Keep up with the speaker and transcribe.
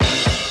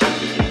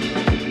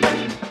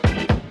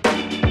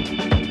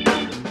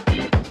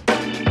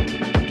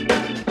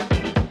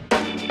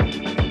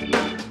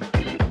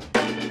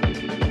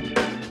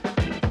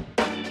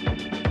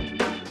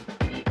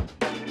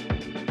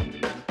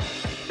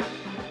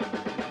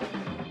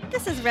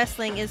This is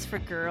Wrestling is for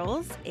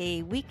Girls,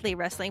 a weekly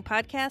wrestling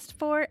podcast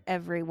for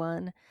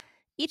everyone.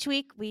 Each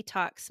week we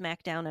talk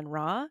Smackdown and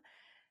Raw,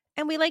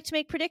 and we like to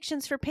make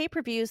predictions for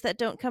pay-per-views that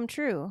don't come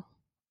true.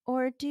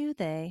 Or do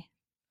they?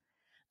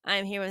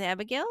 I'm here with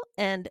Abigail,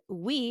 and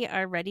we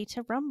are ready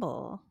to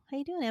rumble. How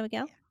you doing,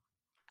 Abigail?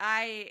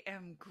 I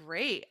am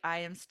great. I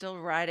am still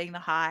riding the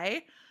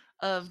high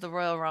of the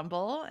Royal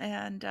Rumble,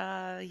 and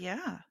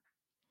yeah,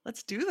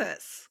 let's do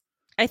this.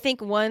 I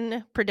think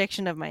one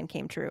prediction of mine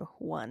came true.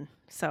 One.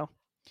 So,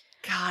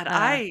 God, uh,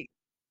 I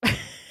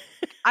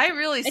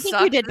really I think you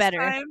sucked did this better.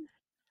 time.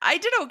 I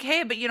did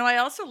okay, but I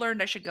also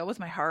learned I should go with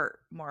my heart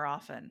more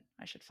often.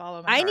 I should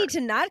follow my I need heart.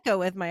 to not go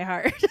with my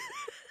heart,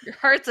 Your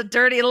heart's a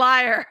dirty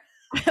liar.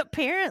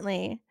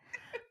 apparently.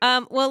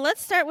 Well,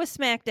 let's start with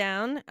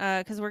SmackDown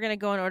because we're going to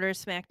go in order of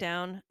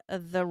SmackDown,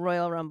 the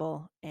Royal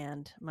Rumble,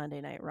 and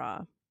Monday Night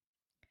Raw.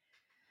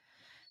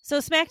 So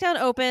SmackDown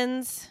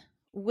opens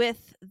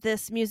with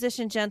this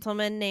musician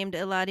gentleman named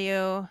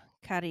Eladio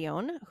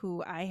Carrion,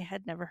 who I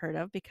had never heard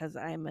of because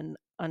I'm an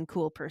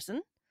uncool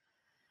person,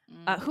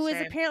 who is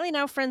Same. apparently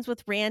now friends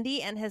with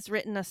Randy and has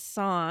written a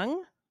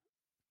song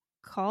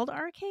called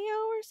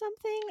RKO or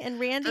something. And The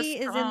Randy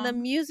is in the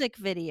song, music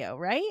video,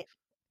 right?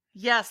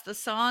 yes, the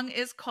song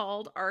is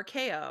called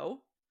RKO,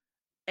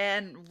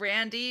 and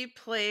Randy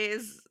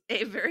plays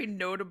a very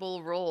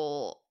notable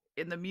role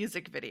in the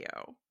music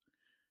video.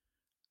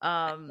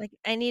 Um, Like,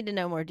 I need to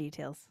know more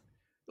details.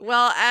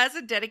 Well, as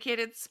a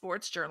dedicated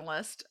sports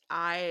journalist,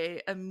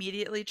 I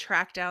immediately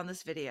tracked down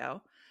this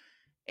video.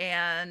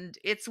 And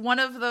it's one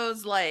of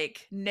those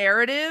like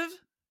narrative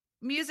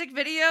music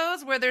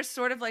videos where there's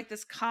sort of like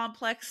this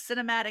complex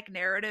cinematic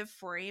narrative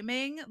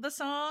framing the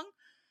song.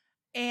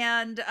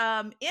 And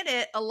in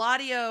it,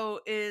 Eladio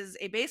is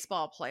a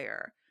baseball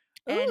player.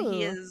 And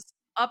he Ooh. is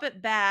up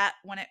at bat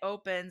when it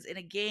opens in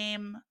a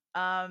game.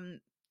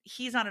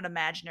 He's on an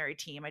imaginary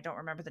team. I don't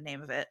remember the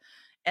name of it.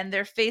 And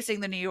they're facing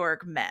the New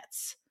York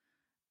Mets,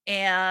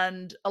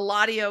 and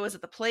Eladio is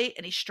at the plate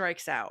and he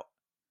strikes out.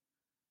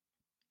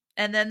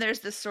 And then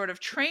there's this sort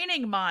of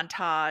training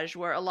montage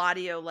where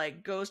Eladio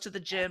like goes to the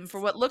gym for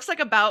what looks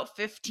like about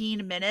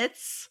 15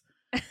 minutes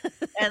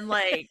and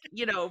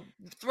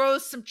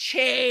throws some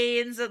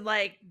chains and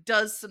like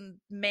does some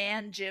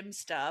man gym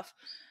stuff.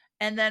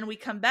 And then we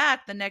come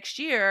back the next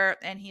year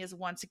and he is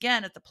once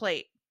again at the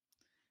plate.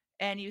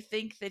 And you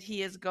think that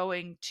he is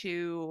going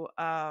to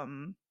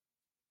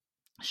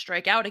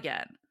strike out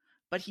again,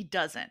 but he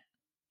doesn't.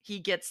 He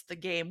gets the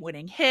game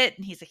winning hit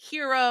and he's a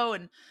hero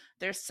and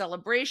there's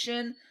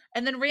celebration.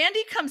 And then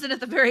Randy comes in at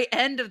the very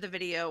end of the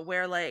video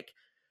where like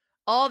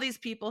all these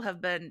people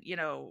have been,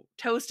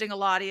 toasting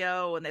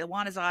Eladio and they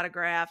want his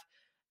autograph.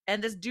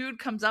 And this dude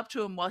comes up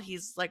to him while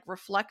he's like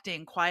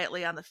reflecting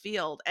quietly on the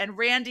field. And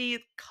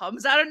Randy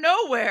comes out of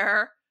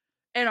nowhere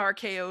and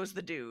RKO's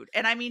the dude.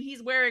 And I mean,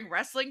 he's wearing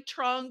wrestling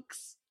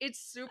trunks. It's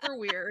super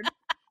weird.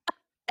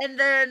 And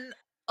then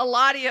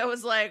Eladio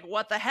is like,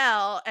 what the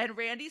hell? And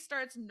Randy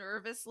starts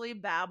nervously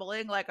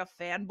babbling like a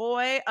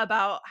fanboy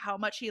about how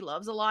much he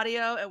loves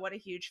Eladio and what a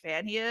huge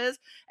fan he is.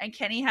 And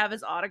can he have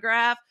his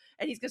autograph?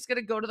 And he's just going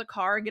to go to the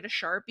car and get a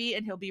Sharpie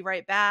and he'll be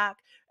right back.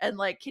 And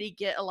like, can he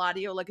get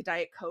Eladio like a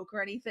Diet Coke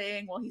or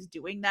anything while he's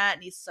doing that?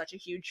 And he's such a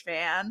huge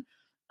fan.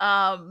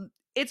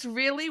 It's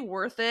really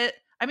worth it.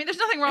 I mean, there's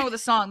nothing wrong with the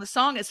song. The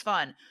song is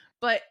fun.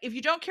 But if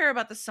you don't care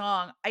about the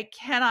song, I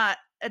cannot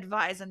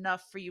advise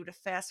enough for you to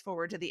fast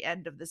forward to the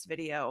end of this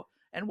video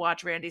and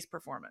watch Randy's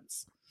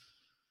performance.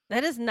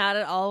 That is not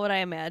at all what I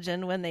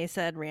imagined when they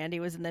said Randy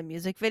was in the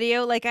music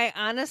video. Like, I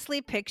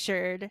honestly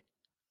pictured,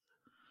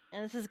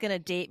 and this is going to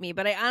date me,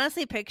 but I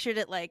honestly pictured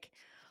it like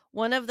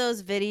one of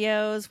those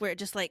videos where it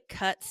just like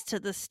cuts to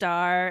the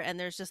star and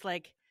there's just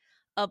like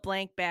a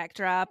blank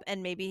backdrop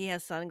and maybe he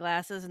has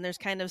sunglasses and there's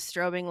kind of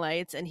strobing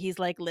lights and he's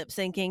like lip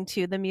syncing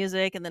to the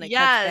music and then it cuts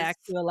Yes, back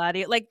to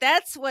Eladio. Like,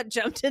 that's what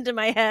jumped into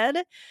my head.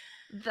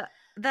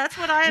 that's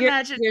what I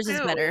imagined Yours is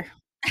too. better.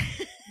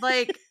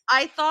 Like,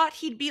 I thought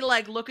he'd be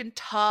like looking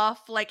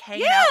tough, like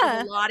hanging out with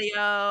Yeah.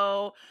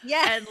 Eladio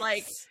and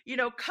like,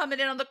 Yes.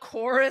 coming in on the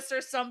chorus or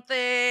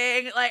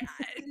something. Like,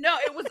 no,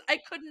 I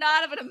could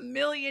not have in a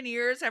million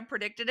years have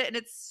predicted it. And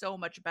it's so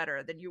much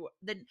better than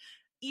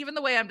even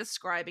the way I'm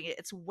describing it.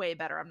 It's way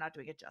better. I'm not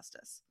doing it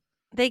justice.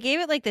 They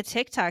gave it like the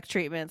TikTok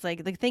treatments.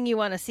 Like, the thing you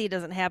want to see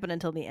doesn't happen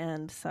until the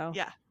end. So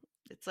Yeah.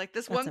 It's like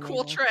this that's one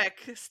cool amazing.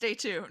 trick. Stay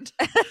tuned.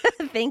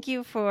 Thank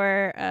you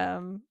for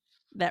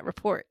that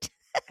report.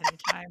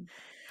 Anytime.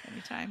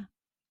 Anytime.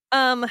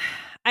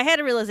 I had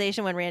a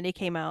realization when Randy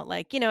came out,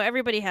 like,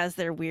 everybody has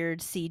their weird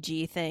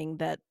CG thing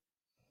that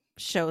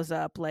shows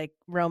up. Like,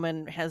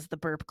 Roman has the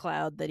burp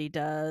cloud that he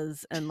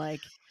does, and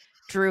like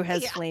Drew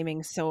has Yeah.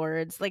 flaming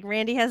swords. Like,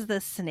 Randy has the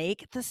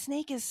snake. The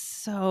snake is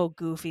so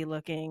goofy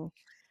looking.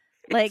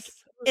 Like, It's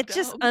so it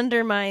just dumb.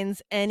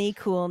 undermines any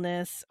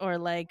coolness or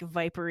like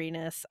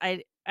viperiness.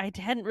 I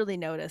hadn't really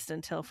noticed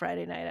until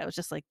Friday night. I was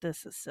just like,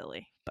 this is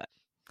silly. But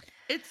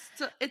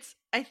It's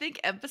I think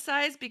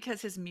emphasized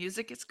because his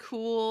music is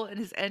cool and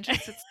his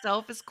entrance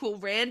itself is cool.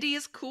 Randy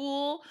is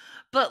cool,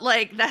 but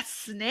like that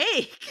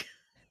snake.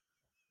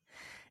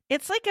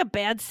 It's like a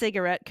bad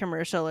cigarette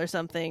commercial or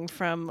something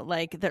from,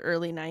 like, the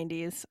early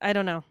 '90s. I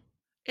don't know.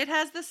 It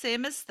has the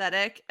same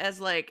aesthetic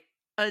as, like,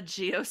 a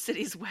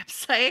GeoCities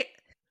website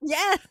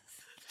Yes!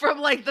 from,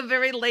 like, the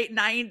very late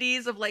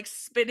 '90s of, like,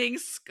 spinning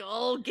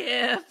skull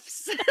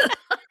gifs. It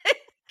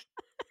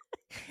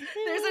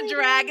There's a really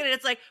dragon does. and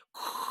it's like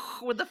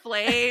with the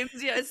flames.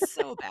 Yeah, it's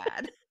so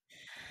bad.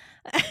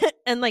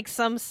 And, like,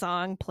 some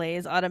song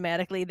plays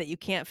automatically that you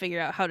can't figure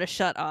out how to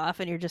shut off,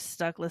 and you're just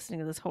stuck listening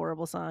to this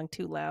horrible song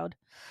too loud.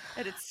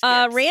 And it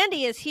skips.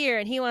 Randy is here,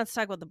 and he wants to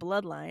talk about the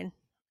bloodline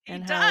He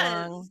and how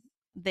does. long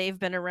they've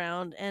been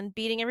around and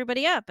beating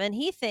everybody up, and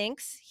he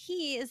thinks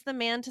he is the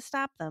man to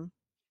stop them.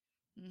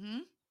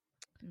 Mhm.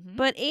 Mhm.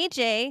 But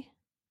AJ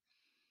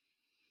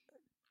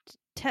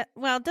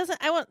doesn't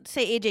I won't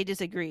say AJ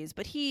disagrees,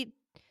 but he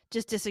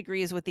just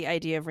disagrees with the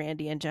idea of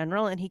Randy in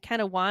general, and he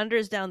kinda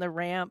wanders down the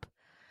ramp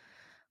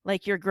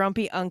like your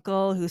grumpy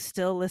uncle who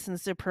still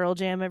listens to Pearl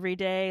Jam every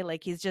day,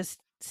 like he's just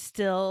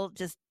still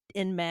just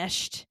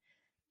enmeshed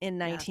in Yes.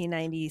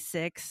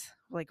 1996,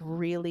 like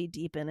really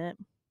deep in it.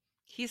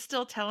 He's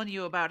still telling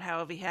you about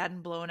how if he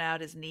hadn't blown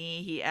out his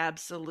knee, he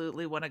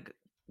absolutely would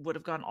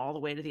have gone all the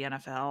way to the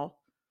NFL.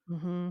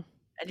 Mhm.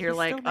 And you're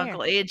He's still like, there.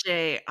 "Uncle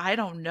AJ, I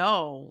don't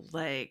know,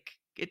 like,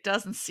 it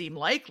doesn't seem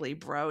likely,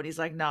 bro." And he's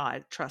like, "Nah,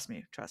 trust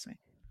me, trust me."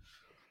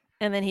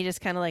 And then he just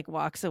kinda, like,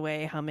 walks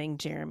away humming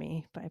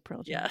Jeremy by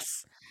Pearl Jam.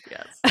 Yes.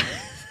 Yes.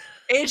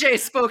 AJ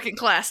spoke in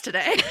class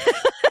today.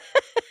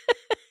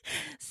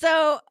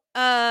 So,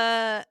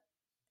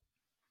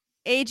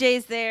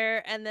 AJ's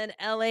there, and then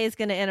LA is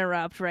gonna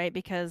interrupt, right?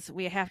 Because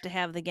we have to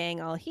have the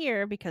gang all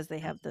here because they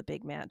have the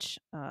big match,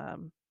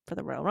 for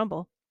the Royal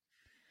Rumble.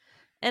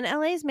 And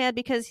LA's mad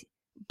because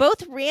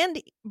both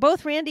Randy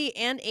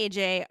and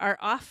AJ are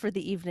off for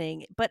the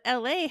evening, but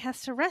LA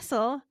has to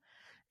wrestle,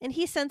 and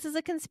he senses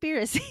a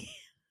conspiracy.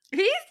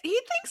 He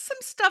thinks some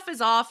stuff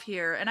is off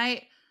here, and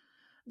I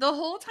the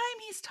whole time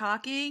he's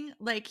talking,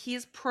 like,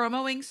 he's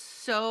promoting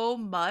so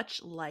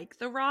much like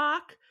The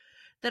Rock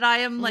that I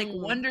am, like,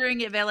 Mm.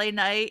 wondering if LA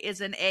Knight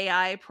is an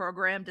AI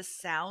program to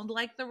sound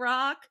like The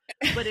Rock,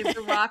 but if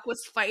The Rock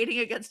was fighting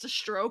against a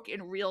stroke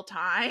in real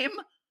time.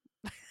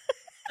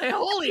 Like,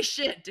 holy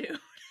shit, dude.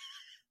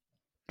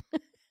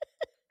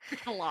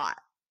 A lot.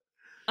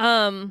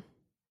 Um,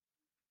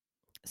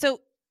 so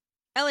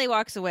LA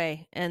walks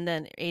away, and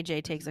then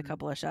AJ takes a Mhm.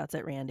 couple of shots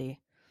at Randy.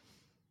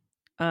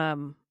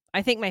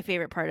 I think my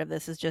favorite part of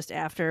this is just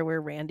after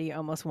where Randy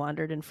almost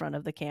wandered in front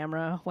of the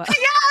camera. Well,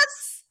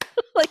 Yes!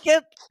 like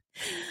it,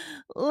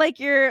 like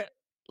you're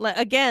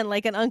again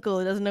like an uncle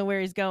who doesn't know where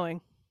he's going.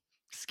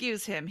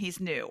 Excuse him, he's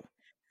new.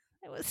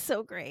 It was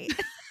so great.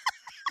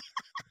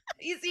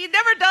 He's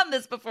never done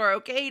this before,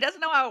 okay? He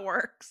doesn't know how it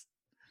works.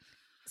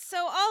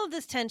 So all of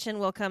this tension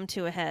will come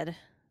to a head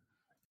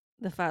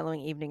the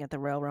following evening at the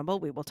Royal Rumble.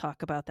 We will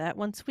talk about that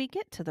once we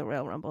get to the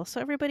Royal Rumble. So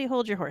everybody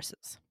hold your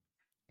horses.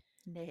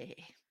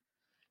 Nay.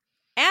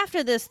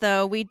 After this,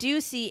 though, we do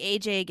see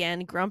AJ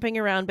again grumping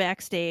around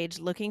backstage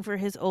looking for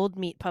his old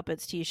Meat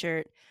Puppets t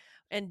shirt.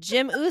 And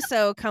Jim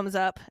Uso comes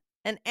up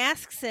and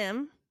asks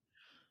him,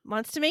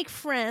 wants to make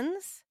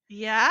friends,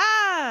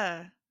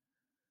 Yeah.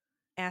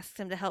 asks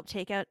him to help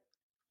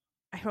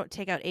I wrote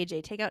take out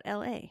AJ, take out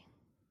LA.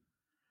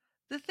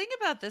 The thing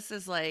about this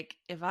is, like,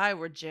 if I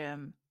were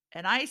Jim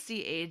and I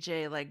see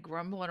AJ, like,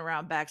 grumbling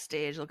around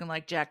backstage looking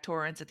like Jack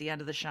Torrance at the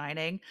end of The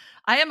Shining,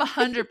 I am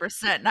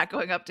 100% not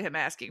going up to him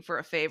asking for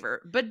a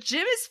favor. But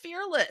Jim is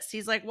fearless.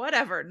 He's like,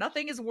 "Whatever,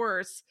 nothing is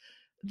worse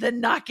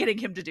than not getting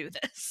him to do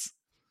this."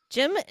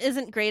 Jim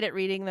isn't great at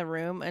reading the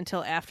room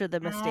until after the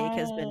mistake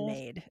has been Oh,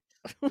 made.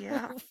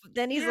 yeah.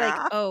 Then he's like,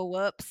 Yeah. oh,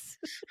 whoops.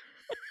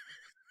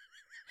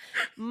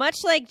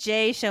 Much like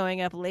Jay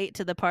showing up late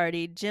to the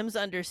party, Jim's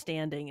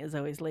understanding is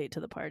always late to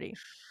the party.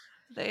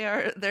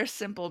 They're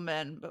simple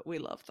men, but we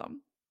love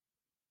them.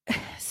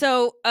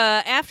 So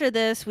after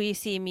this, we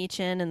see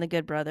Meechin and the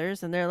Good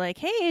Brothers, and they're like,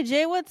 hey,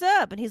 Jay, what's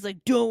up? And he's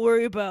like, don't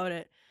worry about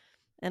it.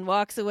 And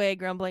walks away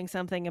grumbling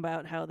something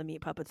about how the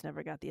Meat Puppets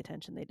never got the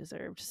attention they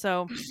deserved.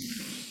 So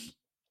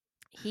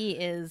he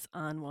is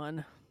on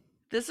one.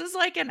 This is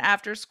like an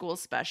after school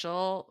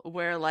special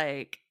where,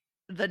 like,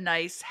 the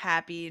nice,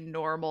 happy,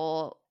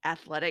 normal,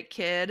 athletic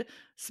kid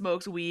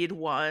smokes weed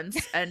once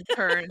and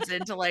turns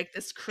into, like,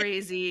 this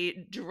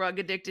crazy drug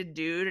addicted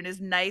dude, and his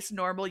nice,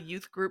 normal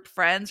youth group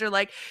friends are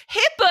like, "Hey,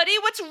 buddy,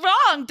 what's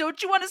wrong?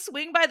 Don't you wanna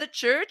swing by the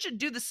church and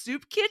do the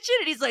soup kitchen?"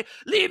 And he's like,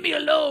 "Leave me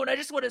alone. I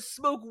just wanna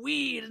smoke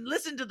weed and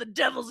listen to the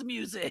devil's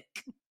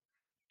music."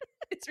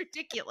 It's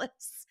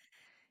ridiculous.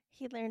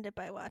 He learned it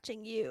by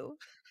watching you.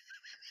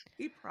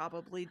 He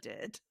probably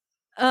did.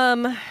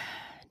 Um,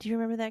 do you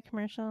remember that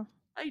commercial?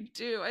 I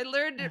do. I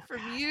learned Oh it from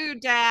god. you,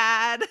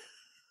 dad.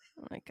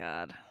 Oh my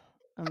god.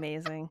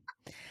 Amazing.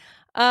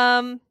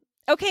 Um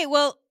okay,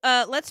 well,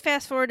 let's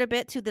fast forward a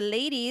bit to the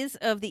ladies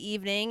of the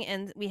evening,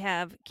 and we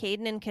have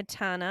Caden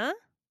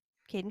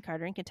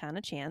Carter and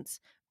Katana Chance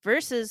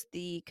versus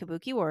the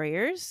Kabuki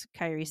Warriors,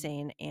 Kairi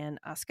Sane and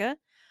Asuka,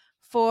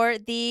 for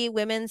the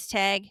women's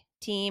tag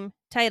team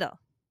title.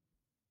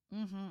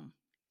 Mhm.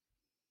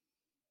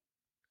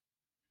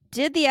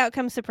 Did the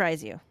outcome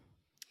surprise you?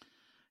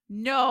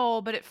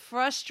 No, but it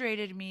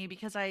frustrated me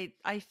because I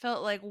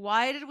felt like,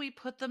 why did we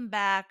put them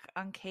back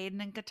on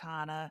Caden and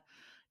Katana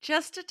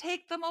just to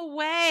take them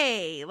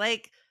away?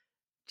 Like,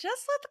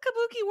 just let the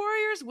Kabuki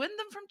Warriors win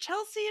them from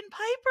Chelsea and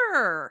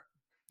Piper.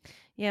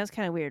 Yeah, it was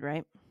kind of weird,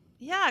 right?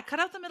 Yeah, cut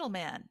out the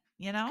middleman,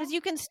 you Because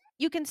know?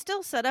 you can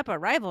still set up a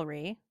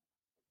rivalry.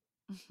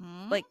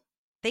 Mhm. Like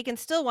they can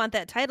still want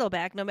that title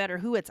back no matter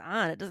who it's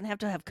on. It doesn't have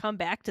to have come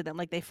back to them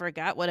like they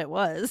forgot what it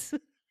was.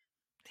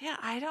 Yeah,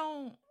 I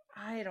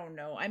don't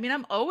know. I mean,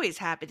 I'm always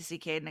happy to see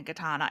Caden and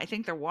Katana. I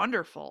think they're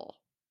wonderful.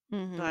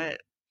 hmm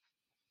But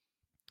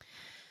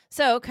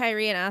So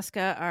Kyrie and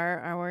Asuka are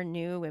our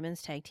new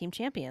women's tag team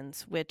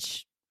champions,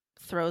 which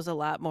throws a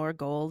lot more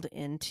gold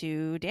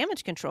into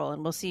damage control,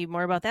 and we'll see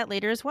more about that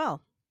later as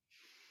well.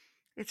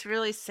 it's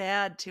really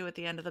sad too at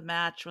the end of the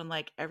match when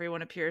like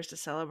everyone appears to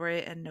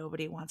celebrate and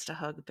nobody wants to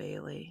hug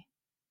Bailey.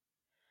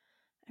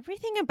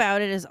 Everything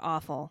about it is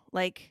awful.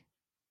 Like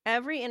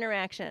every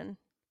interaction,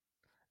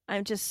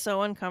 I'm just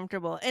so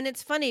uncomfortable. And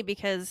it's funny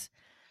because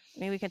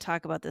maybe we can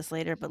talk about this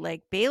later, but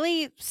like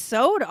Bailey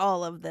sewed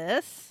all of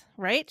this,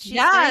 right? She's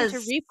starting to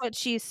Yes. reap what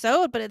she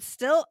sowed, but it's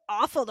still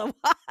awful to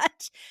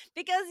watch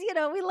because,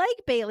 we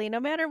like Bailey no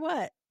matter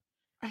what.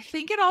 I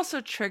think it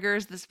also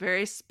triggers this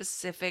very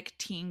specific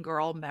teen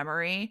girl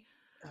memory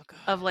Oh, God.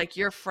 of like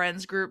your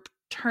friends group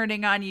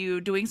turning on you,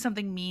 doing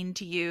something mean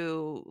to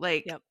you.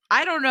 Like, Yep.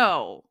 I don't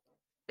know.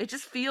 It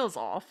just feels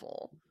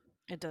awful.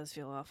 It does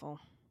feel awful.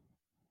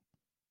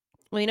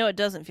 Well, it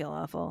doesn't feel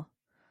awful.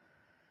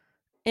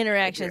 I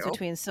Interactions do.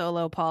 between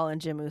Solo, Paul, and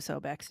Jim Uso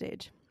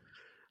backstage.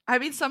 I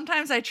mean,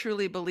 sometimes I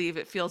truly believe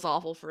it feels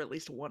awful for at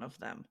least one of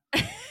them.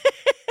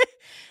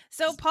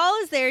 So Paul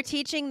is there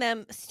teaching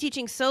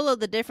Solo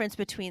the difference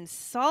between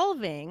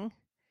solving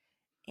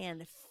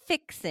and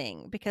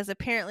fixing because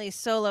apparently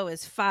Solo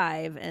is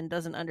 5 and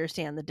doesn't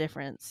understand the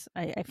difference.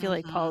 I feel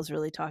like Mhm. Paul's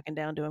really talking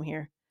down to him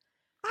here.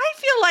 I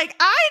feel like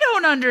I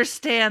don't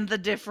understand the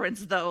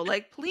difference though.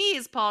 Like,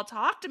 please, Paul,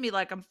 talk to me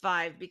like I'm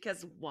 5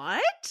 because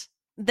what?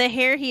 The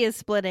hair he is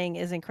splitting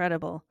is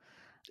incredible.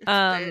 It's it.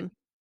 Um,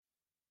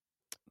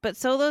 but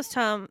Solo's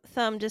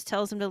thumb just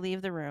tells him to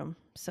leave the room,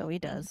 so he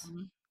does.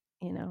 Mhm.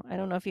 I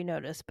don't know if you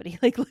noticed, but he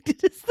like looked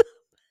at his thumb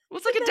Well,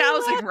 it's like and a then he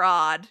dowsing laughed.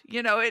 rod.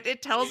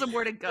 It tells him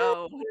where to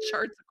go. It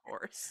charts a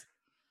course.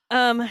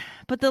 Um,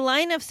 but the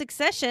line of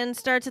succession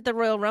starts at the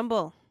Royal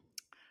Rumble.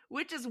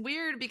 Which is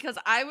weird because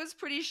I was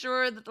pretty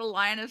sure that the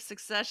line of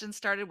succession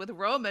started with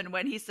Roman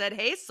when he said,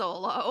 "Hey,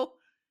 Solo,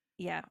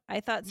 Yeah,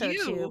 I thought so too,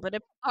 you but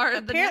are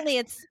the apparently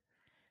next." it's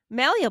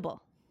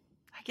malleable.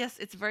 I guess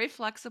it's very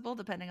flexible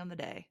depending on the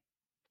day.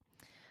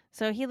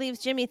 So he leaves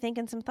Jimmy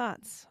thinking some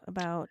thoughts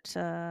about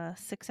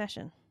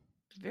succession.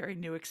 Very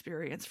new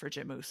experience for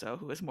Jim Uso,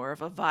 who is more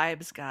of a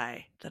vibes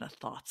guy than a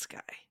thoughts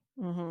guy.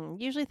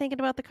 Usually thinking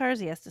about the cars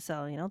he has to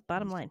sell,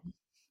 bottom line.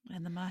 Mhm.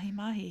 And the mahi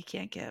mahi he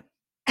can't get.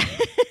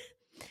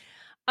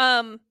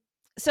 um,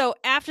 so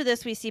after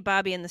this, we see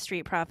Bobby and the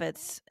Street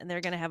Profits, and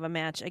they're going to have a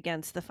match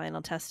against the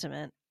Final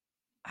Testament.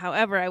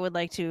 However, I would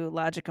like to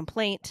lodge a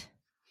complaint.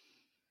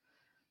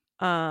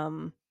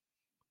 Um,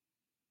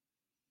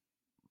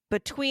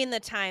 between the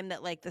time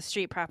that like the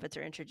Street Profits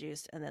are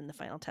introduced and then the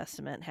Final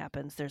Testament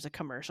happens, there's a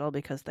commercial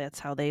because that's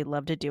how they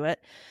love to do it.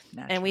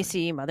 And we Naturally.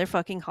 see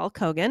motherfucking Hulk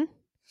Hogan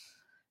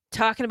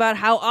talking about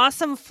how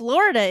awesome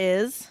Florida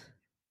is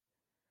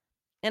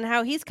and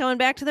how he's coming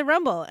back to the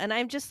Rumble. And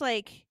I'm just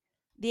like,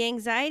 the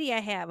anxiety I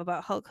have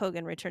about Hulk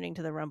Hogan returning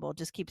to the Rumble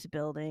just keeps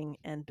building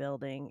and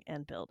building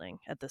and building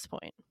at this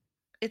point.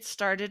 It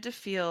started to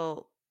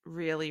feel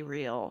really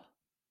real.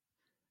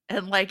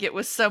 And like it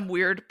was some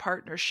weird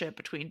partnership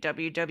between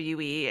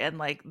WWE and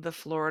like the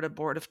Florida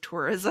Board of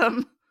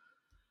Tourism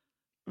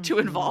to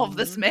involve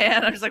this Mhm.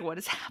 man. I was like, what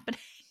is happening?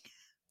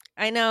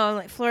 I know. I'm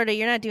like, Florida,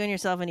 you're not doing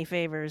yourself any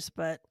favors,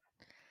 but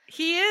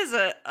He is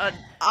a an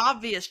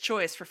obvious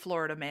choice for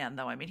Florida man,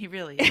 though. I mean, he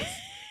really is.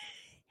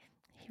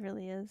 he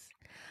really is.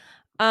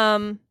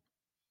 Um,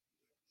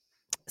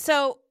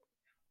 so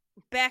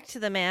back to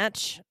the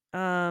match.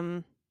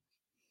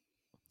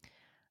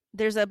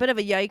 There's a bit of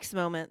a yikes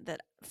moment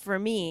that for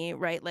me,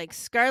 right? Like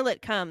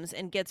Scarlett comes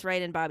and gets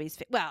right in Bobby's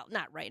face. Well,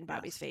 not right in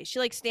Bobby's Yes. face. She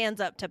like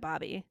stands up to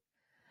Bobby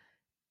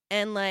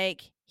and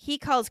like he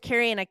calls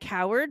Carrion a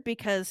coward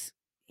because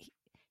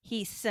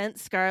he sent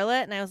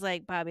Scarlett. And I was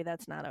like, Bobby,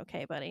 that's not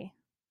okay, buddy.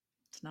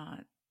 It's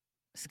not.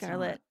 It's not.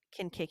 Scarlett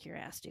can kick your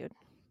ass, dude.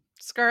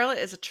 Scarlet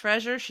is a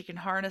treasure. She can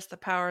harness the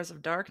powers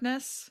of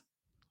darkness.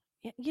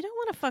 You don't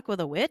want to fuck with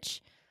a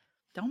witch.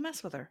 Don't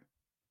mess with her.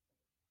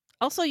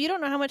 Also, you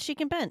don't know how much she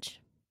can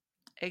bench.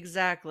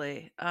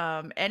 Exactly.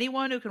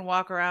 Anyone who can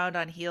walk around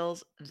on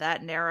heels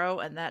that narrow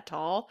and that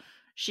tall,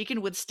 she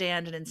can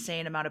withstand an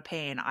insane amount of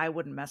pain. I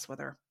wouldn't mess with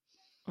her.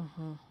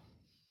 Mhm.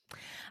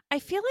 I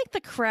feel like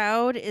the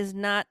crowd is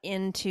not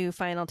into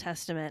Final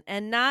Testament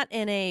and not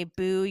in a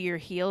boo your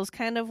heels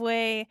kind of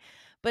way,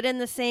 but in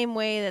the same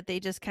way that they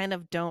just kind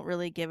of don't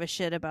really give a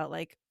shit about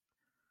like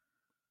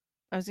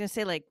I was going to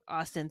say like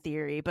Austin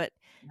Theory, but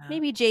Yeah.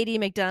 maybe JD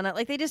McDonough,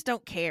 like they just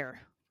don't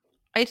care.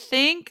 I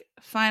think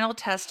Final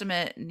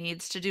Testament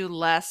needs to do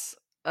less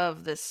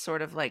of this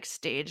sort of like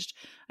staged.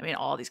 I mean,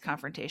 all these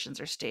confrontations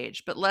are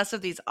staged, but less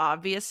of these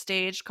obvious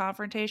staged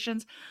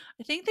confrontations.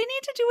 I think they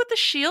need to do what the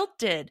Shield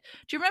did.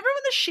 Do you remember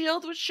when the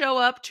Shield would show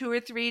up 2 or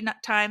 3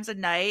 times a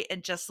night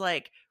and just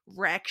like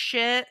wreck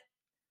shit?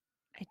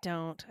 I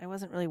don't. I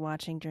wasn't really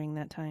watching during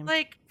that time.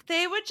 Like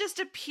they would just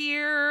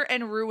appear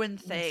and ruin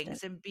Missed it.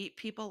 things and beat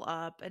people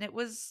up, and it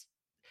was,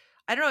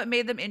 I don't know, it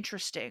made them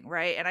interesting,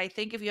 right? And I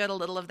think if you had a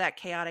little of that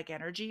chaotic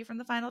energy from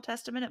the Final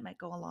Testament, it might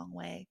go a long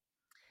way.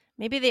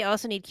 Maybe they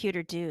also need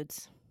cuter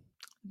dudes.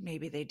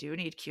 Maybe they do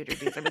need cuter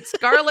dudes. I mean,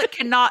 Scarlett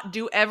cannot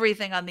do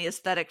everything on the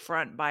aesthetic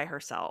front by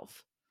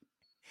herself.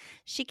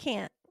 She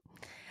can't.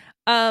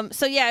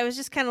 So yeah, I was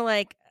just kind of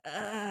like,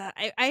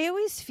 I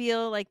always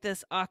feel like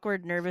this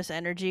awkward, nervous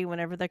energy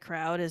whenever the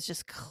crowd is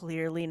just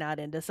clearly not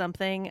into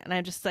something, and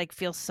I just like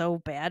feel so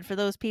bad for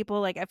those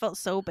people. Like I felt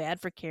so bad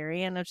for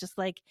Carrie, and I was just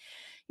like,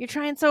 "You're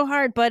trying so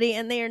hard, buddy,"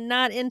 and they are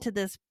not into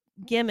this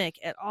gimmick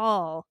at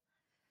all.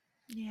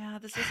 Yeah,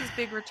 this is his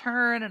big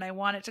return, and I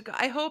want it to go.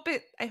 I hope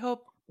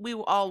we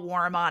will all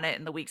warm on it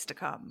in the weeks to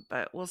come,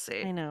 but we'll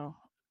see. I know.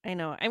 I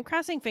know. I'm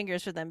crossing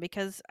fingers for them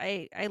because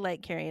I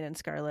like Carrion and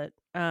Scarlet.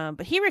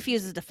 But he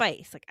refuses to fight.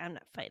 He's like, I'm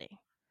not fighting.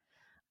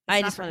 It's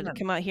I not just for wanted to him.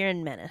 come out here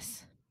and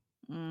menace.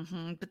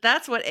 But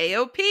that's what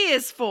AOP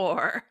is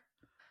for.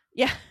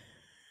 Yeah.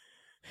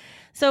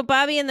 So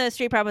Bobby and the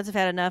Street Profits have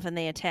had enough and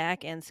they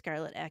attack, and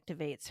Scarlet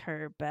activates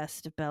her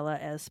best Bella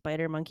as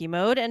Spider Monkey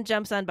mode and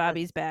jumps on Yes.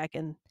 Bobby's back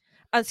and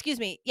excuse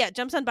me, yeah,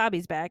 jumps on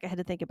Bobby's back. I had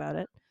to think about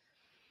it.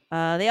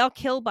 They all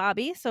kill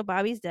Bobby, so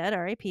Bobby's dead.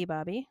 R.I.P.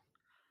 Bobby.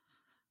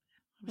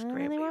 It was And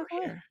great they we walk were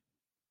away. here.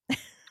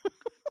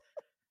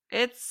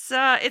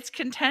 It's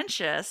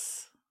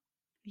contentious,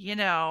 you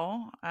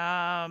know.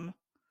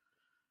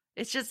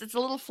 It's just it's a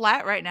little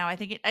flat right now. I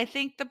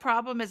think the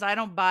problem is I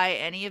don't buy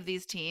any of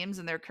these teams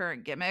and their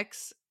current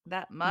gimmicks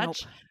that Nope.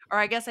 much. Or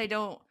I guess I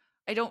don't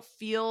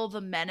feel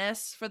the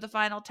menace for the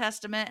Final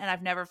Testament, and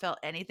I've never felt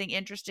anything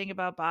interesting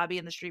about Bobby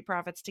and the Street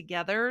Profits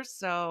together.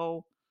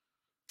 So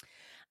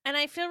And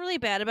I feel really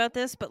bad about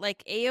this, but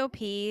like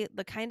AOP,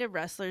 the kind of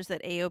wrestlers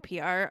that AOP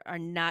are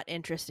not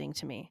interesting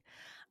to me.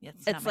 yeah,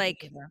 it's not It's my game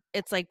like either.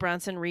 it's like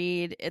Bronson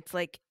Reed, it's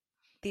like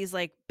these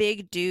like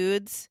big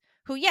dudes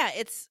who yeah,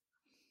 it's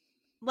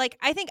like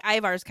I think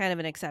Ivar's kind of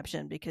an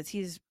exception because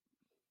he's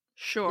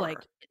Sure.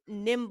 like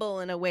nimble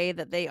in a way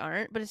that they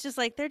aren't, but it's just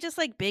like they're just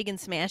like big and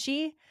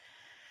smashy.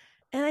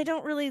 And I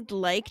don't really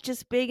like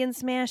just big and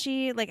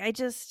smashy. Like I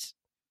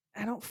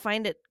don't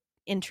find it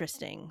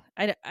interesting.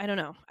 I don't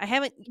know. I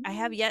have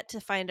Mm, yet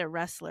to find a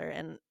wrestler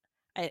and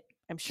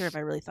I'm sure if I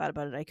really thought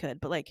about it I could,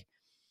 but like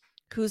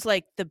who's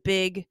like the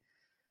big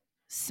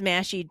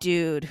smashy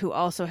dude who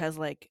also has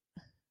like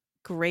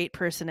great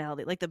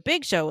personality. Like the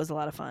Big Show was a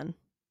lot of fun.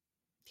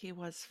 he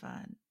was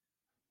fun.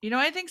 You know,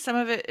 I think some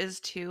of it is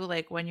too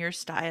like when your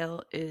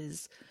style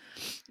is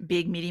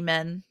big meaty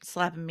men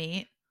slapping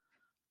meat,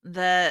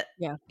 that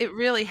Yeah. it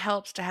really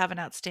helps to have an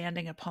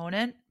outstanding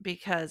opponent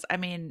because I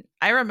mean,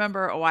 I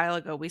remember a while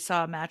ago we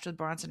saw a match with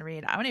Bronson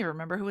Reed. I don't even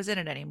remember who was in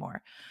it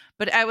anymore.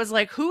 But I was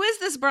like, who is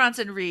this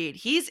Bronson Reed?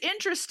 He's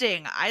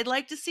interesting. I'd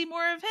like to see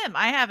more of him.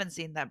 I haven't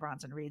seen that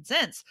Bronson Reed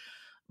since.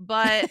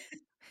 But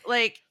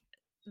like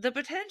the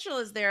potential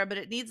is there, but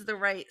it needs the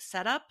right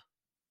setup,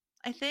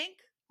 I think.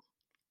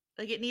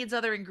 Like it needs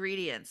other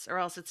ingredients or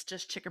else it's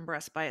just chicken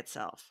breast by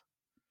itself.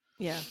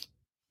 Yeah. I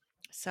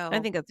So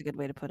think that's a good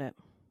way to put it.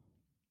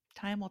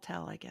 time will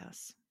tell, I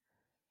guess.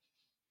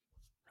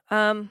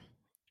 Um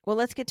well,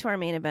 let's get to our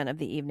main event of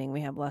the evening.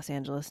 We have Los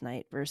Angeles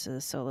Knight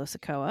versus Solo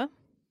Sikoa.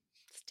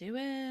 Let's do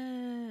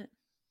it.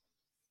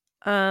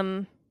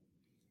 Um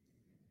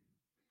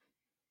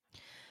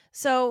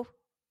so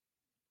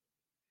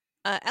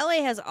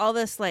LA has all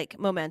this like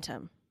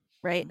momentum,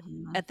 right?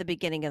 Mhm. At the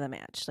beginning of the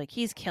match. Like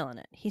he's killing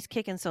it. He's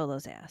kicking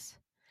Solo's ass.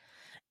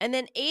 And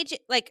then AJ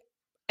like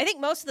I think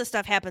most of the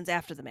stuff happens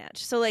after the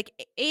match. So like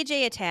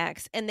AJ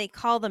attacks and they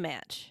call the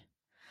match,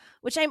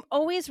 which I'm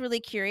always really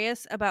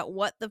curious about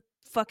what the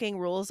fucking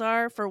rules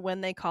are for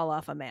when they call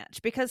off a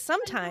match because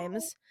I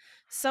know. sometimes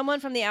someone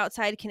from the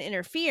outside can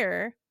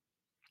interfere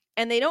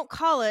and they don't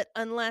call it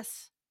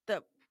unless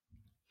the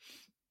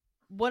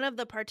one of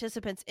the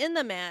participants in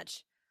the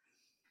match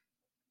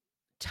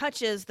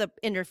touches the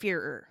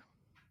interferer,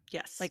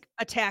 Yes. like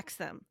attacks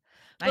them.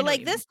 I But know what like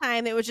you mean. this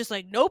time it was just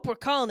like, nope, we're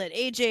calling it.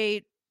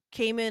 AJ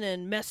came in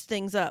and messed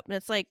things up. And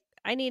it's like,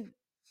 I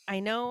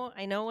know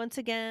once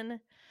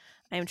again,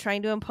 I'm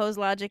trying to impose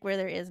logic where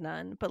there is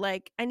none, but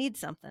like I need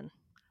something.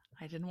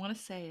 I didn't wanna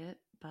say it,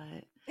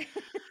 but,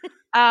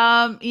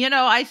 you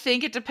know, I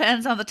think it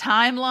depends on the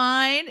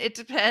timeline. It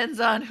depends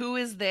on who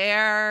is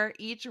there,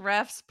 each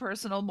ref's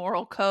personal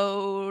moral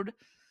code,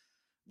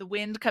 the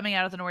wind coming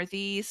out of the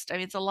northeast. I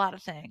mean, it's a lot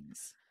of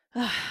things.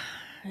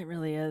 It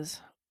really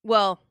is.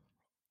 Well,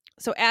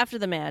 so after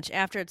the match,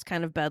 after it's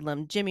kind of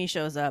bedlam, Jimmy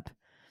shows up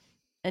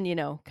and, you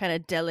know, kind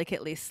of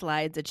delicately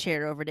slides a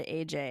chair over to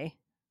AJ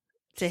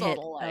to hit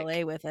Subtle like.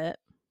 LA with it.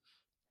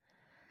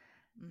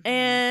 Mhm.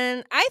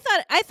 And I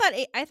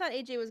thought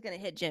AJ was going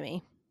to hit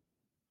Jimmy.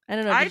 I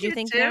don't know, I did you did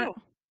think that? too.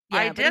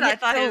 I Yeah, but did. he hit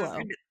Solo.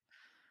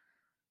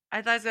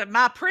 I thought he said,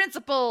 "My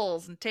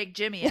principles," and take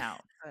Jimmy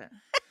out, but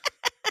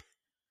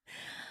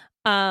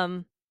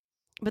Um,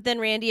 but then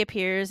Randy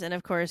appears, and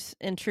of course,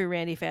 in true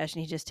Randy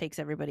fashion, he just takes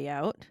everybody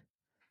out.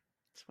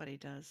 that's what he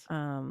does.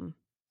 Um,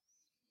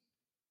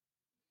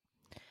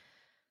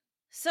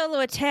 Solo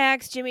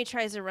attacks, Jimmy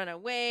tries to run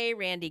away,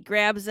 Randy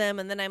grabs him,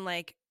 and then I'm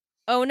like,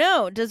 "Oh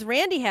no, does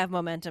Randy have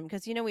momentum?"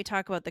 Because we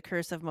talk about the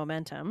curse of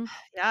momentum. And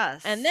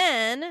Yes.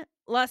 then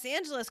Los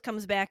Angeles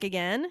comes back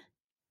again,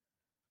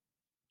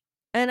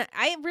 and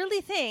I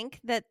really think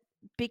that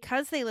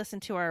because they listen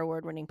to our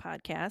award-winning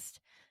podcast,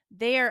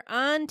 they are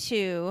on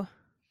to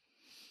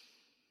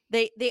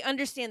they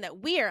understand that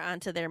we are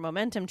onto their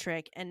momentum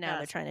trick, and now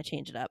they're Yes. trying to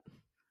change it up.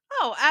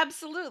 Oh,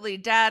 absolutely.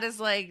 Dad is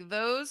like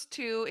those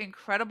 2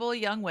 incredible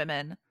young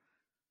women,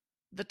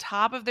 the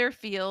top of their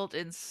field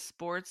in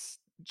sports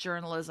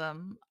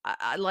journalism.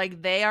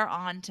 Like, they are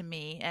on to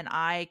me, and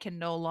I can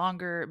no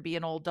longer be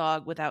an old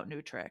dog without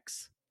new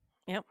tricks.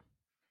 Yep.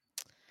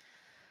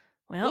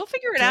 Well, We'll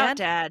figure it out,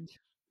 Dad, Dad.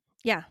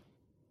 yeah,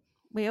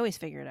 we always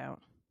figure it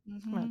out.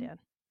 Come on, Mhm. Dad.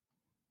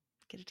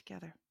 Get it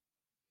together.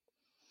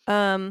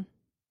 Um,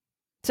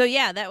 so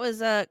yeah, that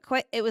was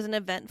it was an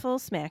eventful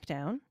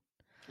SmackDown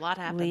A lot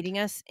happened. leading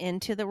us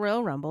into the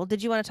Royal Rumble.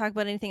 Did you want to talk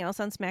about anything else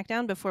on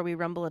SmackDown before we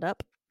rumble it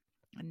up?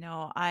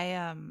 No,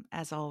 I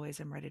as always,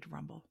 am ready to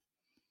rumble.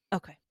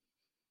 Okay.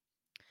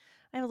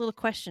 I have a little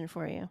question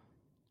for you,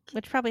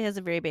 which probably has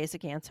a very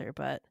basic answer,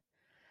 but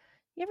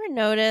you ever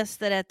notice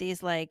that at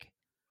these like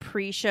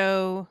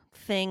pre-show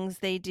things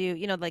they do,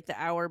 like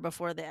the hour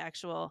before the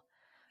actual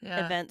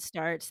Yeah. event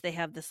starts, they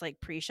have this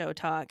like pre-show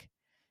talk.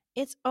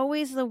 It's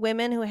always the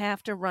women who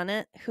have to run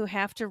it, who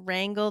have to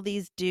wrangle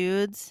these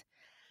dudes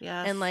and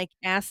Yes. like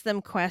ask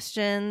them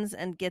questions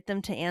and get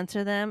them to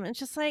answer them. It's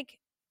just like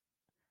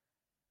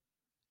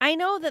I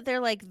know that they're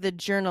like the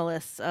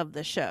journalists of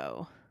the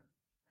show,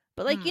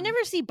 but like you Hmm.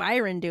 never see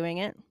Byron doing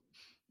it.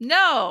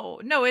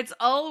 No, no, it's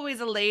always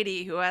a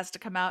lady who has to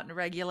come out and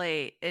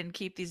regulate and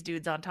keep these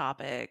dudes on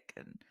topic.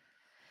 And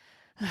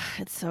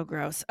It's so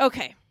gross.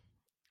 Okay.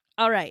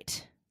 All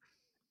right.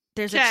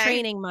 There's a okay,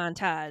 training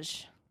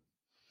montage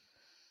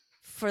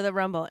for the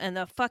Rumble, and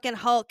the fucking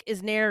Hulk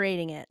is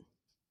narrating it.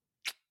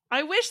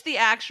 I wish the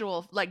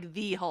actual like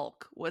the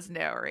Hulk was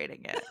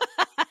narrating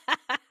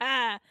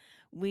it.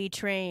 We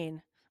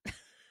train,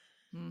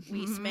 we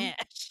Hmm.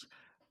 smash.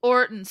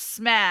 Orton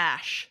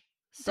smash,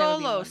 That would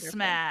be Solo wonderful.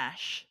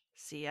 smash,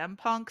 CM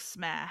Punk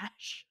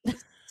smash.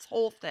 Just this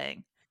whole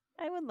thing.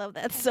 I would love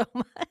that so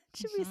much.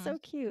 It'd be Hmm. so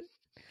cute.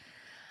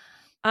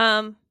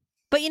 Um,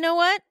 but you know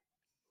what?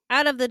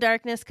 Out of the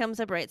darkness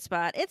comes a bright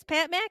spot. It's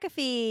Pat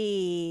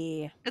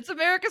McAfee. It's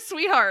America's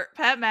sweetheart,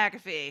 Pat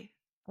McAfee.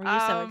 Were you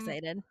so Um,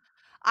 excited?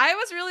 I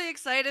was really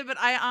excited, but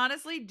I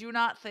honestly do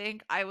not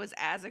think I was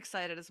as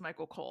excited as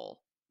Michael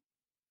Cole,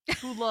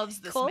 who loves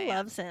this Cole man.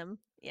 loves him.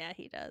 Yeah,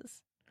 he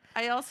does.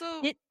 I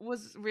also It.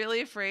 was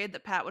really afraid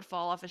that Pat would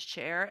fall off his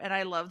chair, and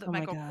I love that Oh my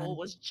Michael Cole god.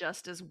 was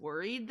just as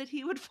worried that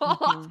he would fall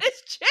off Hmm.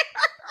 his chair.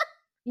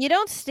 You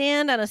don't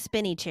stand on a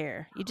spinny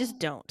chair. You just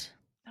don't.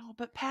 No,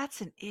 but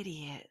Pat's an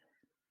idiot.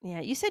 Yeah,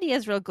 you said he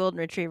has real golden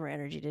retriever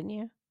energy, didn't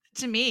you?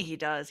 To me, he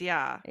does,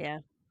 yeah. Yeah.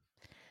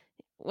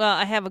 Well,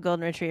 I have a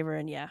golden retriever,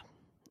 and yeah,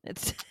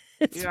 it's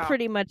it's Yeah.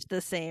 pretty much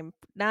the same.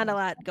 Not a Mhm.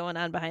 lot going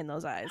on behind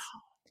those eyes.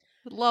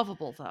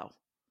 Lovable, though.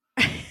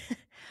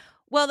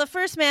 Well, the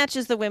first match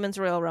is the Women's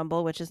Royal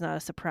Rumble, which is not a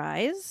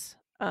surprise.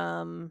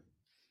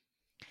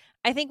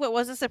 I think what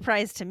was a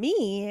surprise to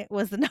me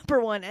was the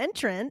number one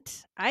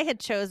entrant. I had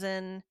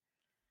chosen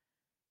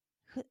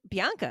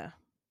Bianca.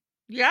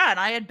 Yeah, and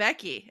I had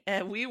Becky,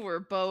 and we were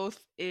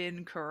both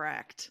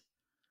incorrect.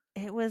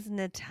 It was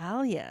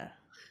Natalia.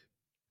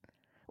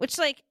 Which,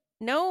 like,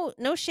 no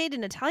shade to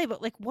Natalia,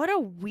 but like, what a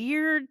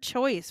weird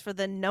choice for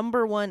the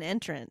number one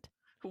entrant.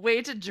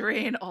 Way to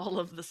drain all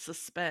of the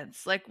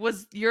suspense. Like,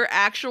 was your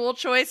actual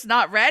choice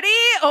not ready,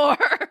 or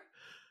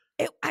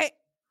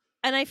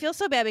I feel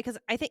so bad because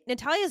I think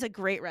Natalia is a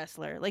great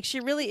wrestler. Like she she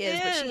really is,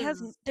 but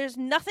is? there's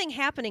nothing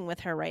happening with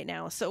her right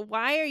now. So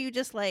why are you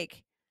just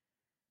like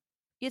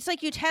it's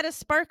like you had a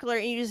sparkler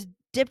and you just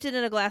dipped it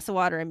in a glass of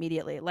water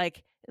immediately.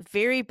 Like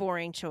very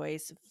boring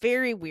choice,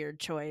 very weird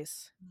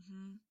choice.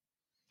 Mhm.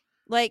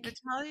 Like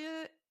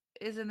Natalia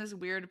is in this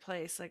weird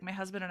place. Like my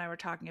husband and I were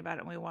talking about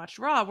it when we watched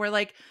Raw. We're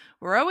like,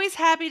 we're always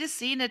happy to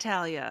see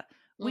Natalia.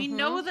 We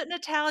know mhm. that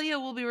Natalia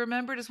will be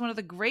remembered as one of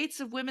the greats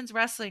of women's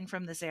wrestling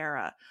from this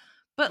era.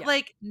 But Yeah.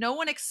 like no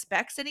one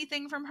expects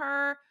anything from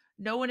her.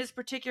 No one is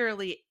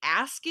particularly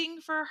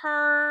asking for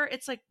her.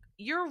 It's like,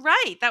 you're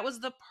right. That was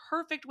the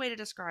perfect way to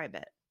describe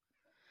it.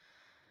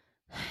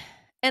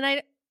 And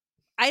I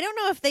don't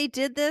know if they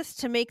did this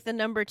to make the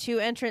number 2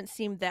 entrant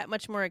seem that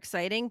much more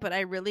exciting, but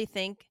I really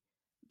think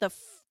the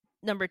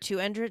number 2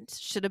 entrant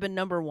should have been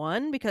number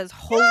 1 because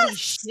holy Yes.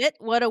 shit,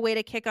 what a way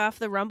to kick off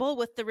the Rumble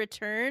with the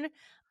return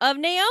of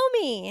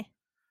Naomi.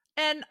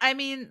 And I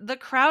mean, the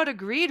crowd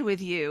agreed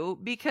with you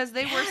because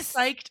they were Yes.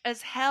 psyched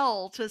as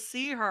hell to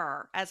see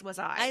her, as was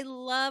I I.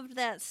 loved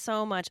that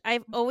so much.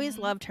 I've always Mhm.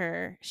 loved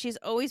her. She's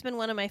always been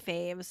one of my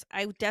faves.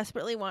 I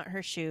desperately want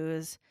her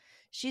shoes.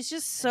 She's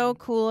just so Same.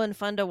 cool and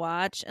fun to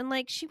watch, and,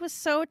 like, she was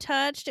so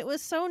touched. It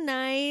was so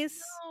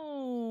nice.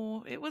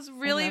 No, it was I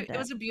really loved it it.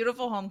 was a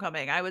beautiful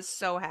homecoming. I was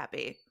so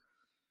happy.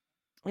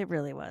 It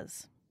really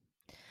was.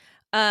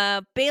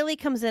 Bailey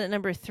comes in at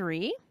number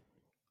 3.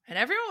 And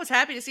everyone was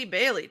happy to see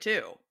Bailey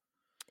too.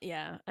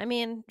 Yeah, I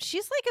mean,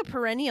 she's like a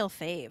perennial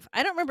fave.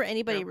 I don't remember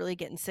anybody True. really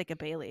getting sick of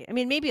Bailey. I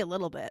mean, maybe a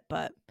little bit,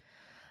 but,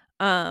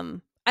 I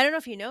don't know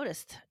if you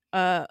noticed,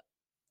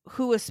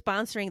 who was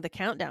sponsoring the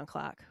countdown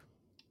clock.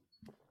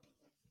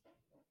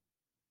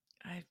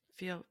 I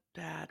feel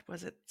bad.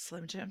 Was it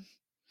Slim Jim?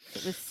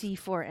 It was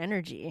C4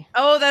 Energy.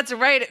 Oh, that's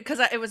right, because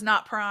it was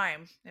not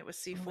Prime. It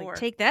was I was like, C4.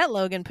 "Take that,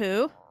 Logan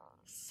Pooh."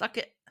 Suck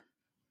it.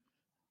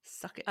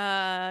 Suck it.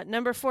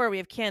 Number 4, we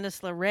have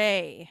Candice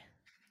LeRae,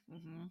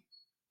 Mhm.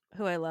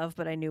 who I love,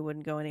 but I knew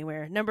wouldn't go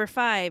anywhere. Number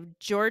 5,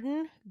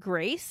 Jordan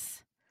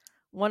Grace.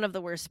 One of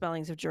the worst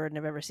spellings of Jordan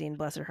I've ever seen,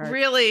 bless her heart.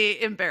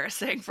 Really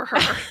embarrassing for her.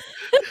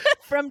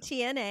 From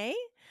TNA.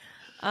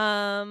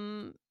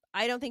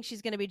 I don't think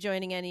she's gonna be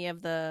joining any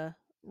of the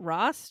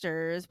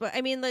rosters, but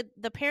I mean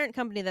the parent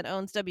company that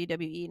owns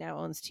WWE now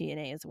owns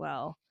TNA as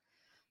well.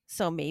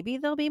 So maybe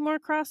there'll be more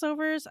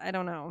crossovers. I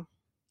don't know.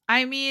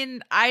 I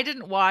mean, I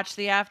didn't watch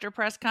the after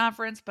press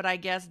conference, but I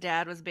guess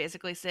dad was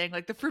basically saying,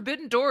 like, the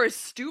forbidden door is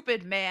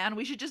stupid, man.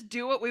 We should just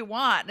do what we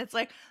want. And it's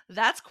like,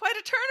 that's quite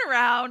a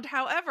turnaround.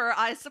 However,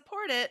 I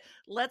support it.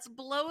 Let's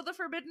blow the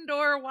forbidden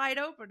door wide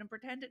open and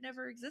pretend it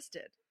never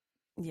existed.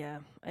 Yeah,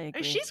 I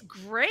agree. She's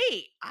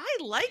great. I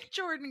like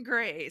Jordan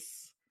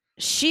Grace.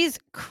 She's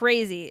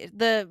crazy.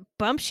 The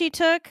bump she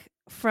took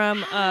from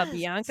Yes.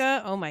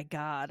 Bianca, oh my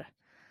god.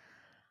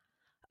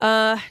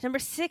 Number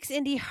 6,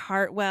 Indy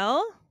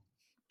Hartwell.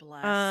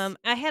 Bless.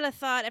 I had a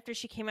thought after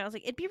she came out. I was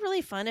like, it'd be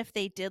really fun if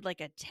they did like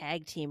a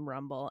tag team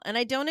rumble. And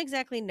I don't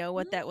exactly know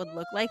what that would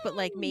look like, but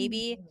like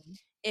maybe Mm.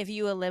 if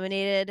you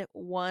eliminated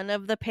one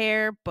of the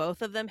pair,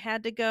 both of them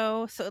had to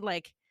go. So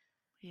like,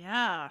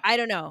 Yeah. I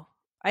don't know.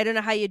 I don't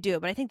know how you do it,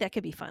 but I think that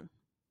could be fun.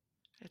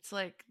 It's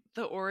like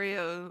the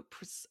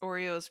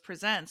Oreos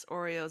presents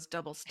Oreos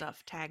Double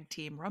Stuffed Tag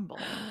Team Rumble.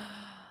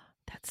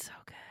 That's so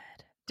good.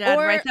 Dad,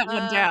 write that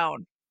one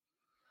down.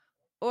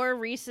 Or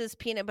Reese's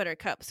peanut butter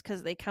cups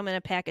because they come in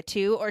a pack of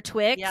 2, or Yes.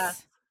 Twix.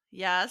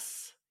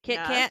 Yes. Kit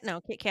Yes. Kat? No,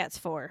 Kit Kat's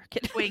 4.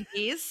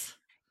 Twinkies.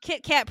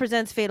 Kit Kat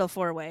presents Fatal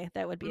 4-Way.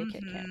 That would be a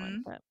Kit Kat one.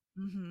 Mhm. But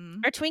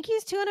Mhm. are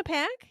Twinkies 2 in a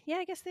pack? Yeah,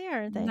 I guess they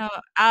are, aren't they? No,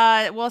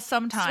 well, Swiss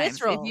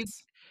sometimes.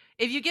 rolls.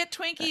 If you get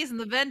But Twinkies in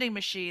the vending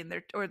machine,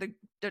 they're or the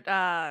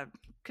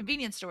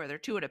convenience store, they're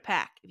 2 in a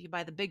pack. If you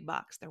buy the big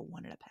box, they're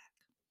 1 in a pack.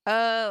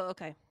 oh,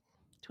 okay.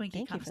 Twinkie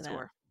Thank you for that.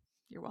 connoisseur.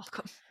 You're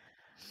welcome.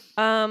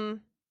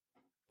 Um,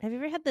 have you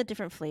ever had the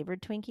different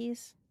flavored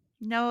Twinkies?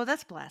 No,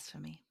 that's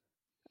blasphemy.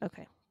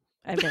 Okay.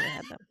 I've never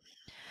had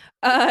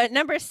them.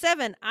 Number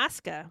 7,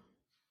 Asuka.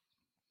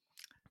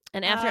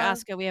 And after Uh,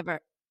 Asuka, we have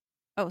our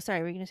Oh,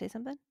 sorry, were you gonna say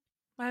something?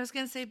 I was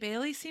gonna say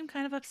Bailey seemed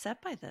kind of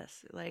upset by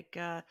this. Like,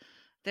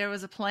 there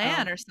was a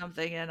plan Oh. or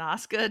something, and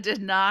Asuka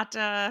did not,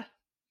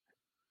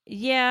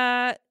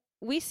 Yeah,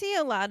 we see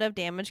a lot of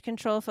Damage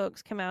Control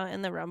folks come out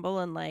in the Rumble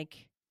and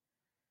like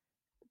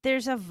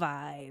there's a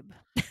vibe.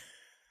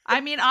 I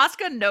mean,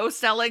 Asuka no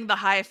selling the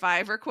high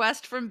five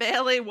request from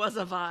Bailey was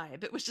a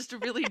vibe. It was just a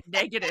really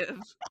negative,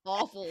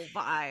 awful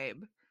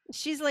vibe.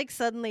 She's like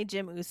suddenly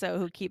Jim Uso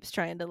who keeps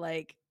trying to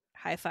like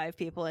high five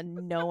people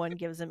and no one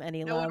gives him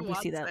any No one love.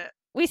 wants it.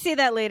 We see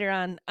that later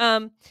on.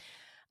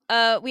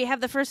 We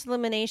have the first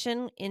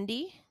elimination,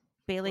 Indy.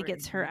 Bailey Poor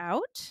gets her Indy.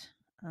 out.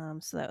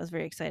 So that was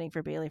very exciting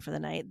for Bailey for the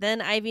night.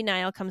 Then Ivy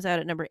Nile comes out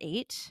at number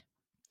 8.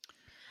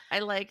 I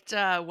liked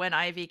when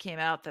Ivy came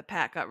out that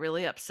Pat got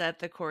really upset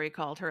that Corey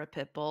called her a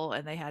pit bull,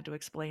 and they had to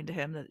explain to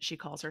him that she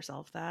calls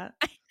herself that.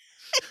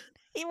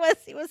 He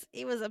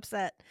was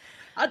upset.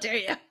 How dare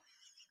you?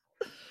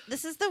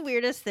 This is the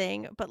weirdest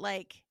thing, but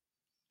like,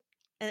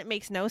 and it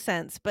makes no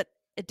sense, but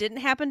it didn't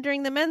happen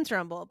during the men's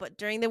rumble, but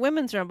during the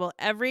women's rumble,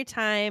 every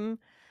time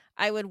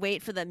I would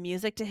wait for the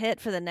music to hit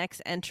for the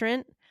next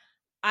entrant,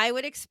 I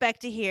would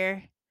expect to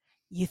hear,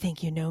 "You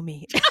think you know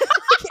me."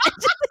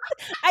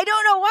 I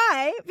don't know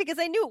why, because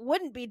I knew it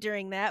wouldn't be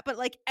during that, but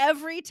like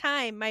every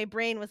time my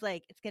brain was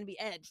like, it's going to be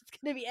Edge. It's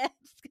going to be Edge.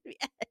 It's going to be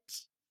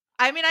Edge.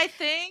 I mean, I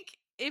think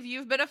if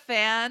you've been a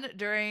fan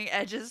during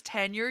Edge's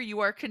tenure, you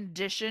are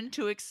conditioned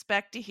to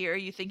expect to hear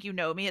 "You think you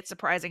know me" at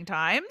surprising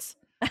times.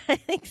 I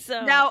think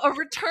so. Now, a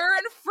return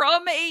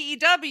from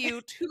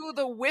AEW to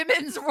the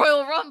Women's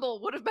Royal Rumble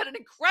would have been an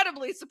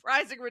incredibly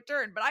surprising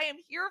return, but I am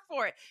here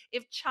for it.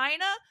 If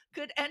China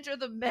could enter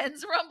the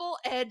Men's Rumble,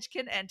 Edge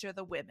can enter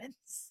the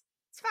Women's.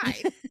 It's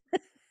fine.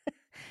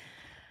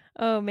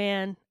 Oh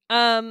man.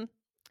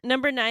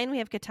 Number 9 we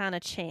have Katana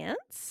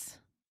Chance.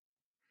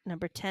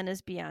 Number 10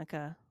 is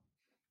Bianca.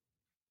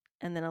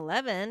 And then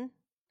 11,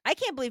 I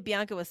can't believe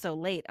Bianca was so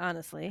late,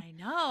 honestly. I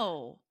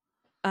know.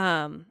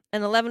 And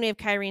 11, we have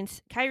Kyrie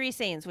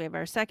Sanes. We have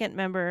our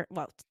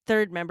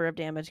third member of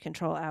Damage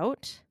Control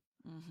out.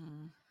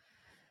 Mm-hmm.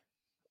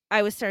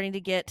 I was starting to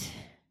get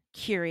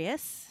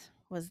curious.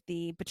 Was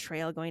the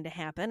betrayal going to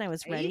happen? I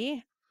was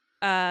Right?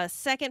 ready.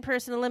 Second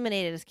person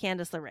eliminated is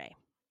Candice LeRae.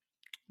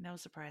 No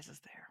surprises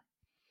there.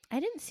 I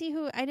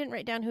didn't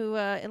write down who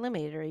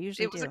eliminated her. I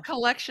usually It was a do.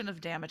 collection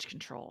of Damage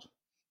Control.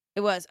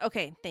 It was.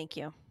 Okay, thank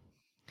you.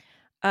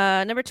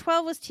 Number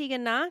 12 was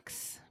Tegan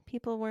Knox.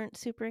 People weren't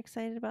super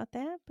excited about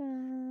that, but I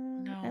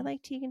No.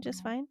 like Tegan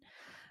just No.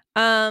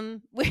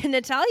 fine. When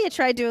Natalia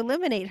tried to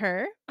eliminate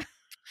her,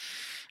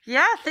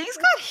 Yeah, things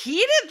got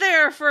heated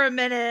there for a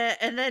minute,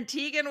 and then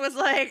Tegan was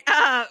like,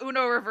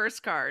 Uno reverse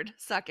card.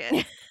 Suck it.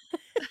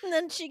 and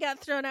then she got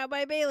thrown out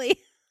by Bailey.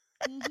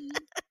 Mhm.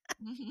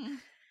 Mhm.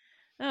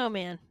 Oh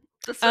man.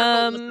 The circle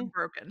wasn't Um,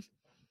 broken.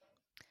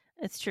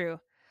 it's true.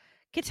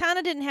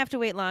 Katana didn't have to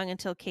wait long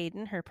until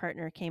Caden, her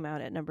partner, came out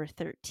at number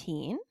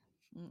 13.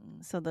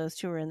 Mm-mm. So those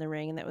two were in the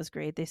ring, and that was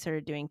great. They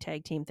started doing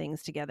tag team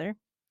things together.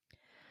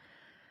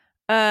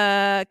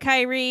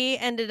 Kyrie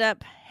ended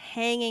up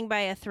hanging by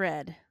a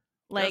thread. That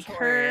was Like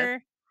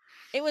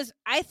hilarious.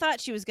 I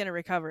thought she was going to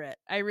recover it.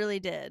 I really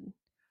did.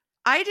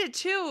 I did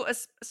too.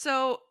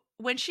 So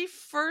when she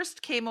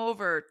first came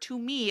over, to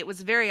me, it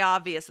was very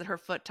obvious that her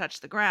foot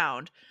touched the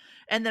ground.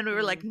 And then we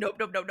were like, Mm. nope,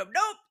 nope, nope, nope,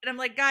 nope. And I'm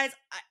like, guys,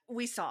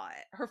 we saw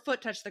it. Her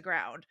foot touched the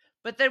ground.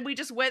 But then we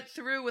just went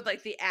through with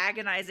like the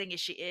agonizing, is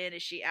she in?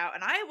 Is she out?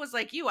 And I was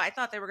like you, I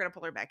thought they were going to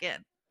pull her back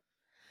in.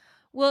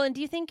 Well, and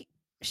do you think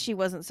she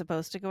wasn't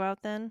supposed to go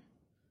out then?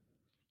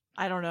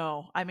 I don't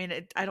know. I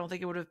mean, I don't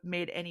think it would have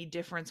made any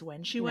difference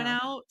when she went No.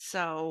 out.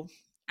 So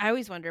I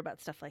always wonder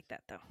about stuff like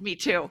that, though. me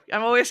too.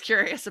 I'm always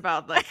curious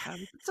about like how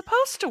is it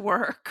supposed to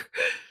work?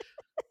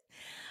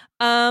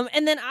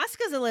 And then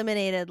Asuka's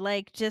eliminated,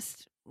 like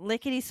just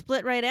lickety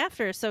split right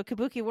after. So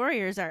Kabuki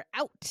Warriors are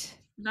out.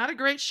 Not a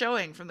great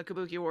showing from the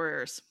Kabuki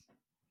Warriors.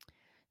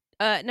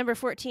 Number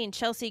 14,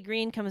 Chelsea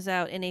Green comes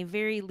out in a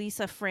very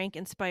Lisa Frank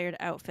inspired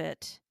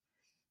outfit,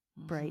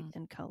 bright Mhm.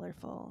 and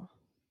colorful.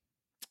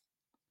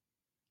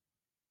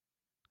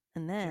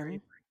 And Very then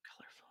bright,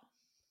 colorful.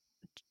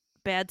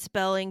 bad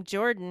spelling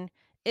Jordan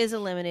is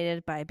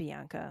eliminated by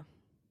Bianca.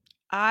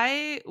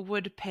 I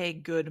would pay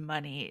good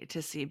money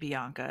to see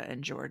Bianca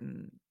and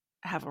Jordan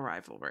have a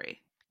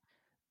rivalry.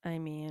 I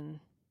mean,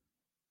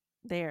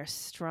 they are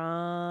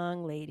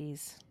strong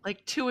ladies.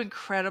 Like two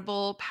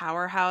incredible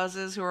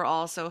powerhouses who are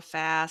also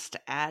fast,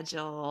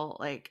 agile.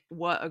 Like,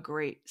 what a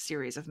great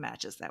series of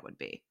matches that would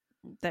be.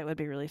 That would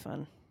be really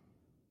fun.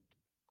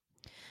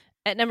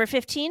 At number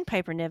 15,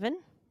 Piper Niven,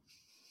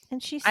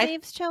 and she I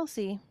saves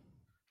Chelsea.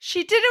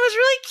 She did. It was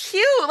really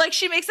cute. Like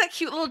she makes that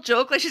cute little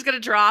joke, like she's gonna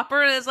drop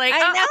her, and it's like, I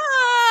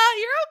know.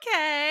 you're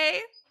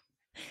okay.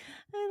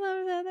 I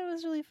love that. That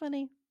was really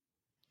funny.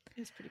 It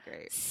was pretty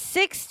great.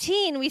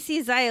 16, we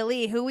see Xia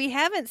Li, who we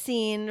haven't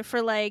seen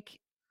for like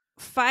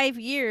 5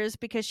 years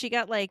because she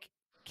got like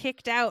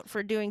kicked out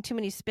for doing too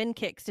many spin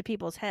kicks to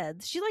people's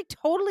heads. She like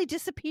totally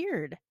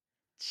disappeared.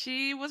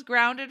 She was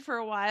grounded for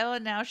a while,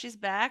 and now she's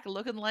back,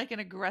 looking like an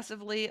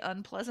aggressively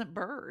unpleasant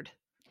bird.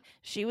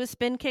 She was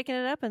spin kicking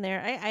it up in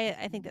there.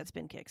 I think that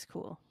spin kick's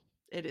cool.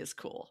 It is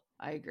cool.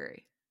 I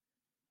agree.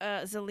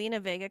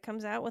 Zelina Vega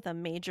comes out with a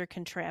major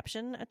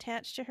contraption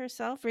attached to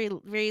herself, very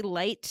very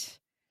light,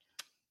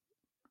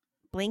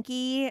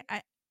 blinky.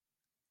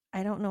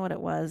 I don't know what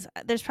it was.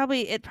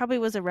 It probably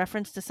was a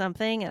reference to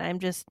something, and I'm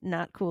just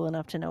not cool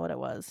enough to know what it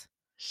was.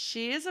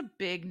 She is a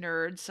big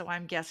nerd, so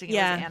I'm guessing it was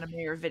Yeah, anime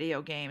or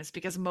video games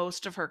because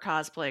most of her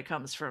cosplay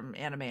comes from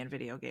anime and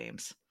video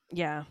games.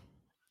 yeah.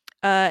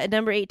 At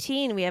number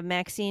 18, we have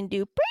Maxine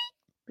Dupree.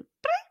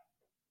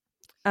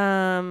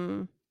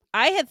 Um,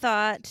 I had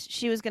thought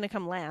she was going to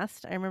come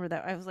last. I remember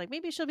that. I was like,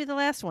 maybe she'll be the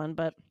last one,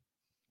 but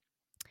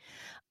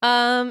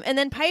and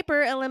then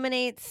Piper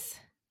eliminates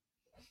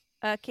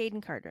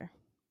Caden Carter.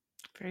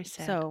 Very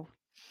sad. So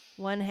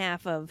one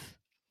half of,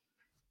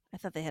 I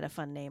thought they had a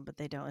fun name, but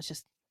they don't. It's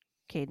just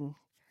Caden,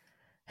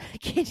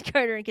 Caden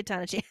Carter and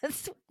Katana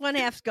Chance. One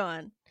half's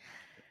gone.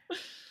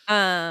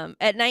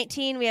 At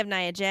 19, we have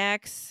Nia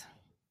Jax.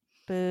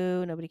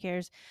 Boo, nobody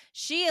cares.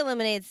 She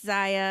eliminates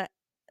Xia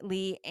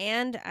Li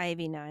and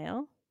Ivy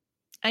Nile.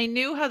 I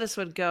knew how this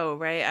would go,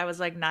 right? I was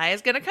like,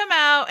 Naya's gonna come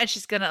out and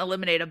she's gonna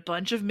eliminate a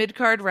bunch of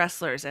mid-card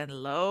wrestlers, and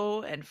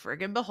lo and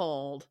friggin'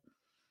 behold.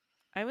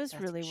 I was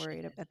That's really what she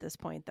worried did. at this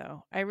point,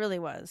 though. I really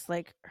was.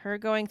 Like, her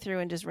going through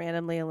and just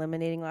randomly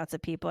eliminating lots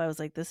of people, I was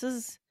like,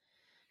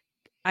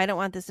 I don't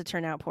want this to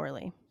turn out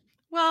poorly.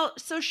 Well,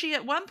 so she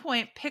at one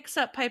point picks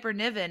up Piper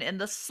Niven in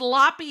the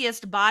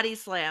sloppiest body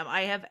slam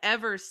I have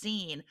ever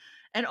seen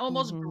and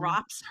almost Mm-hmm.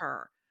 drops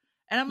her.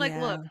 And I'm like,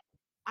 Yeah. look,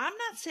 I'm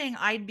not saying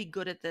I'd be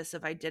good at this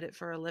if I did it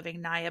for a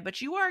living, Naya,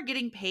 but you are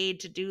getting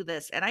paid to do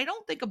this. And I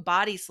don't think a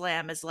body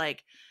slam is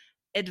like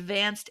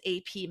advanced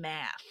AP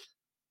math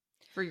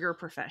for your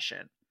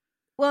profession.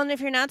 Well, and if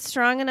you're not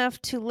strong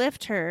enough to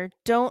lift her,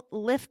 don't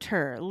lift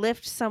her.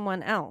 Lift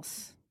someone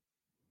else.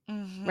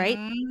 right?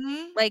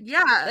 Mhm. Like,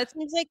 Yeah. that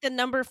seems like the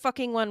number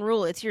fucking 1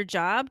 rule. It's your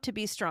job to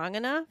be strong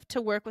enough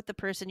to work with the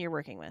person you're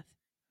working with.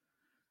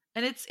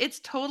 And it's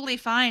totally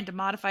fine to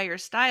modify your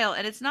style,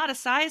 and it's not a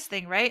size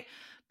thing, right?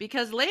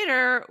 Because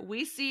later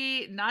we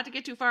see, not to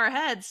get too far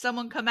ahead,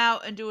 someone come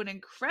out and do an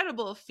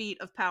incredible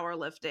feat of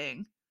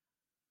powerlifting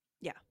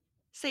Yeah.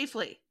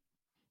 safely.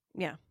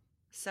 Yeah.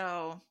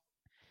 So,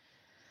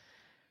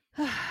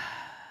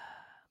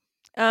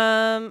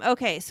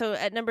 Okay, so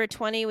at number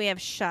 20, we have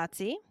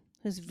Shotzi,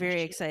 who's there very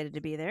she is. excited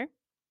to be there.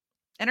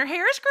 And her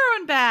hair is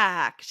growing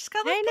back. She's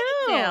got little I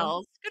know.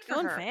 pigtails. Good for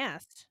Going her.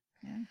 fast.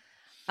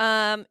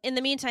 Yeah. In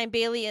the meantime,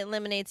 Bailey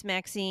eliminates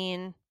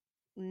Maxine,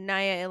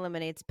 Naya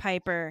eliminates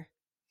Piper,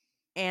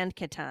 and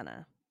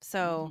Katana.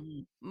 So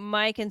Mhm.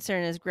 my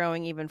concern is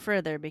growing even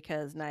further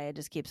because Naya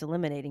just keeps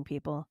eliminating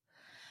people.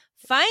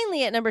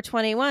 Finally, at number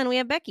 21, we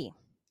have Becky.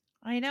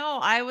 I know.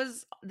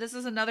 This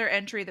is another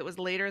entry that was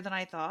later than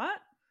I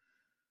thought,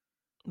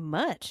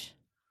 Much.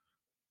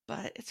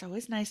 but it's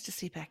always nice to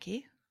see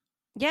Becky.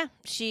 Yeah,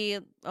 she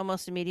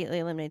almost immediately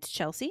eliminates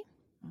Chelsea.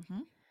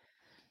 Mhm.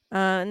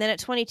 And then at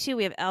 22,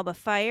 we have Alba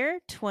Fire,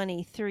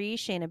 23,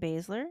 Shayna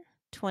Baszler,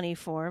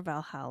 24,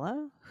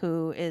 Valhalla,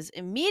 who is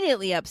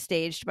immediately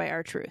upstaged by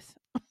R-Truth.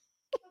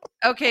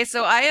 Okay,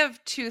 so I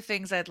have two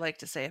things I'd like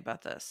to say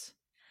about this.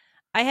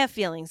 I have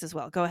feelings as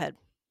well. Go ahead.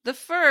 The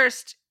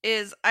first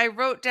is I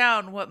wrote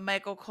down what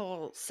Michael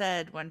Cole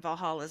said when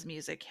Valhalla's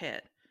music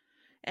hit.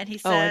 And he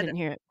Oh, I said, didn't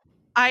hear it.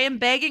 I am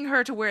begging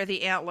her to wear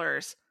the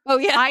antlers. Oh,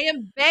 yeah. I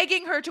am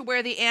begging her to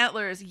wear the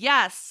antlers.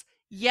 Yes,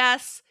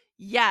 yes,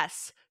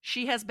 yes.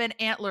 She has been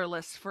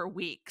antlerless for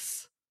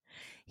weeks.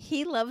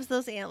 He loves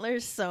those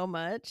antlers so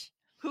much.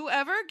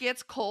 Whoever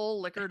gets Cole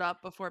liquored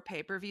up before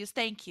pay per views,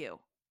 thank you.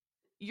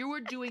 You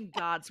were doing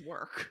God's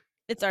work.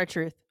 It's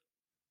R-Truth.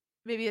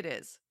 Maybe it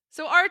is.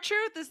 So our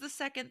truth is the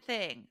second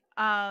thing.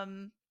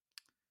 I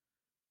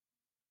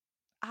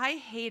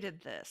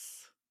hated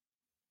this.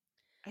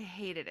 I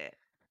hated it.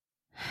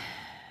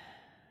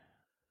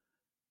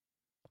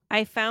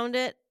 I found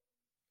it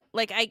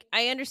like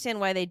I understand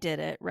why they did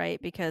it,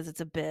 right? Because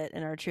it's a bit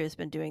and R-Truth's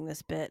been doing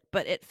this bit,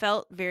 but it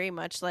felt very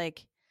much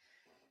like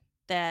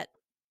that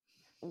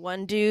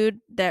one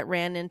dude that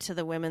ran into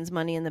the women's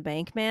Money in the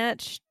Bank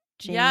match,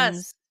 Yes,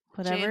 James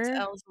James whatever.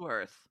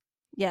 Ellsworth.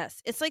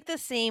 Yes, it's like the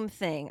same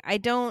thing. I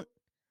don't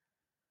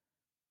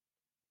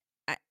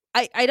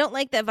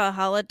like that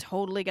Valhalla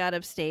totally got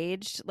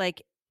upstaged.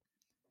 Like,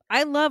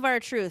 I love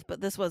R-Truth,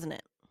 but this wasn't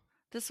it.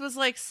 This was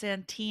like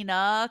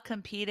Santina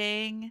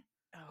competing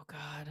Oh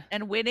god.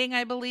 and winning,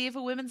 I believe,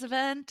 a women's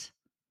event.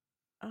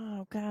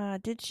 Oh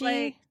god, did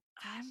Like, she?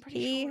 I'm pretty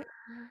He sure.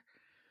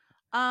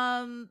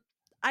 Um,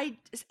 I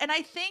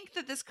think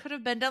that this could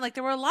have been done. Like,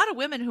 there were a lot of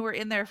women who were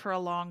in there for a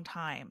long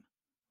time,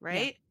 Yeah.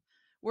 right?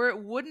 Where it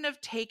wouldn't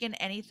have taken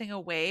anything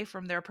away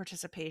from their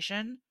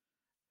participation.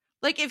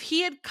 Like, if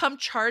he had come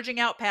charging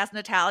out past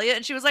Natalia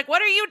and she was like,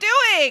 "What are you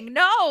doing?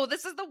 No,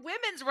 this is the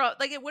women's road."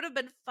 Like, it would have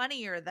been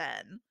funnier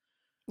then.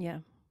 Yeah.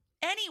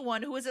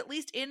 Anyone who was at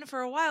least in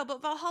for a while,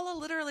 but Valhalla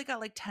literally got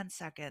like 10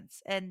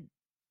 seconds. And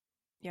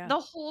Yeah. the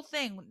whole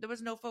thing, there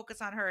was no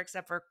focus on her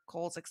except for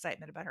Cole's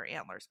excitement about her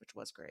antlers, which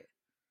was great.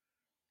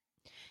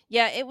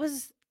 Yeah, it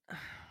was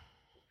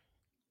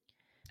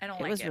I don't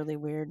it like was it. really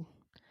weird.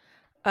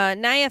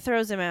 Naya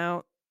throws him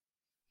out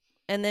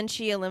and then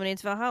she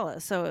eliminates Valhalla.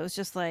 So it was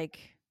just like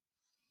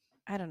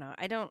I don't know.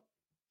 I don't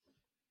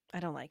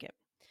like it.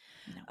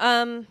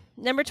 No.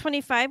 Number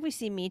 25 we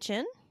see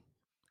Meechin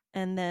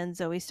and then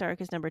Zoe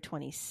Stark is number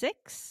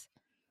 26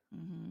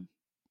 Mm-hmm.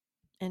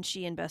 and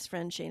she and best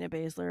friend Shayna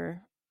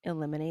Baszler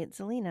eliminate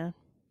Zelina.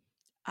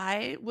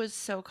 I was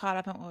so caught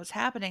up in what was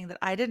happening that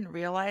I didn't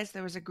realize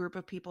there was a group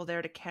of people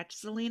there to catch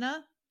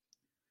Zelina.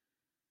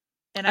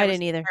 And I I was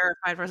didn't either.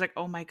 terrified. I was like,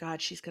 oh my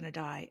God, she's going to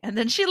die. And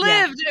then she Yeah.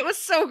 lived. And it was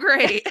so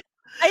great.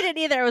 I didn't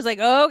either. I was like,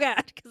 "Oh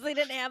god," cuz they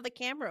didn't have the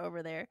camera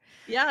over there.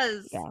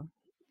 Yes. Yeah.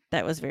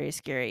 That was very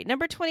scary.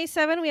 Number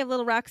 27, we have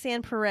little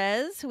Roxanne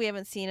Perez, who we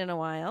haven't seen in a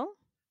while.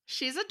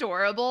 She's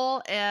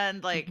adorable.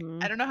 And like, I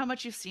Mhm. don't know how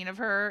much you've seen of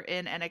her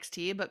in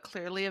NXT, but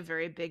clearly a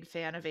very big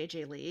fan of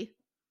AJ Lee.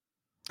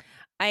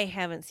 I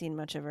haven't seen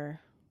much of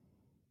her.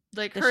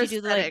 Like Does her she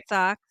do the, like, aesthetic.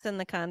 socks and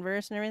the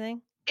Converse and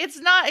everything? It's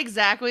not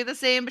exactly the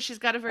same, but she's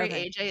got a very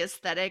Okay. AJ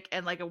aesthetic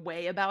and like a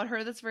way about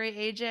her that's very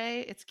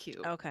AJ. It's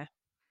cute. Okay.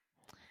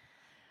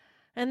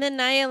 And then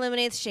Nia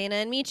eliminates Shayna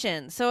and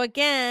Meechin. So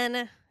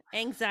again,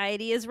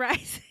 anxiety is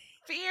rising.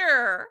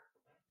 Fear.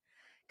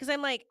 Because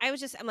I'm like,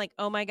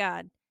 oh my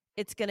God,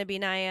 it's gonna be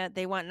Nia.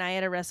 They want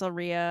Nia to wrestle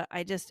Rhea.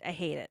 I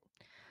hate it.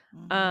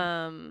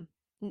 Mm-hmm.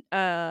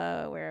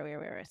 Where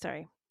are we?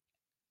 Sorry.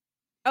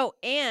 Oh,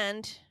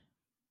 and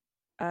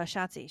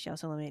Shotzi. She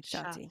also eliminates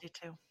Shotzi. Shotzi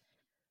too.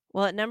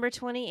 Well, at number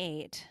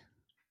 28,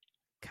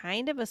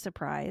 kind of a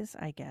surprise,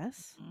 I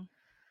guess.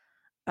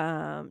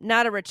 Mhm.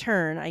 Not a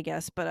return, I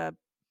guess, but a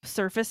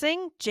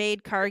surfacing.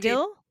 Jade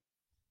Cargill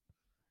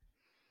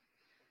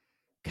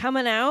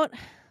coming out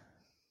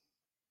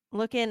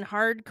looking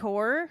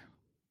hardcore.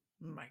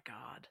 Oh my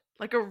God.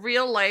 Like a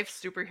real life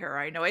superhero.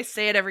 I know I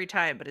say it every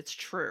time, but it's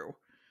true.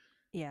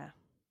 Yeah.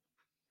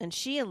 And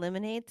she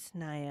eliminates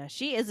Nia.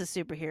 She is a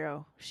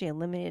superhero. She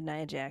eliminated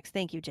Nia Jax.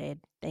 Thank you, Jade.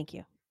 Thank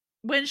you.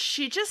 When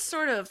she just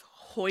sort of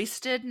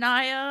hoisted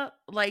Nia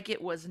like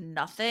it was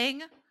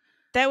nothing,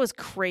 That was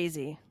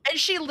crazy. and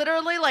she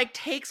literally like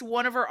takes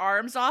one of her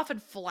arms off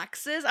and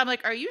flexes. I'm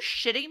like, "Are you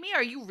shitting me?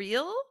 Are you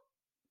real?"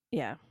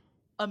 Yeah.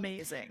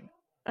 Amazing.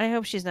 I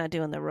hope she's not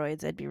doing the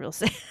roids. I'd be real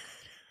sad.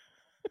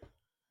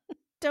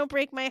 Don't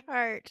break my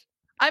heart.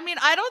 I mean,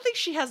 I don't think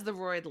she has the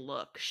roid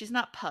look. She's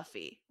not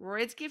puffy.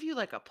 Roids give you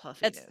like a That's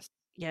puffiness.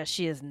 yeah,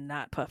 she is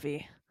not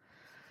puffy.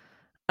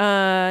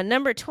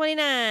 Number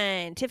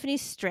 29, Tiffany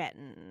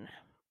Stratton.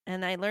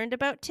 And I learned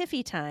about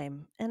Tiffy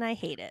time, and I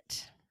hate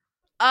it.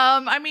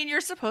 I mean, you're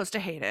supposed to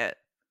hate it.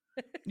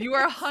 You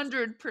are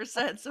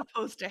 100%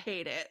 supposed to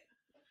hate it.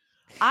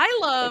 I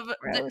It's love that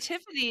gross.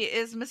 Tiffany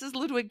is Mrs.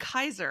 Ludwig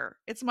Kaiser.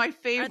 It's my Are they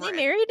favorite.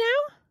 married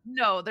now?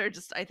 No,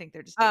 I think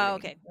they're just Oh,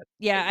 dating, okay. but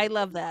Yeah, I I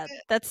love love that.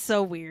 it. That's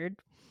so weird.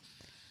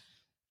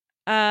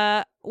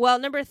 Well,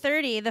 number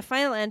 30, the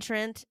final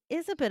entrant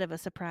is a bit of a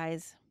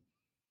surprise.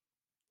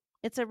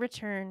 It's a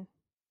return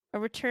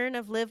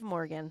of Liv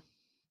Morgan.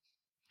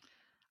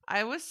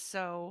 I was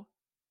so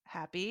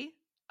happy.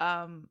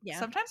 Yeah.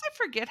 Sometimes I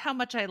forget how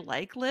much I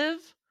like Liv.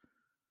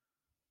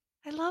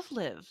 I love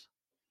Liv.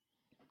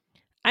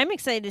 I'm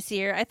excited to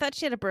see her. I thought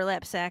she had a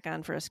burlap sack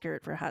on for a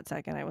skirt for a hot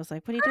second. I was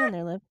like, what are you Her doing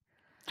there, Liv?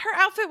 her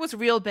outfit was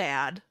real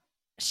bad.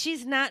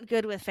 She's not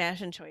good with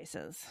fashion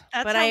choices,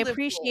 That's but I how Liv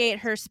appreciate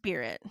rolls. her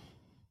spirit.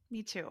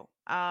 Me too.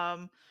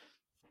 I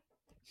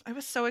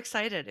was so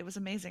excited. It was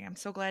amazing. I'm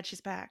so glad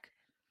she's back.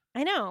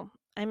 I know.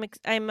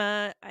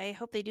 I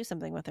hope they do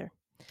something with her.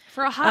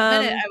 For a hot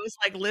minute, Um I was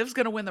like, Liv's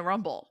gonna win the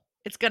Rumble.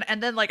 It's gonna,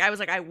 and then like I was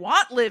like, I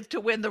want Liv to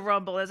win the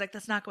Rumble. I was like,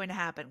 that's not going to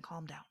happen.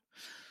 Calm down.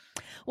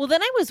 well,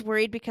 then I was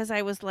worried because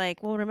I was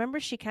like, well,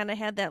 remember she kind of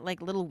had that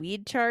like little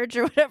weed charge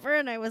or whatever,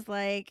 and I was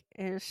like,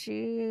 is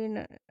she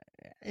going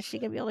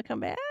to be able to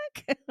come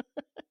back?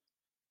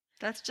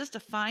 That's just a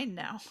fine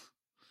now.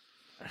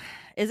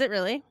 Is it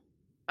really?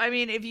 I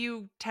mean, if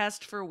you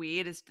test for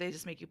weed, they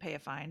just make you pay a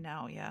fine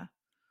now. Yeah,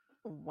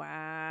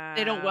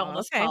 they don't Wow.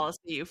 wellness Okay. policy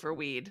you for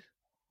weed.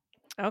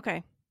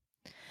 Okay.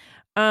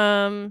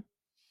 Um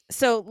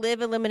so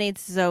Liv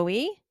eliminates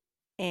Zoe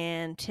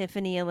and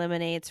Tiffany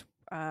eliminates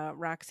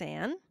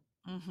Roxanne.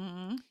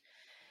 Hmm.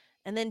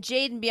 And then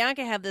Jade and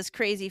Bianca have this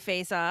crazy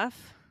face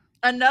off.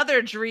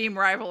 Another dream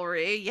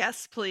rivalry.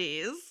 Yes,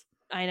 please.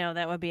 I know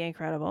that would be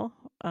incredible.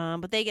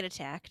 But they get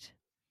attacked.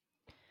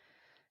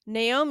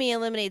 Naomi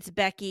eliminates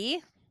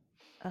Becky.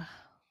 Ugh,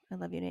 I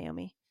love you,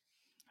 Naomi.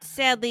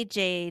 Sadly,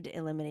 Jade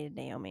eliminated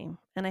Naomi,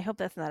 and I hope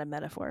that's not a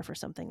metaphor for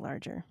something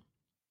larger.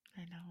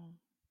 I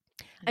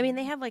know. I mean,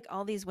 they have like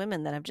all these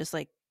women that have just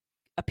like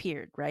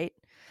appeared, right?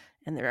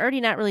 And they're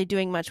already not really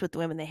doing much with the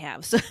women they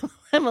have, so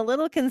I'm a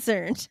little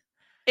concerned.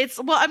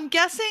 Well, I'm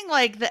guessing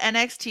like the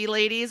NXT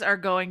ladies are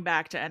going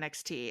back to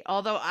NXT.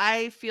 Although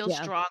I feel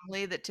Yeah,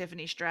 strongly that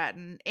Tiffany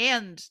Stratton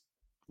and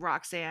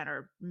Roxanne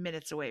are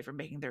minutes away from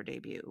making their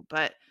debut.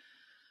 But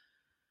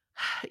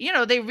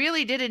they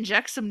really did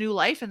inject some new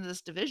life into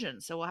this division,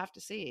 so we'll have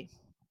to see.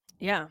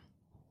 yeah.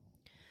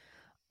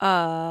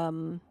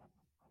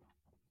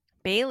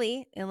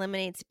 Bailey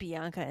eliminates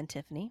Bianca and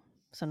Tiffany,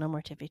 so no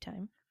more Tiffy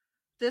time.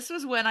 This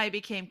was when I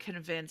became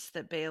convinced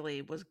that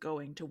Bailey was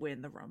going to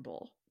win the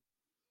Rumble.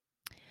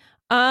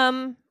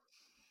 Um,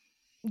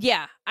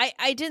 yeah,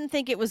 I didn't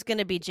think it was going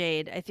to be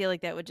Jade. I feel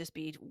like that would just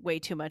be way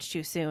too much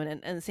too soon,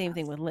 and the same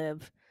thing with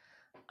Liv.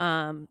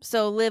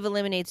 So Liv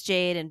eliminates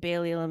Jade and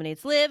Bailey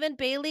eliminates Liv, and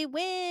Bailey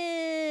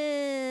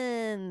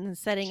wins,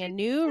 setting a She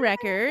new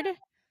record.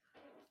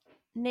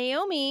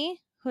 Naomi,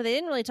 who they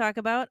didn't really talk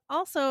about,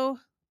 also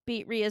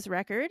beat Rhea's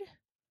record.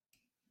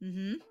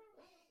 Mhm.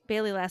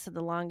 Bailey lasted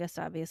the longest,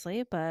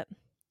 obviously, but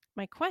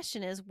my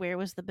question is, where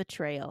was the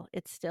betrayal?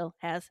 It still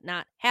has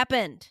not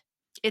happened.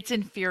 It's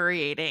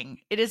infuriating.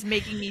 It is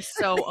making me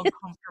so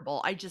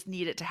uncomfortable. I just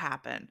need it to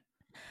happen.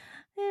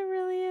 It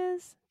really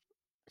is.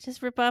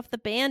 Just rip off the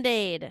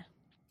Band-Aid.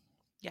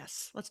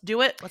 Yes, let's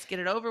do it. Let's get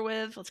it over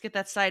with. Let's get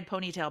that side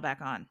ponytail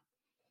back on.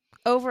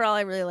 Overall,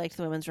 I really liked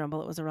the Women's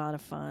Rumble. It was a lot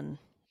of fun.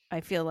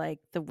 I feel like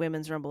the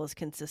Women's Rumble is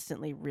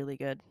consistently really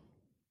good.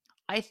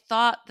 I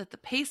thought that the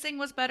pacing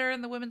was better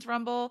in the Women's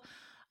Rumble.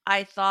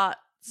 I thought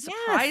Yes.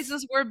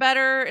 surprises were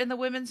better in the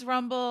Women's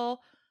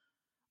Rumble.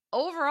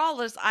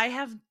 Overall, I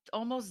have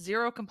almost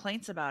zero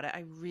complaints about it.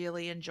 I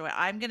really enjoy it.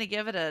 I'm going to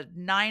give it a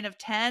 9 of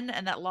 10,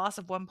 and that loss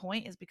of 1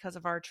 point is because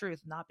of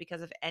R-Truth, not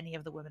because of any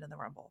of the women in the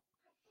Rumble.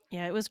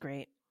 Yeah, it was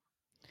great.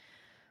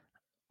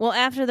 Well,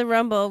 after the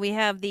Rumble, we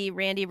have the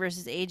Randy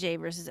versus AJ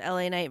versus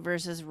LA Knight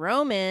versus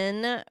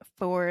Roman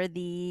for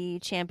the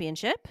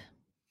championship,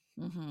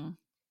 Mm-hmm.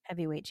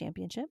 heavyweight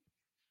championship.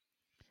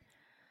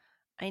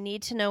 I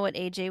need to know what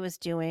AJ was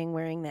doing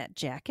wearing that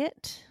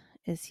jacket.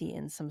 Is he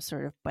in some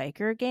sort of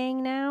biker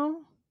gang now?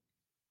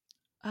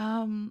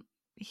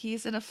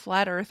 He's in a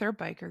flat earther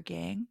biker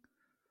gang.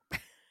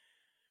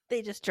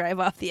 They just drive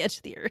off the edge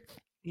of the earth.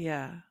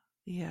 Yeah.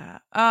 Yeah.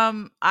 I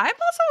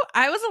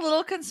was a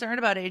little concerned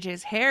about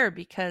AJ's hair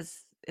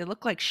because it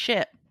looked like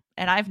shit.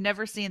 And I've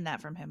never seen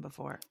that from him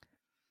before.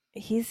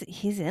 He's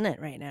in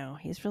it right now.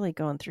 He's really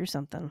going through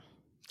something.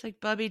 It's like,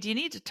 Bubby, do you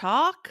need to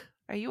talk?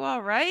 Are you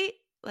all right?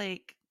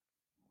 Like,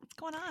 what's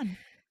going on?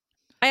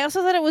 I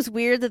also thought it was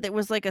weird that there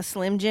was like a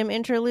Slim Jim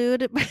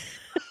interlude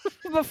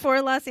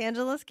before Los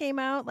Angeles came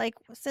out. Like,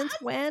 since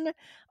when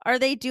are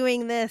they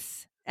doing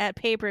this at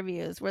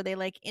pay-per-views where they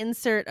like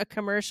insert a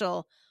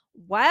commercial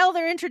while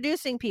they're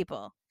introducing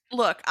people?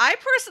 Look, I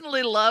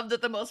personally love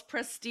that the most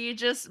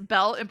prestigious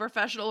belt in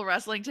professional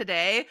wrestling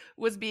today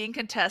was being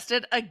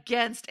contested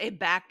against a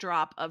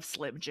backdrop of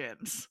Slim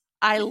Jims.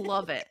 I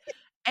love it.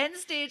 End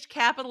stage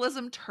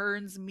capitalism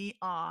turns me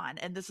on,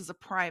 and this is a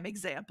prime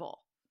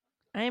example.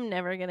 I'm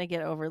never gonna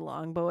get over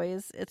Long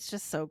Boys. It's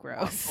just so Long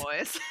gross.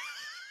 boys.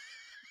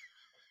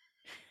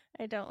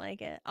 I don't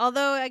like it.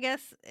 Although I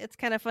guess it's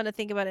kind of fun to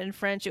think about it in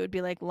French. It would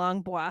be like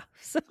Long Bois.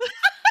 So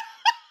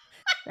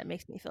that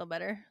makes me feel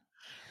better.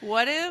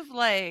 What if,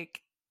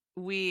 like,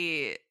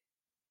 we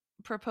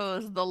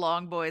propose the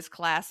Long Boys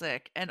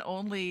Classic and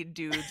only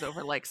dudes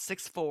over like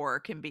 6'4"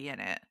 can be in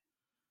it?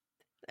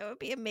 That would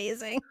be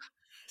amazing.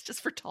 It's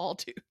just for tall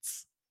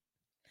dudes.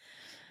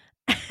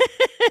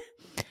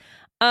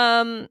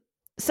 um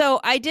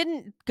so I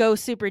didn't go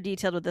super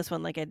detailed with this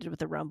one like I did with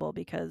the Rumble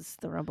because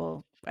the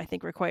Rumble I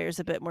think requires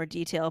a bit more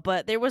detail,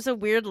 but there was a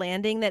weird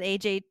landing that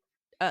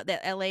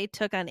that LA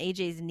took on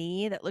AJ's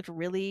knee that looked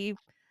really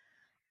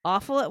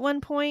awful at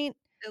one point.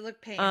 It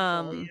looked painful,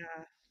 Um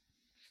yeah,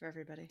 for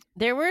everybody.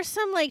 there were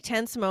some like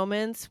tense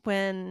moments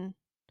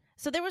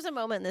there was a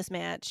moment in this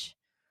match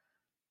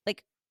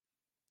like,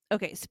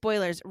 okay,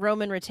 spoilers,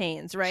 Roman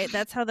retains, right?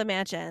 That's how the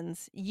match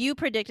ends. You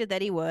predicted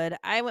that he would.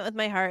 I went with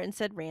my heart and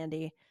said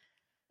Randy.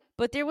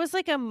 But there was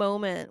like a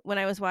moment when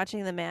I was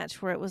watching the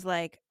match where it was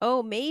like,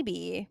 oh,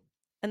 maybe.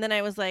 And then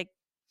I was like,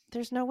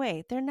 there's no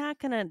way. They're not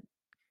going to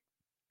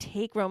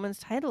take Roman's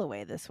title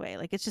away this way.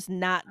 Like, it's just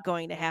not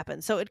going to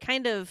happen. So it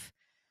kind of,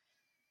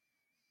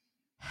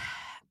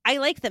 I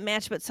like the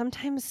match, but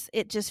sometimes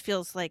it just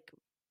feels like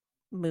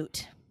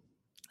moot.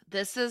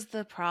 This is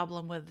the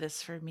problem with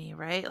this for me,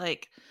 right?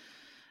 Like,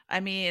 I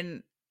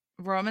mean,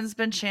 Roman's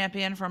been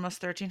champion for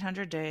almost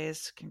 1,300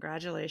 days.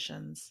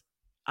 Congratulations.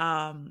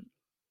 Um,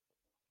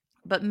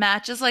 but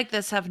matches like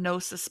this have no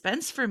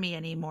suspense for me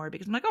anymore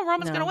because I'm like, oh,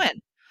 Roman's gonna No.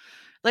 win.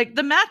 Like,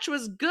 the match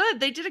was good.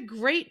 They did a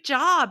great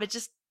job. It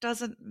just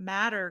doesn't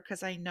matter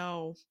because I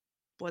know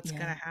what's Yeah.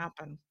 gonna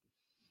happen.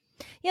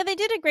 Yeah, they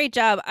did a great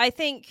job. I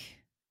think,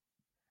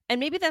 and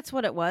maybe that's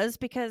what it was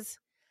because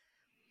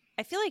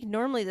I feel like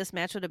normally this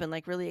match would have been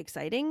like really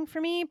exciting for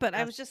me, but I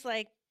Yes. was just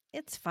like,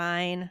 it's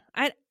fine.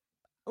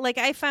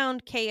 I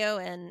found KO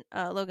and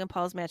Logan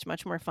Paul's match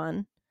much more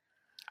fun.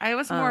 I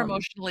was more Um,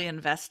 emotionally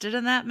invested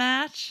in that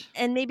match.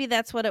 and maybe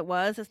that's what it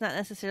was. It's not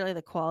necessarily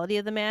the quality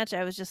of the match.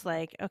 I was just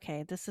like,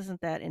 okay, this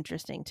isn't that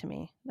interesting to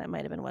me. That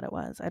might have been what it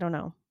was. I don't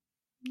know.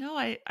 No,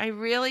 I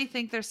really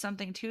think there's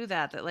something to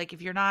that, that, like,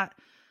 if you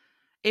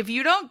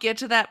don't get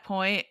to that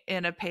point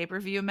in a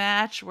pay-per-view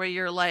match where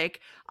you're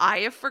like, "I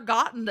have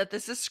forgotten that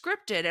this is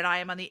scripted and I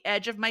am on the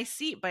edge of my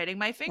seat biting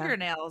my Yeah.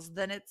 fingernails,"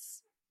 then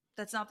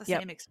that's not the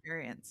Yep. same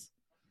experience.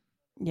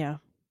 Yeah.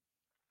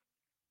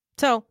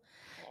 So,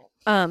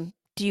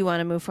 do you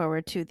want to move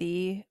forward to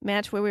the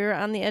match where we were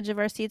on the edge of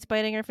our seats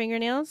biting our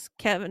fingernails?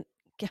 I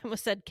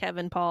almost said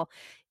Kevin Paul.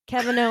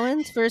 Kevin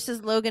Owens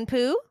versus Logan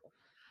Poo.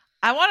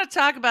 I wanna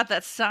talk about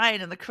that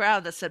sign in the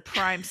crowd that said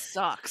 "Prime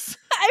sucks."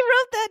 I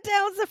wrote that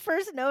down. It's the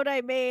first note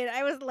I made.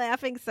 I was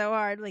laughing so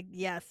hard. Like,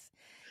 yes,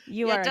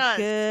 you Yeah, are it a does.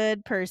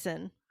 good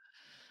person.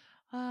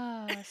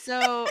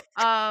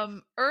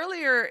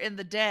 Earlier in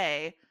the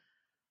day,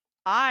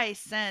 I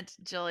sent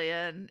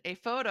Jillian a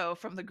photo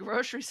from the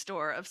grocery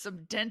store of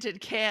some dented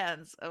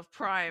cans of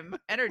Prime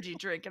energy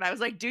drink, and I was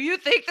like, "Do you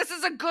think this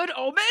is a good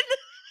omen?"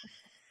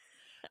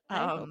 I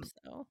hope Um,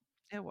 so.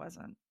 it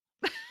wasn't.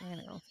 I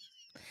know.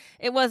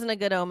 It wasn't a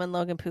good omen.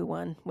 Logan Poo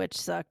won, which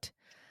sucked.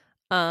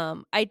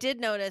 I did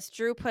notice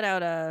Drew put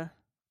out I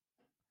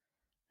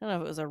don't know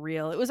if it was a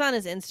reel. It was on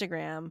his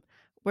Instagram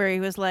where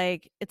he was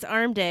like, "It's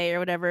arm day" or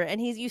whatever,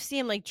 and you see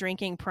him like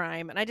drinking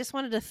Prime, and I just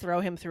wanted to throw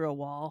him through a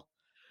wall.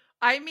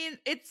 I mean,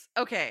 it's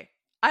okay.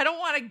 I don't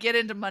wanna get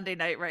into Monday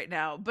Night right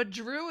now, but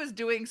Drew is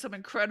doing some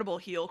incredible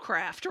heel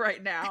craft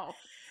right now,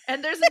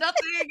 and there's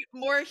nothing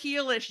more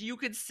heelish you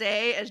could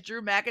say as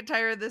Drew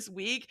McIntyre this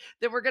week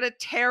than "We're gonna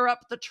tear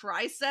up the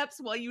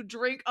triceps while you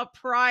drink a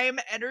Prime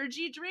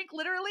energy drink,"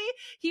 literally.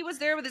 He was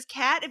there with his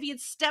cat. If he had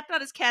stepped on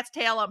his cat's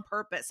tail on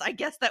purpose, I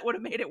guess that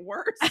would've made it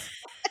worse. I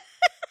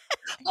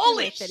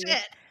Holy like that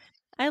shit.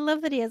 I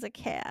love that he has a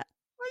cat.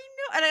 I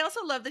know, and I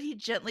also love that he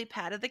gently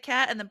patted the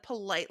cat and then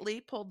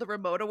politely pulled the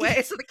remote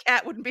away so the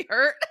cat wouldn't be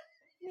hurt.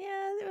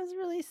 Yeah, it was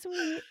really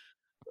sweet.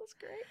 That's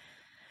great.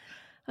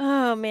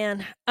 Oh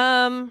man.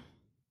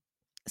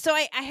 So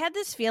I had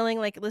this feeling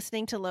like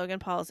listening to Logan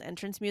Paul's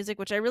entrance music,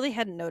 which I really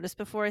hadn't noticed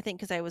before, I think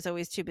because I was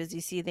always too busy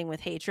seething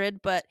with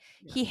hatred, but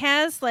Yeah. he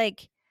has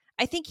like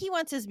I think he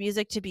wants his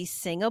music to be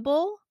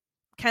singable,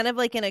 kind of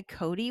like in a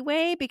Cody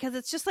way, because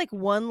it's just like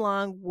one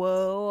long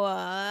whoa.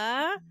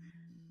 Mm,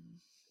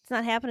 It's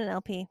not happening,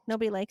 LP.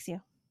 Nobody likes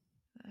you.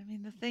 I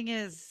mean, the thing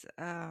is,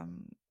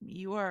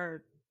 you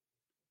are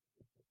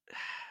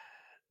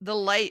the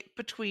light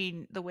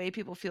between the way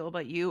people feel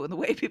about you and the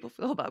way people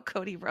feel about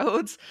Cody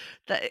Rhodes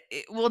that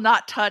it will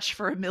not touch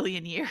for a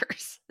million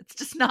years. It's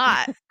just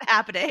not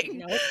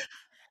happening. Nope.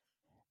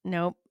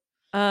 Nope.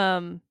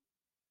 Um,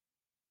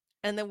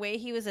 and the way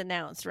he was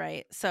announced,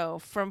 right? So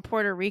from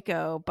Puerto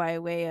Rico by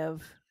way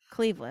of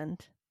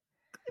Cleveland.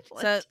 So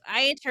Cleveland.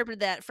 I interpreted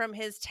that from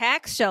his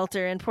tax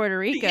shelter in Puerto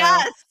Rico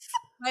Yes.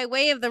 by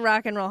way of the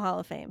Rock and Roll Hall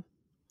of Fame.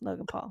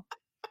 Logan Paul.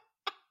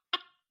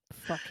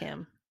 Fuck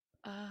him.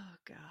 Oh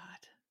God.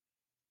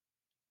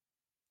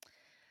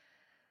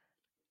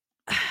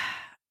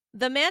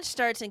 The match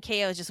starts and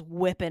KO is just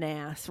whipping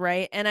ass,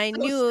 right? And I So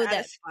knew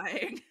that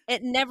satisfying.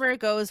 it never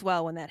goes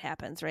well when that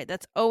happens, right?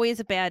 That's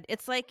always a bad.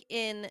 It's like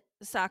in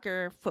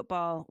soccer,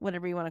 football,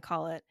 whatever you want to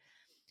call it.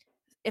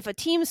 If a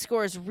team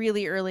scores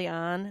really early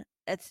on,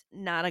 it's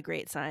not a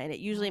great sign. It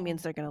usually means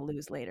No. they're going to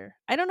lose later.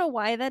 I don't know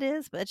why that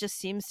is, but it just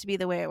seems to be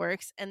the way it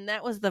works. And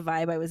that was the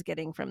vibe I was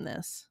getting from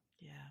this.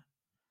 Yeah.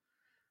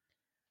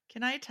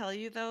 Can I tell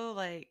you though,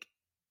 like,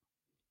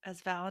 as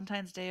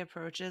Valentine's Day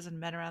approaches and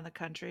men around the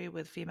country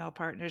with female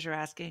partners are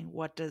asking,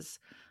 what does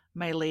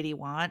my lady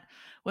want?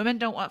 Women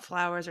don't want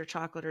flowers or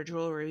chocolate or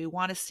jewelry. We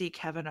want to see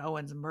Kevin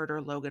Owens murder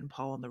Logan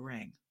Paul in the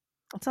ring.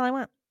 That's all I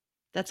want.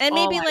 That's And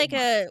all maybe I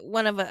like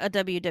want. a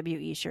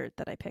WWE shirt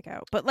that I pick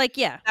out. But like,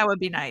 yeah, That would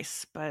be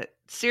nice. But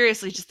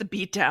seriously, just the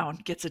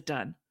beatdown gets it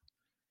done.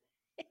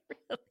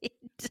 really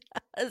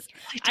does. It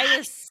really I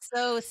was does.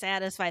 so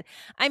satisfied.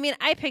 I mean,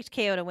 I picked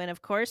KO to win,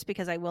 of course,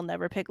 because I will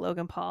never pick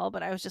Logan Paul,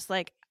 but I was just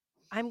like,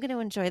 I'm going to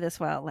enjoy this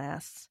while it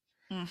lasts.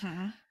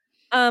 Mm-hmm.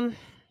 Um,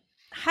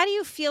 how do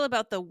you feel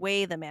about the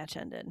way the match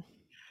ended?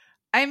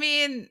 I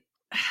mean,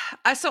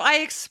 so I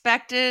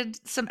expected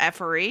some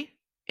effery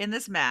in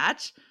this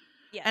match.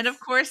 And of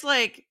Yes. course,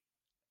 like,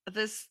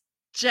 this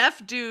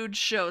Jeff dude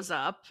shows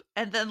up,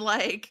 and then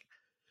like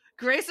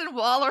Grayson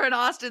Waller and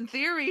Austin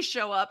Theory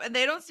show up, and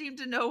they don't seem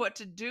to know what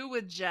to do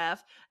with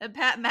Jeff. And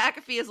Pat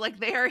McAfee is like,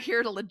 they are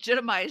here to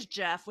legitimize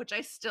Jeff, which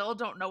I still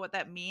don't know what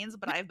that means,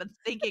 but I've been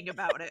thinking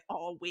about it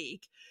all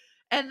week.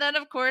 And then,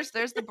 of course,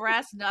 there's the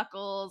brass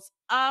knuckles.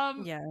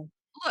 Yeah.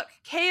 Look,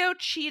 KO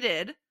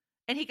cheated,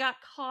 and he got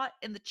caught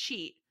in the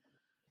cheat.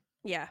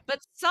 Yeah. But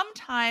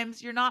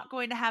sometimes you're not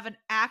going to have an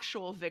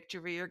actual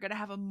victory. You're going to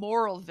have a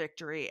moral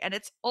victory, and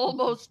it's Mhm.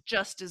 almost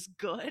just as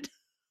good.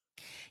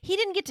 He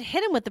didn't get to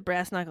hit him with the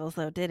brass knuckles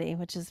though, did he?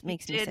 Which is He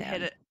makes me did hit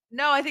sad. it.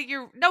 No, I think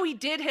you're no, he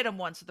did hit him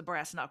once with the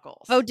brass Oh,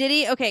 knuckles. did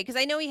he? Okay, because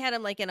I know he had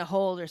him like in a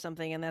hold or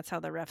something, and that's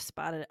how the ref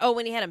spotted it. Oh,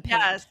 when he had him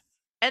Yes. pinned.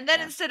 And then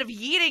Yeah. instead of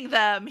yeeting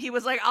them, he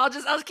was like, I'll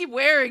just keep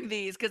wearing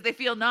these because they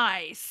feel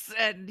nice.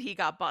 And he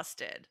got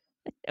busted.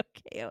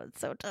 Okay. Oh, it's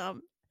so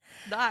dumb.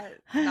 Not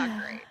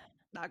great.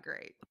 Not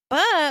great.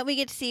 But we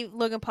get to see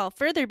Logan Paul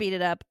further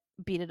beaten up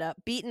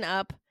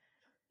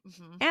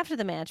Mhm. after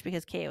the match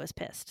because KO was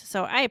pissed.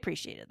 So I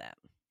appreciated that.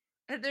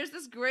 And there's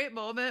this great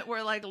moment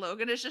where like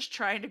Logan is just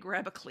trying to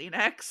grab a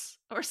Kleenex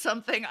or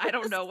something. I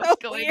don't It's know so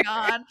what's going weird.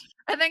 on.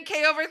 And then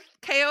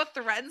KO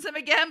threatens him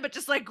again, but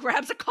just like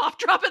grabs a cough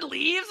drop and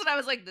leaves. And I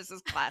was like, this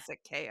is classic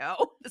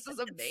KO. This is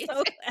It's amazing.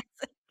 so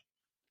classic.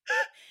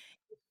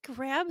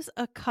 Grabs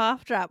a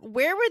cough drop.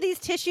 Where were these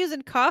tissues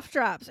and cough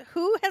drops?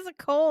 Who has a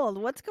cold?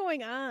 What's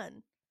going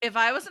on? If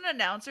I was an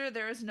announcer,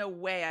 there is no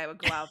way I would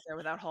go out there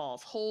without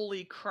Halls.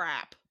 Holy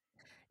crap.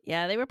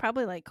 Yeah, they were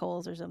probably like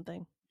Coles or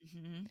something.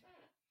 Mhm.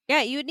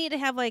 Yeah, you would need to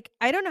have like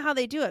I don't know how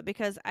they do it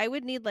because I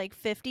would need like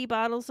 50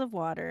 bottles of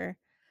water,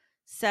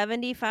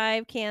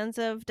 75 cans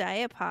of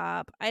Diet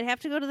Pop. I'd have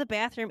to go to the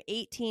bathroom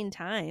 18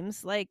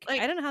 times. Like I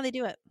Like don't know how they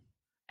do it.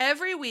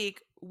 every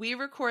week we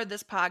record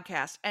this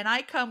podcast and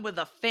I come with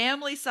a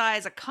family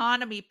size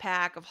economy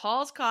pack of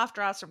Hall's cough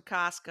drops from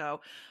Costco,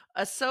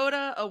 a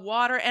soda, a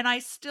water, and I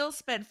still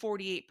spend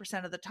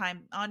 48% of the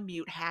time on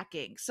mute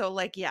hacking. So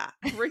like, yeah,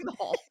 bring the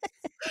Hall.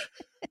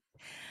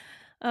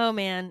 Oh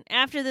man,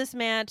 after this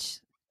match,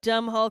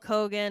 dumb Hulk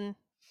Hogan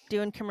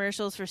doing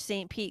commercials for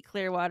St. Pete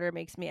Clearwater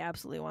makes me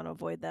absolutely want to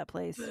avoid that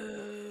place.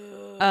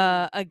 Boo.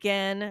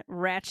 Again,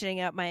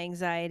 ratcheting up my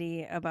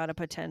anxiety about a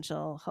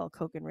potential Hulk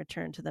Hogan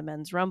return to the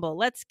men's rumble.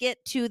 Let's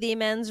get to the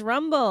men's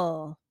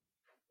rumble.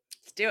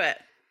 Let's do it.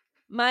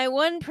 My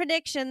one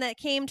prediction that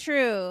came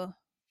true.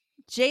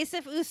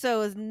 Joseph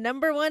Uso is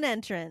number one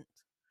entrant.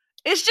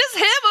 It's just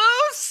him,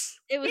 Oos.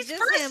 It was He's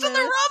just first him, in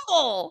the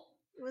Rumble.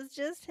 It was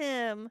just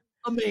him.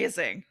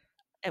 Amazing.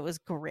 It was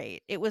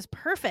great. It was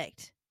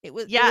perfect. It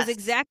was Yes.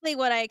 exactly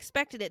what I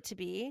expected it to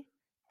be.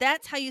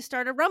 That's how you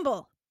start a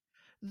rumble.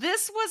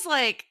 This was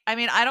like, I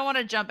mean, I don't want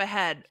to jump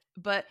ahead,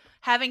 but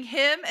having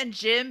him and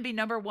Jim be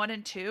number 1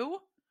 and 2,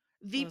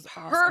 It the was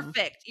awesome.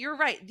 perfect, you're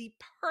right, the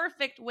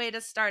perfect way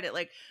to start it.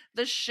 Like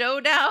the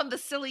showdown, the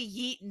silly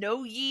yeet,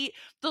 no yeet,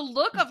 the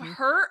look of Mhm.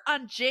 hurt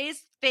on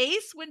Jay's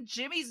face when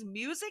Jimmy's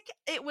music,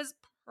 it was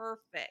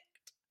perfect.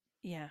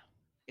 Yeah.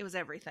 It was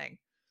everything.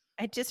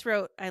 I just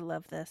wrote, I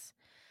love this.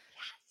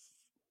 Yes.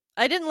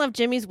 I didn't love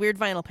Jimmy's weird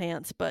vinyl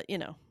pants, but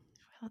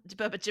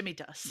But Jimmy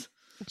does.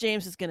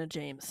 James is gonna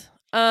James.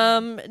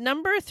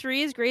 Number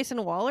 3 is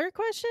Grayson Waller,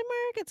 question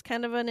mark? It's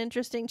kind of an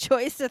interesting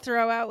choice to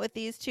throw out with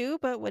these 2,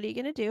 but what are you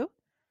gonna do?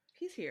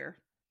 He's here.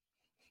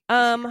 He's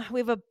here. We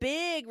have a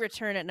big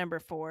return at number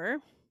 4.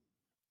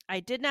 I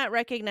did not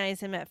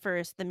recognize him at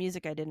first, the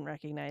music I didn't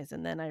recognize,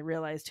 and then I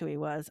realized who he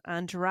was.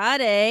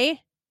 Andrade.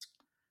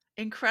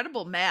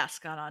 Incredible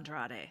mask on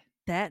Andrade.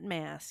 That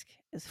mask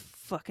is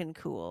fucking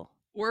cool.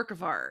 Work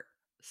of art.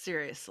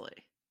 Seriously.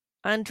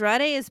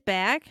 Andrade is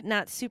back.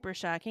 Not super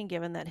shocking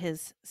given that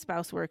his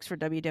spouse works for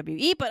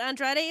WWE, but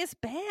Andrade is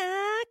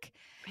back.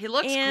 He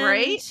looks And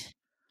great.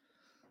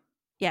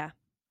 yeah.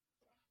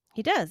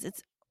 He does.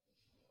 It's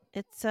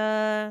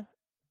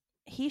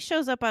he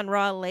shows up on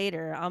Raw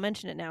later. I'll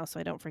mention it now so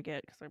I don't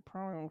forget because I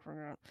probably won't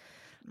forget.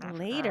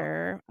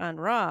 Later on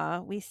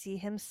Raw, we see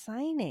him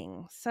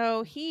signing.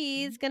 So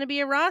he's going to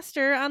be a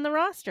roster on the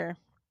roster.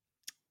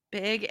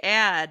 Big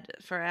ad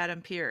for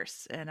Adam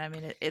Pearce. And I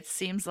mean, it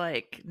seems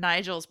like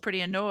Nigel's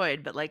pretty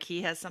annoyed, but like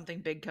he has something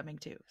big coming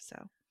too.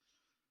 So,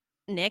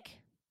 Nick.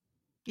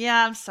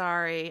 yeah, I'm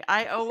sorry.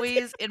 I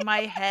always, in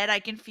my head, I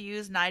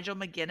confuse Nigel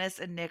McGuinness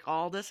and Nick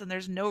Aldis, and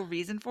there's no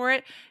reason for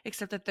it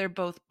except that they're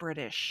both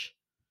British.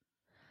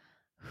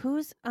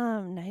 Who's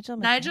Nigel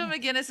McGuinness? Nigel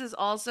McGuinness is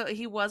also,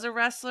 he was a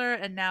wrestler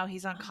and now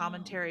he's on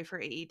commentary for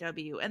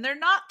AEW, and they're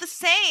not the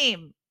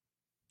same.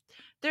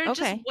 They're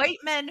just white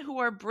men who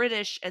are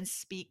British and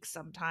speak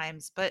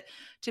sometimes. But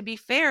to be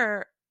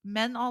fair,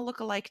 men all look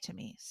alike to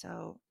me.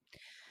 So,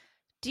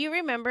 do you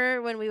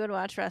remember when we would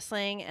watch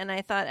wrestling and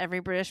I thought every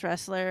British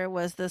wrestler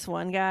was this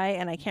one guy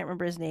and I can't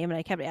remember his name and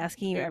I kept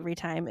asking you every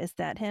time, is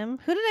that him?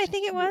 Who did I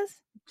think it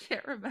was?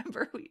 Can't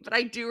remember, but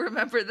I do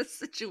remember the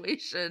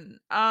situation.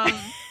 I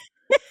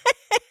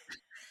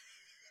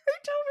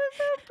don't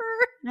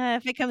remember.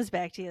 If it comes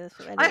back to you,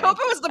 anyway. I hope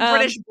it was the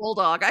British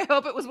Bulldog. I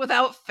hope it was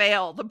without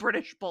fail the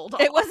British Bulldog.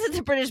 It wasn't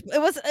the British.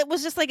 It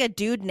was just like a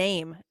dude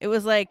name. It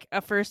was like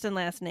a first and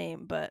last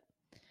name, but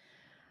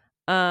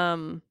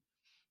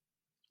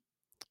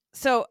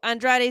so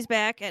Andrade's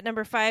back at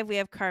number 5. We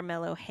have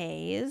Carmelo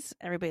Hayes.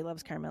 Everybody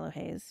loves Carmelo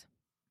Hayes.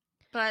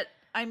 But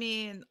I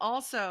mean,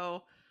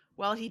 also,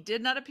 while he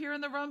did not appear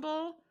in the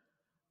Rumble,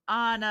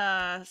 on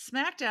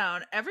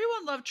Smackdown,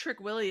 everyone loved Trick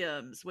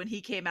Williams when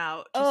he came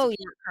out to support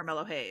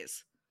Carmelo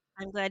Hayes.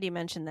 I'm glad you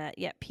mentioned that.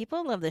 Yeah,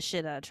 people love the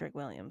shit out of Trick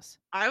Williams.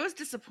 I was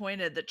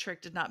disappointed that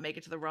Trick did not make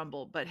it to the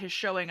Rumble, but his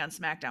showing on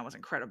SmackDown was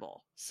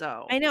incredible.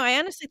 So I know. I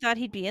honestly thought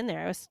he'd be in there.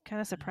 I was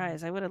kind of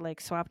surprised. I would have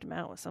like swapped him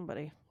out with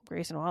somebody,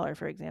 Grayson Waller,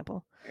 for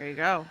example. There you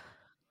go.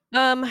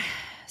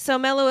 So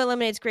Melo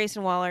eliminates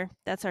Grayson Waller.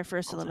 That's our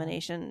first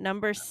elimination.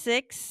 Number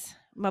 6,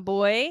 my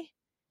boy,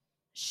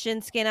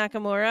 Shinsuke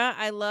Nakamura.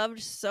 I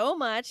loved so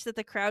much that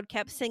the crowd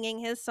kept singing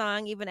his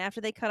song even after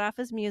they cut off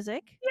his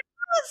music.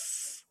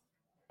 Yes!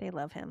 They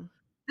love him.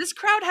 This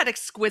crowd had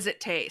exquisite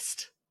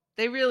taste.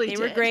 They really did.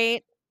 They were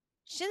great.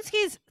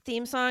 Shinsuke's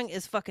theme song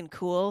is fucking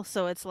cool,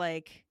 so it's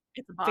like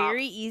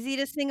very easy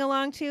to sing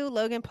along to.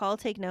 Logan Paul,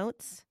 take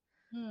notes.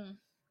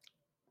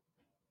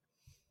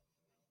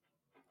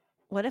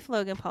 What if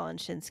Logan Paul and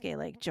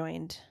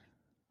Shinsuke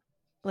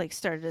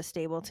started a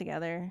stable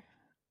together?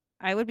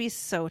 I would be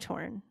so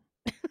torn.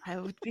 I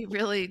would be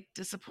really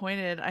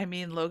disappointed. I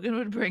mean, Logan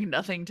would bring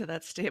nothing to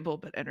that stable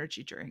but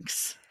energy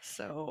drinks.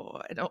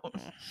 So I don't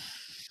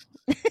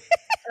and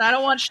I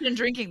don't want Shin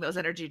drinking those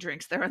energy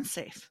drinks. They're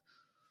unsafe.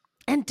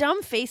 And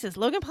dumb faces.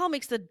 Logan Paul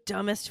makes the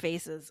dumbest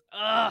faces.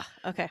 Ugh.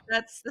 Okay.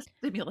 That's the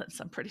stimulants,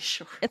 I'm pretty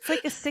sure. It's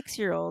like a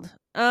 6-year-old.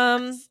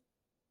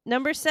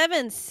 Number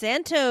 7,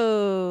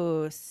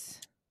 Santos.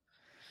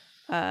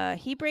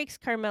 He breaks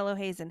Carmelo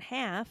Hayes in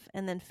half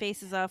and then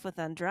faces off with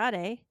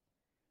Andrade.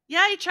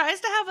 Yeah, he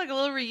tries to have like a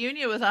little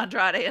reunion with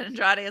Andrade, and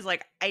Andrade is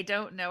like, I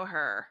don't know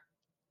her.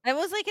 That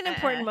was like an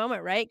important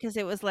moment, right? Because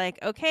it was like,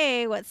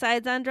 okay, what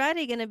side's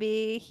Andrade going to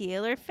be?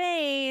 Heel or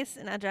face?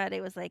 And Andrade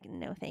was like,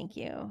 no, thank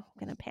you. I'm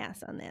going to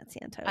pass on that,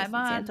 Santos. And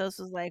Santos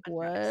was like,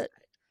 what?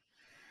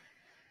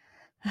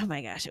 Oh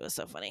my gosh, it was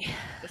so funny.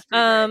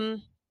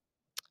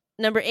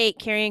 Number 8,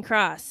 Karrion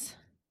Kross.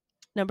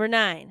 Number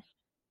 9,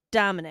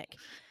 Dominic.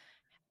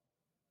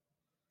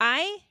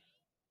 I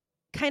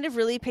kind of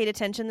really paid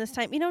attention this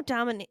time. You know,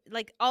 Dominic,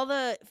 like all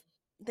the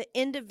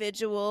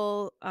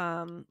individual,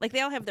 like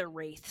they all have their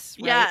wraiths,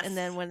 right? Yes. And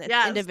then when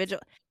it's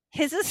individual,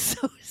 his is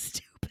so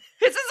stupid.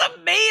 His is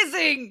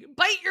amazing.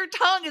 Bite your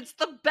tongue. It's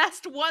the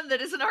best one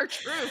that isn't our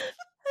truth. I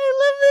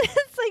love that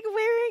it's like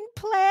wearing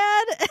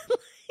plaid and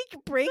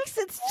like breaks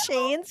its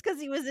chains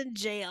because he was in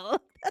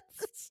jail. That's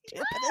the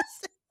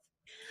stupidest.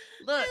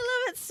 Look, I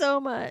love it so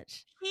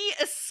much. He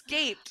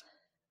escaped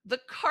the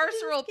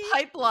carceral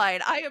pipeline.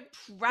 I am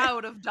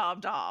proud of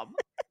Dom Dom.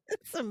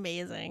 It's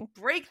amazing.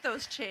 Break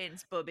those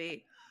chains,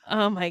 booby.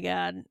 Oh my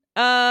god.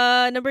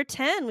 Number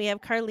 10, we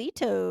have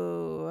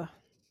Carlito.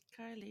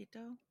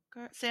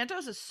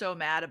 Santos is so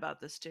mad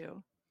about this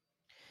too.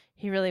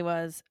 He really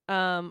was.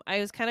 I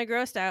was kind of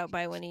grossed out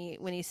by when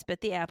he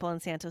spit the apple in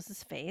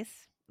Santos's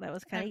face. That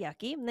was kind of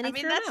yucky. And then he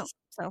threw him out.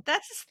 So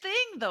that's his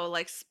thing though,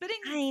 like spitting.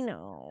 I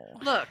know.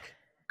 Look,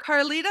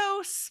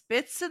 Carlito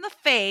spits in the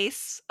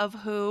face of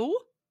who?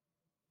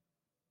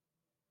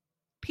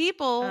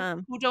 people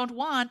Um, who don't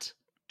want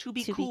to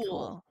be to be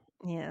cool.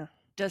 cool. Yeah.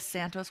 Does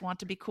Santos want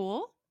to be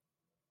cool?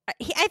 I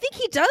think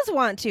he does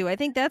want to. I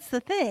think that's the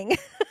thing.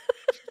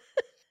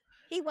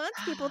 He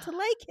wants people to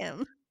like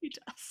him. He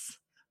does.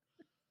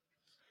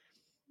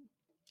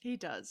 He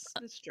does.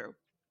 It's true.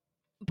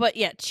 But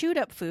yeah, chewed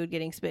up food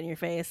getting spit in your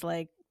face,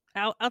 like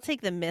I'll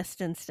take the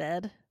mist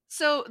instead.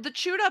 So the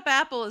chewed up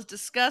apple is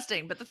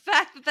disgusting, but the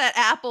fact that that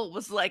apple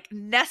was like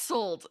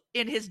nestled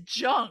in his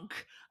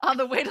junk on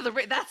the way to the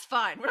that's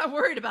fine. We're not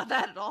worried about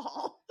that at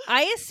all.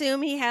 I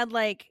assume he had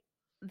like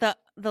the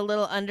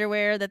little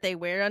underwear that they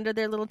wear under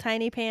their little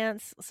tiny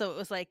pants, so it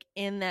was like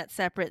in that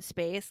separate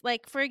space.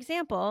 Like for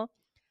example,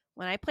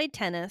 when I played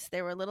tennis,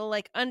 there were little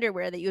like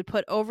underwear that you would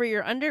put over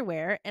your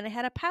underwear and it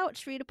had a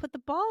pouch for you to put the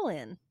ball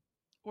in.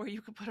 Or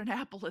you could put an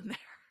apple in there.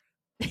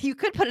 You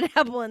could put an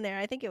apple in there.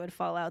 I think it would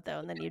fall out though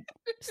and then you'd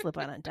slip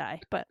on it and die.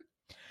 But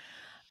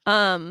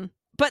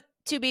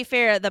to be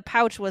fair, the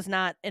pouch was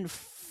not in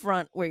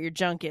front where your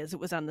junk is. It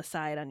was on the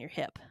side on your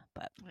hip.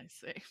 But I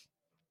see.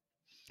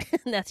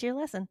 that's your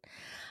lesson.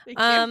 Thank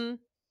you.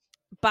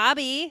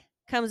 Bobby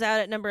comes out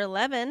at number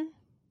 11.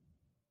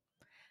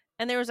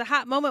 And there was a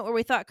hot moment where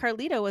we thought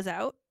Carlito was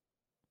out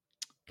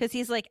because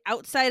he's like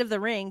outside of the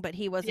ring, but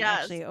he wasn't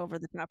Yes. actually over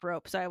the top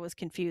rope. So I was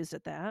confused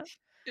at that.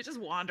 You're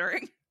just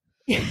wandering.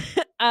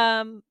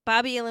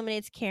 Bobby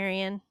eliminates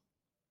Carrion.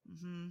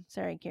 Mm-hmm.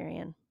 Sorry,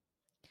 Carrion.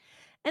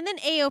 And then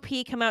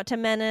AOP come out to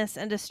menace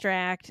and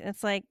distract. And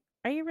it's like,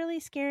 are you really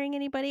scaring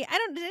anybody?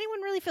 Did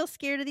anyone really feel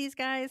scared of these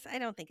guys? I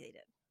don't think they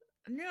did.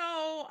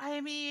 No, I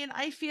mean,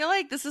 I feel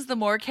like this is the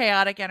more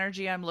chaotic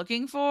energy I'm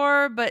looking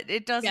for, but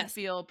it doesn't Yes.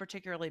 feel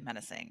particularly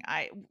menacing.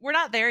 We're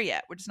not there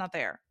yet. We're just not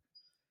there.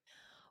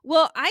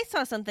 Well, I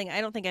saw something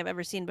I don't think I've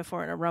ever seen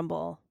before in a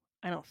Rumble.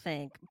 I don't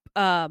think.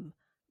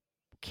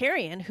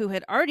 Carrion, who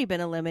had already been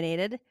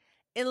eliminated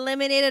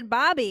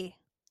Bobby.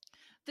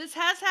 This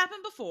has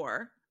happened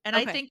before, and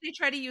I Okay. think they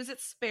try to use it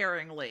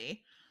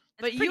sparingly.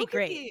 It's But pretty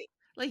great.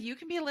 you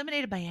can be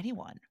eliminated by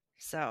anyone.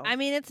 So I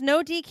mean, it's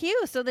no DQ,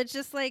 so that's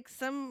just like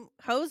some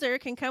hoser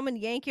can come and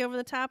yank you over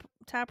the top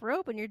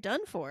rope and you're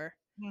done for.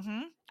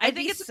 mhm. I'd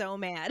be so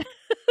mad.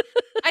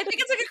 I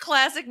think it's like a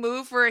classic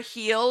move for a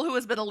heel who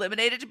has been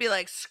eliminated to be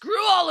like,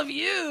 screw all of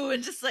you,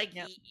 and just like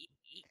Yep. eat, eat,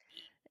 eat,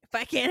 eat. If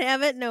I can't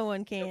have it, no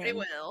one Nobody can.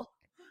 will.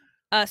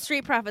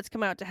 Street Profits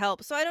come out to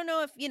help. So I don't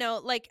know if,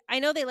 like I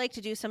know they like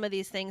to do some of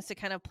these things to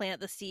kind of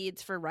plant the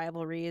seeds for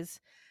rivalries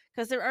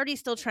because they're already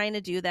still trying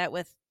to do that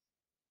with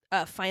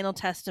Final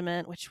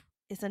Testament, which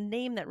is a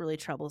name that really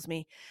troubles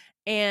me,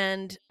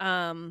 and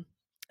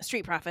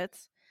Street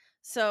Profits.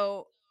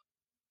 So,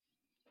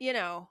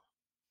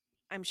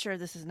 I'm sure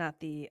this is not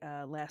the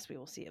last we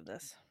will see of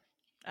this.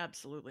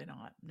 Absolutely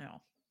not.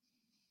 No.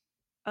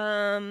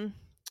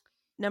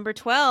 Number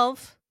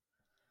 12,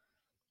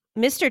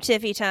 Mr.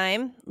 Tiffy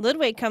time.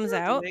 Ludwig comes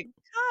out. Ludwig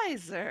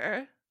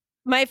Kaiser.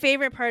 My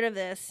favorite part of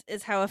this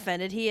is how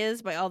offended he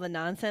is by all the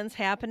nonsense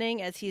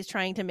happening as he's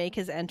trying to make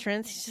his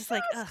entrance. He's just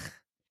like, ugh.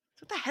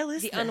 What the hell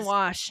is The this?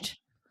 unwashed.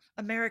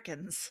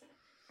 Americans.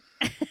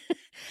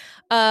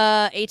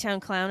 A-Town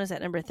Clown is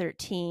at number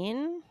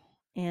 13.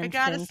 And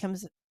Finn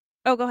comes.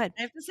 Oh, go ahead.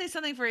 I have to say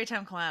something for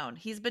A-Town Clown.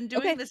 He's been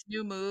doing this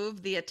new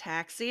move, the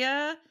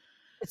Ataxia.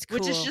 It's cool.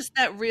 Which is just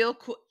that real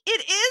cool.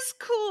 It is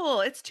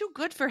cool. It's too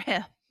good for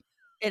him.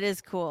 It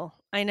is cool.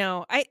 I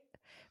know.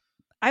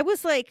 I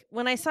was like,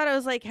 when I saw it, I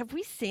was like, have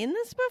we seen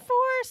this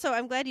before? So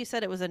I'm glad you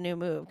said it was a new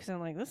move because I'm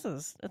like,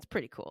 that's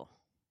pretty cool.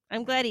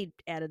 I'm glad he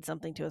added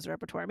something to his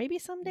repertoire. Maybe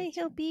someday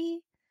he'll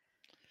be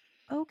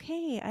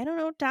okay. I don't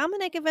know.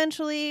 Dominic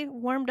eventually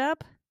warmed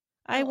up.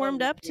 I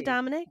warmed up to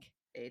Dominic.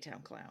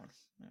 A-Town Clown.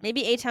 Yeah.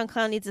 Maybe A-Town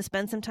Clown needs to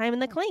spend some time in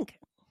the clink.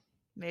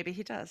 Maybe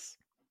he does.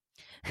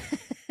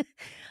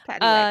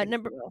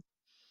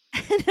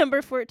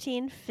 Number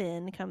 14,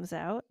 Finn comes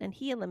out and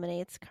he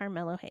eliminates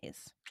Carmelo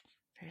Hayes.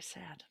 Very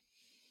sad.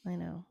 I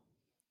know.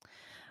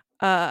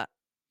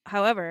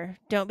 However,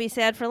 don't be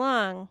sad for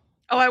long.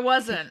 Oh, I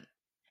wasn't.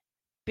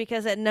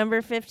 Because at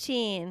number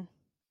 15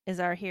 is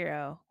our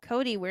hero,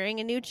 Cody, wearing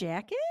a new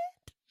jacket.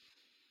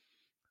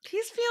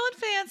 He's feeling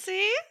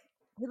fancy.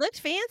 He looked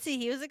fancy.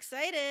 He was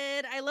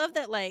excited. I love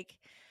that, like,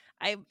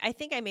 I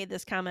think I made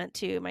this comment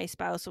to my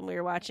spouse when we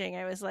were watching.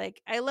 I was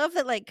like, I love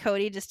that, like,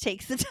 Cody just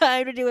takes the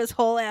time to do his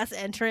whole ass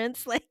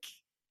entrance. Like,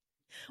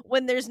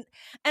 when there's,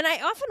 and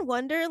I often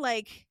wonder,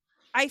 like,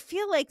 I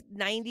feel like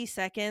 90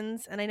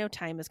 seconds, and I know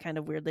time is kind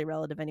of weirdly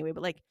relative anyway,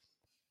 but like,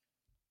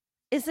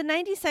 is the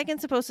 90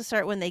 seconds supposed to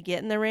start when they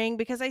get in the ring?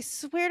 Because I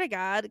swear to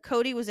God,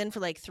 Cody was in for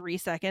like 3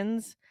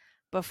 seconds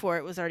before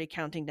it was already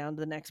counting down to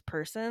the next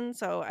person.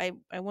 So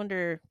I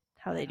wonder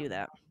how they do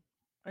that.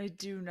 I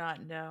do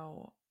not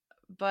know.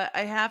 But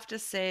I have to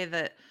say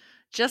that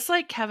just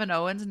like Kevin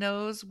Owens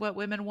knows what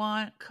women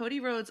want, Cody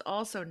Rhodes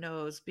also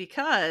knows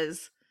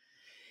because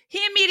he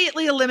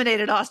immediately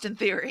eliminated Austin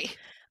Theory.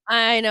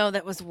 I know,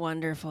 that was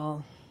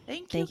wonderful.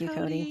 Thank you,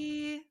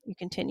 Cody. You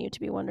continue to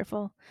be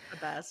wonderful. The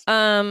best.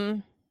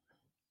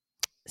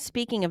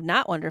 speaking of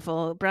not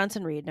wonderful,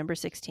 Bronson Reed, number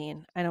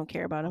 16. I don't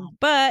care about him.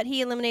 But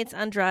he eliminates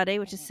Andrade,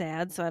 which is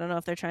sad. So I don't know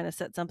if they're trying to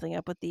set something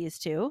up with these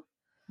two.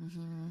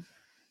 Mhm.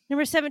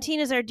 Number 17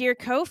 is our dear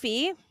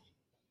Kofi,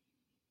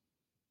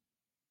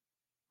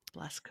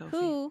 Bless Kofi.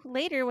 who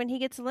later, when he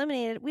gets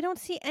eliminated, we don't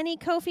see any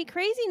Kofi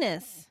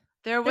craziness.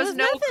 There There was was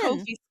no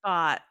nothing. Kofi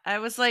spot. I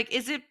was like,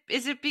 is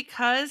it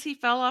because he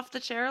fell off the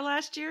chair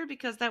last year?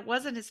 Because that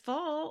wasn't his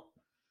fault.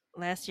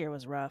 Last year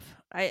was rough.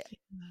 I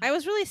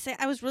was really sad.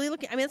 I was really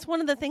looking. I mean, it's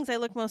one of the things I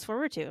look most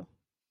forward to.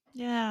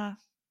 Yeah.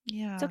 It's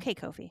Yeah. okay,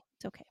 Kofi.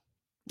 It's okay.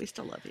 We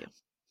still love you.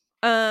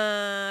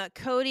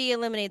 Cody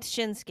eliminates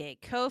Shinsuke.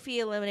 Kofi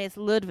eliminates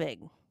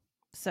Ludwig.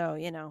 So,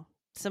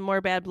 some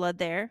more bad blood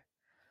there.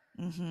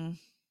 Mhm.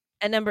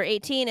 And number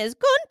 18 is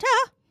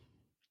Gunta.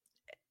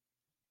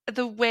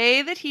 The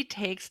way that he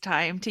takes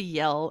time to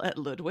yell at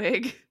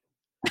Ludwig.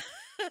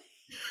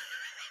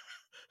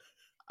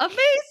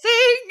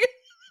 Amazing!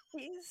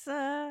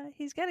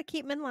 He's got to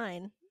keep him in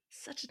line.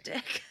 Such a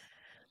dick.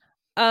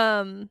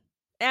 Um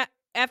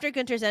After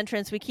Gunter's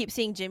entrance, we keep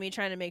seeing Jimmy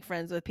trying to make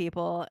friends with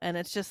people, and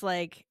it's just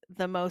like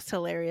the most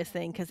hilarious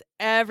thing because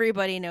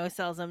everybody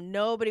no-sells him.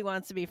 Nobody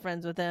wants to be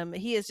friends with him.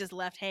 He is just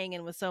left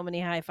hanging with so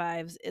many high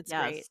fives. It's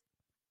great.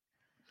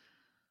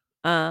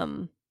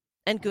 Yes.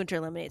 And Gunter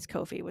eliminates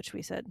Kofi, which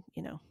we said,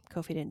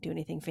 Kofi didn't do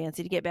anything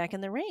fancy to get back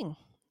in the ring.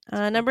 That's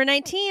right. Number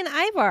 19,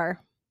 Ivar.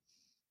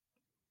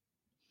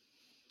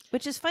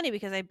 Which is funny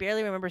because I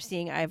barely remember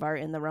seeing Ivar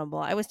in the Rumble.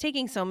 I was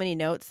taking so many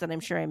notes that I'm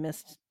sure I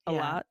missed a Yeah.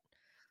 lot.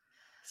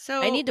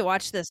 So I need to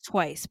watch this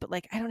twice, but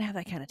I don't have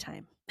that kind of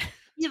time.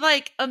 he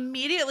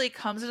immediately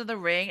comes into the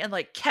ring and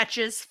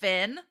catches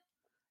Finn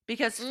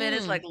because Finn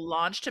has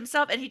launched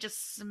himself and he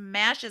just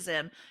smashes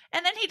him.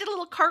 And then he did a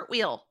little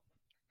cartwheel.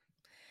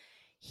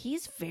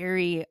 He's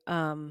very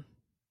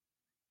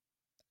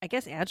I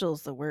guess agile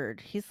is the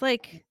word. He's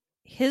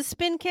his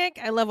spin kick.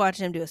 I love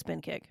watching him do a spin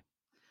kick.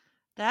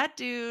 That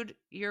dude,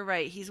 you're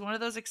right. He's one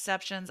of those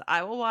exceptions.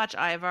 I will watch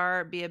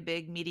Ivar be a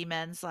big meaty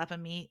man slap a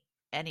meat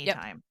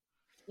anytime.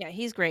 Yeah,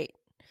 he's great.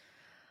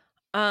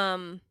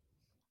 Number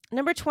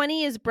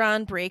 20 is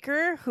Braun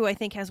Breaker, who I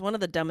think has one of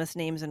the dumbest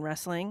names in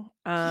wrestling.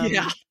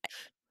 Yeah.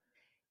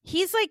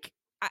 He's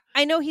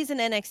I know he's an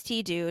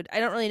NXT dude. I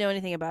don't really know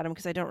anything about him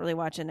because I don't really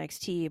watch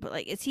NXT,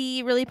 but is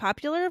he really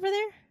popular over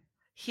there?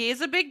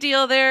 He's a big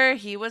deal there.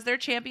 He was their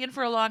champion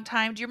for a long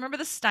time. Do you remember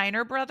the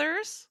Steiner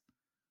brothers?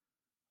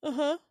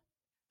 Uh-huh.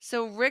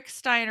 So Rick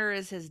Steiner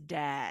is his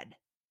dad.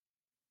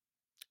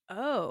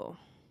 Oh.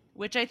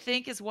 Which I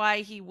think is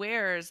why he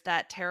wears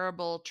that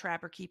terrible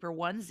Trapper Keeper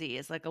onesie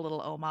as a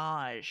little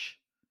homage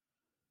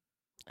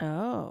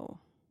Oh.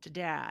 to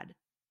dad.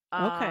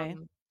 Okay.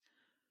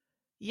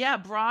 Yeah,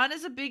 Braun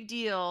is a big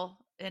deal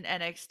in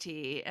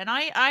NXT, and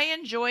I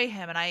enjoy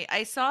him. And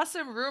I saw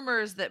some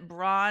rumors that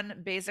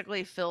Braun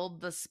basically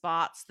filled the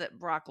spots that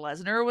Brock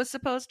Lesnar was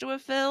supposed to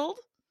have filled,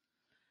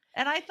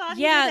 and I thought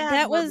he did Yeah,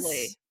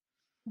 admirably.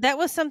 that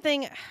was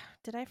something.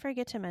 Did I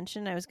forget to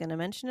mention? I was going to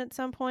mention at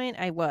some point.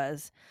 I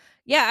was.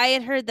 Yeah, I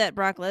had heard that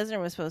Brock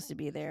Lesnar was supposed to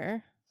be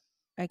there.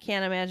 I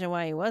can't imagine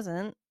why he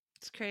wasn't.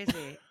 It's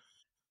crazy.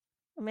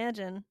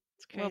 Imagine.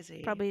 It's crazy.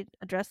 We'll probably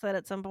address that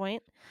at some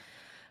point.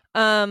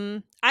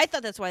 I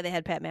thought that's why they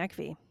had Pat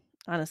McAfee,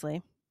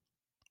 honestly.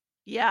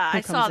 Yeah,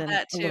 I saw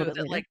that a little too, bit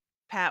that, later.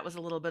 Pat was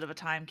a little bit of a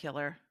time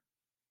killer.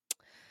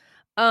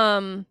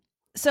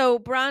 So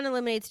Braun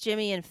eliminates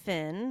Jimmy and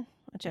Finn,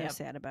 which I was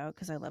Yep. sad about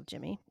because I love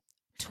Jimmy.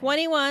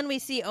 21, we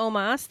see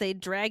Omos. They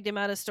dragged him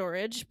out of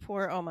storage.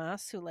 Poor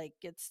Omos, who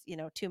gets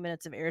 2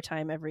 minutes of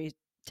airtime every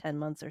 10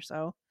 months or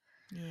so.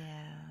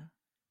 Yeah.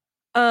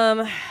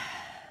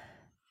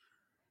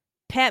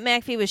 Pat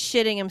McAfee was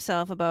shitting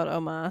himself about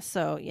Omos,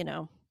 so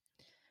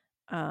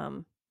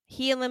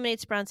he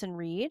eliminates Bronson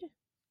Reed,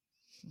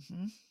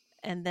 Mhm.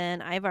 and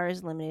then Ivar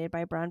is eliminated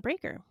by Braun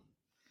Breaker.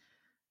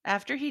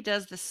 After he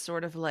does this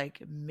sort of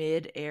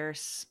mid-air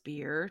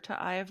spear to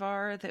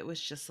Ivar that was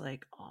just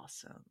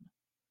awesome.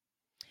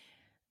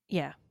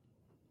 Yeah.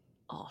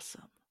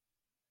 Awesome.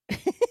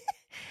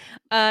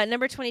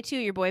 Number 22,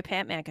 your boy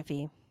Pat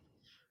McAfee.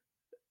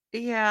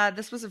 Yeah,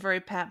 this was a very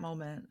Pat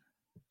moment.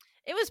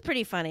 It was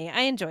pretty funny.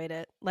 I enjoyed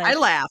it. I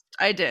laughed.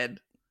 I did.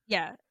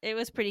 Yeah, it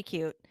was pretty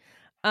cute.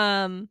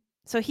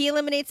 So he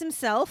eliminates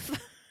himself.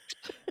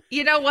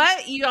 You know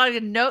what? You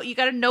gotta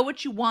know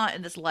what you want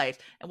in this life.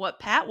 And what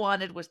Pat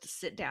wanted was to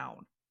sit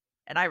down.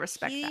 And I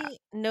respect that. He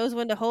knows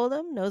when to hold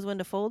him, knows when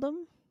to fold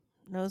him,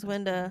 knows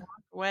when to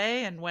walk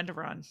away and when to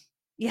run.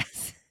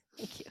 Yes.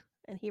 Thank you.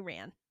 And he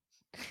ran.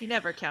 He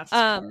never counts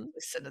as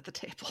sitting at the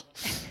table.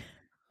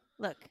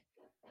 Look,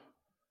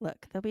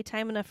 there'll be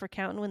time enough for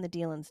counting when the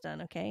dealing's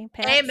done, okay?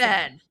 Pat,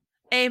 Amen.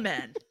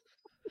 Amen.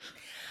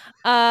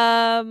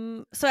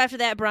 So after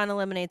that, Braun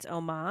eliminates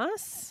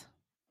Omos,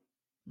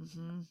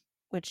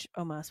 which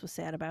Omos was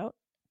sad about.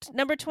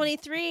 Number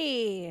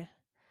 23,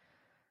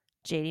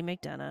 JD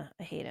McDonough.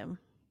 I hate him.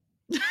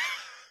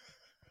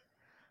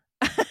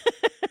 I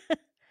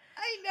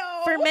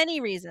know. For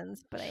many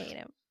reasons, but I hate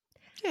him.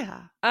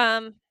 Yeah.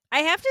 I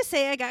have to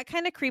say I got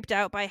kind of creeped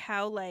out by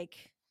how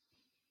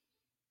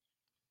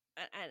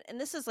and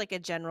this is like a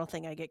general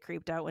thing, I get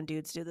creeped out when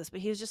dudes do this,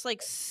 but he was just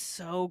like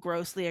so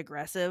grossly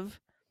aggressive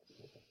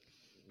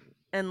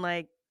and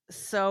like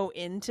so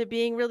into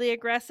being really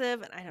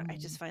aggressive, and I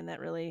just find that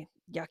really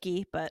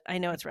yucky, but I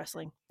know it's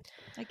wrestling.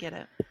 I get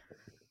it.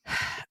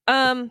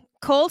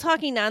 Cole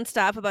talking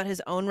nonstop about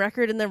his own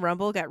record in the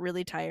Rumble got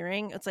really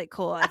tiring. It's like,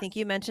 Cole, I think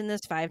you mentioned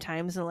this 5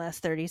 times in the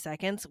last 30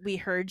 seconds. We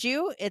heard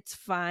you. It's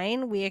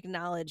fine. We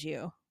acknowledge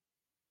you.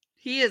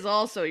 He is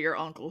also your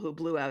uncle who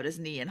blew out his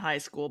knee in high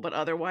school, but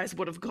otherwise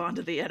would have gone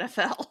to the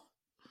NFL.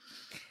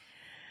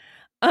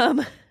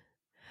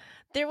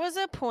 There was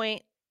a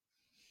point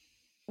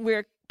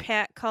where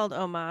Pat called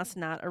Omos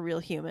not a real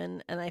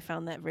human, and I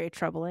found that very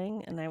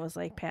troubling. And I was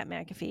like, Pat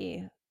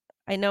McAfee,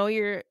 I know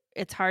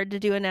it's hard to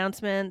do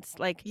announcements,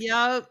 like,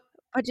 Yep.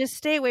 but just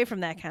stay away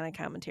from that kind of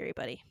commentary,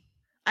 buddy.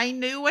 I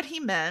knew what he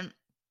meant.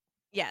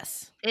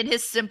 Yes. In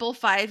his simple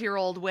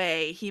 5-year-old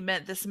way, he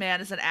meant this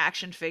man is an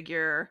action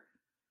figure.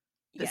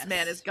 This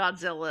man is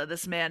Godzilla.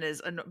 This man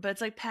is, but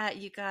it's like, Pat,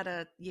 you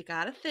gotta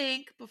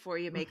think before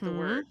you make the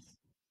words.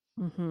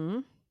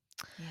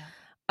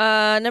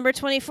 Yeah. Number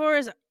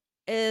 24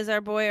 is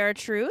our boy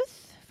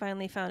R-Truth.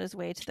 Finally found his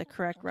way to the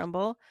correct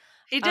Rumble.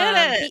 He did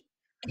it.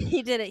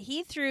 He did it.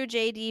 He threw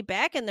JD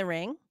back in the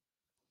ring,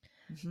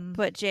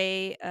 but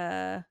Jay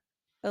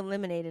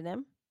eliminated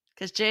him.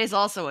 Because Jay's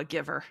also a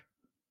giver.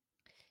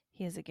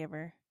 He is a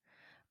giver.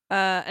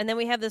 And then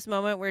we have this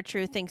moment where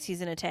Truth thinks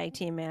he's in a tag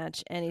team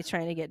match, and he's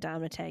trying to get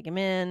Dom to tag him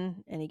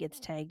in, and he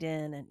gets tagged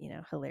in, and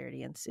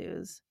hilarity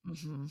ensues.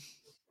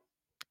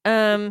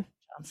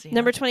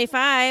 Number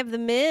 25, The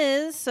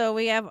Miz. So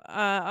we have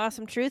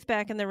Awesome Truth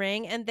back in the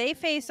ring, and they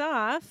face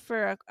off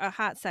for a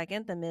hot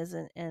second, The Miz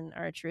and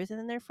R-Truth, and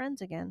then they're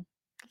friends again.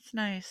 It's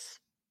nice.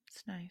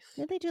 It's nice.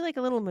 Did they do like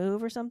a little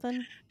move or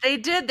something? They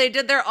did. They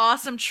did their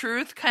Awesome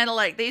Truth, kind of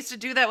like they used to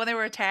do that when they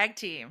were a tag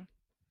team.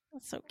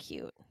 That's so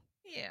cute.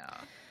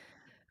 Yeah.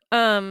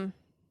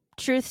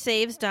 Truth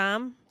saves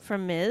Dom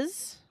from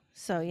Miz,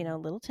 so a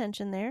little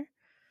tension there.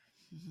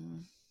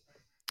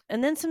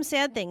 And then some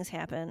sad things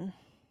happen.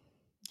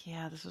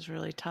 Yeah, this was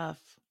really tough.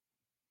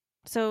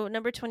 So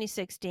number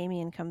 26,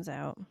 Damien comes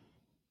out.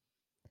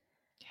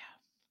 Yeah.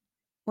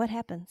 What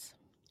happens?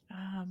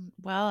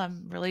 Well,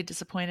 I'm really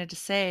disappointed to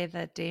say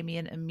that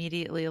Damien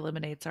immediately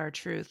eliminates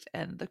R-Truth,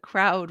 and the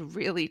crowd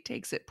really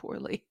takes it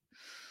poorly.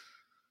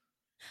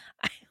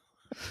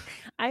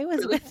 I was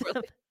really, with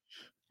him.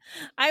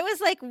 I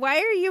was like, why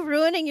are you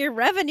ruining your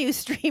revenue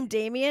stream,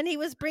 Damien? He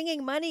was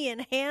bringing money in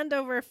hand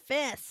over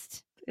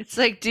fist. It's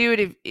like,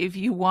 dude, if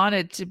you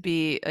wanted to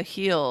be a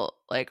heel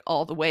like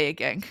all the way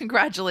again,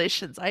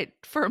 congratulations. I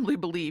firmly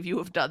believe you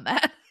have done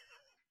that.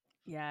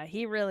 Yeah,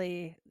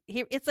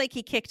 it's like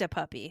he kicked a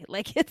puppy.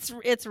 Like it's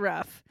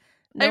rough.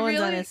 No one's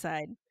on his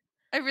side.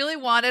 I really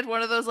wanted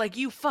one of those like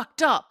you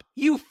fucked up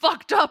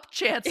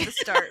chants to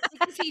start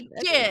because he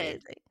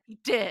did. He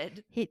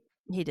did. He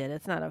did.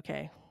 It's not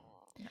okay.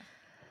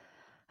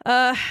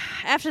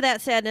 After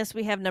that sadness,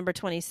 we have number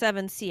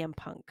 27, CM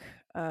Punk,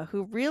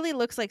 who really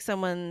looks like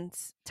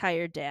someone's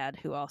tired dad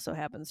who also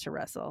happens to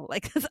wrestle.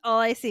 Like that's all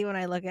I see when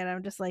I look at him.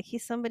 I'm just like,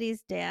 he's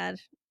somebody's dad,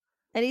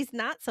 and he's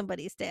not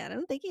somebody's dad. I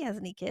don't think he has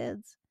any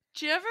kids.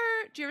 Do you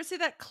ever see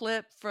that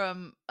clip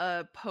from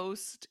a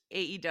post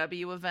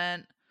AEW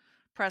event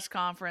press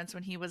conference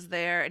when he was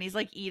there and he's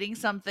like eating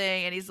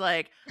something and he's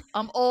like,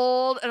 I'm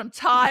old and I'm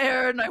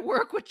tired and I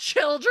work with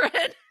children?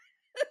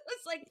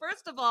 It's like,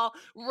 first of all,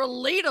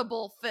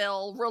 relatable,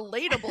 Phil,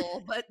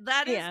 relatable, but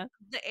that is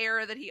the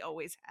era that he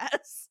always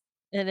has.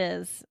 It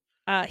is.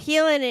 He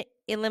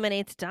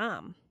eliminates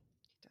Dom.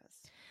 He does.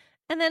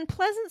 And then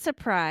pleasant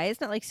surprise,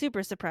 not like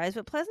super surprise,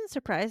 but pleasant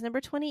surprise, number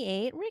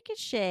 28,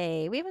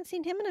 Ricochet. We haven't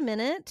seen him in a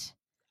minute.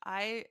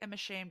 I am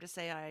ashamed to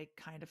say I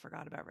kind of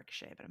forgot about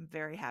Ricochet, but I'm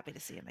very happy to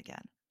see him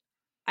again.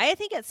 I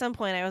think at some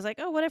point I was like,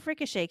 oh, what if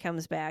Ricochet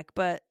comes back?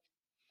 But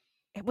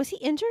was he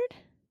injured?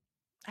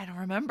 I don't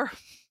remember.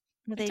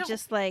 They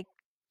just like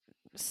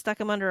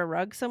stuck him under a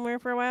rug somewhere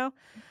for a while.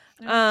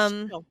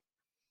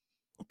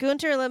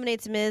 Gunther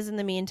eliminates Miz in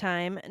the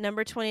meantime.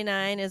 Number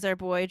 29 is our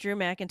boy Drew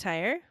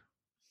McIntyre.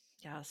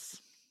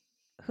 Yes.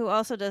 Who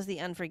also does the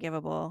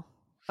unforgivable.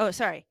 Oh,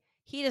 sorry.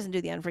 He doesn't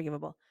do the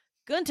unforgivable.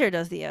 Gunther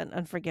does the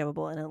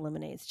unforgivable and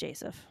eliminates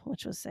Joseph,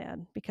 which was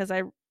sad because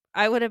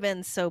I would have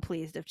been so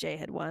pleased if Jay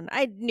had won.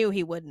 I knew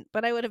he wouldn't,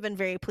 but I would have been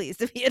very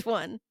pleased if he had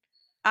won.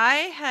 I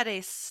had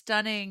a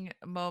stunning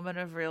moment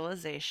of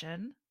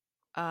realization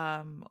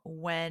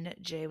when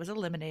Jay was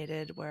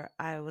eliminated where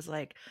I was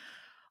like,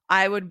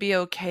 I would be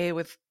okay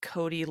with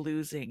Cody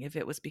losing if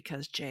it was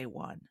because Jay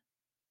won.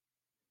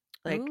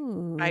 Like,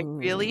 I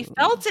really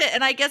felt it.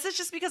 And I guess it's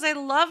just because I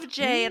love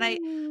Jay and I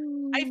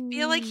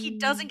feel like he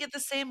doesn't get the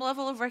same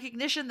level of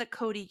recognition that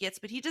Cody gets,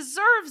 but he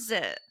deserves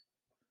it.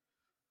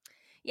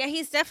 Yeah,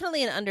 he's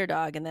definitely an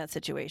underdog in that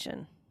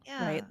situation.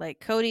 Yeah. Right? Like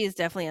Cody is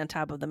definitely on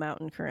top of the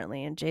mountain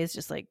currently, and Jay's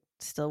just like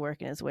still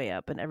working his way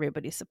up and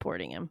everybody's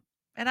supporting him.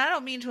 And I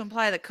don't mean to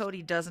imply that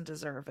Cody doesn't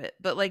deserve it,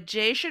 but like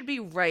Jay should be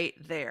right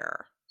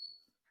there.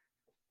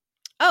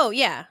 Oh,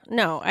 yeah.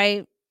 No,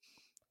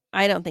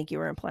 I don't think you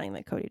were implying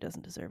that Cody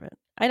doesn't deserve it.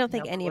 I don't No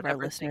think one any of would our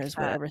ever think listeners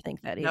would that. ever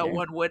think that No either.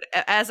 one would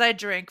as I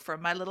drink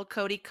from my little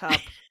Cody cup,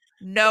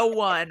 no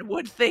one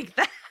would think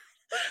that.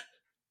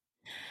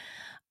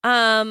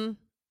 Um,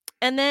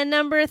 and then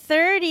number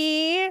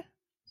 30,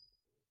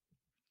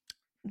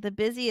 the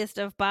busiest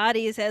of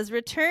bodies has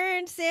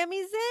returned, Sami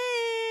It's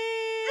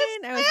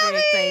Zayn. I was very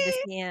excited to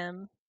Sammy! see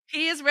him.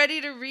 He is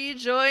ready to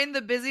rejoin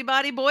the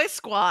Busybody Boy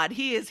Squad.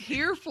 He is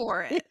here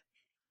for it.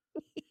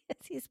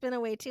 He's been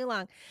away too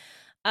long.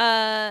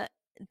 Uh,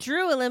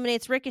 Drew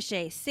eliminates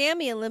Ricochet.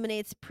 Sammy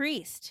eliminates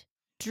Priest.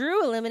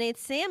 Drew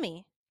eliminates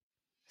Sammy.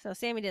 So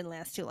Sammy didn't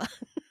last too long.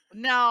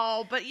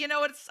 No, but you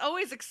know, it's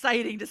always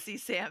exciting to see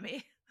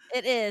Sammy.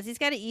 It is. He's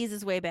got to ease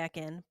his way back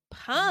in. Mhm.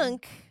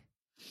 Punk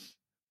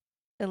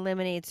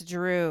eliminates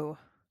Drew.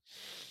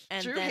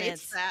 And Drew then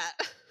hates it's that.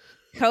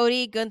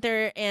 Cody,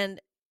 Gunther, and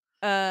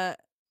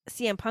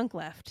CM Punk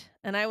left.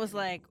 And I was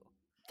like,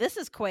 this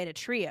is quite a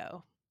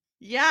trio.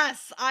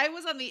 Yes, I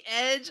was on the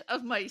edge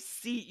of my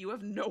seat. You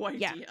have no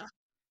Yeah. idea.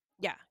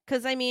 Yeah.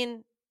 Because, I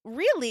mean,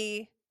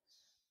 really,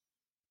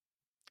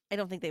 I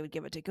don't think they would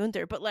give it to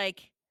Gunther, but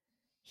like,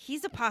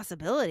 he's a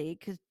possibility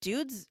because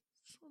dude's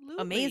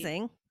Absolutely.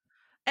 amazing.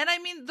 And I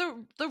mean,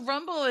 the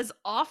Rumble is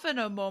often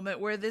a moment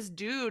where this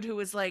dude who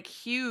is like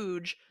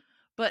huge,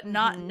 but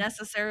not Hmm.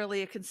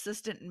 necessarily a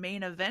consistent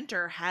main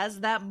eventer has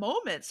that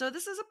moment. So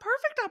this is a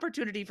perfect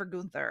opportunity for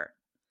Gunther.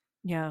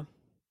 Yeah.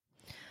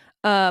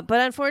 But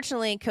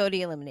unfortunately,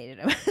 Cody eliminated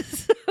him.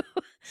 So,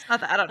 It's not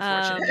that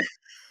unfortunate. um,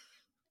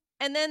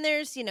 and then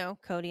there's,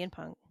 Cody and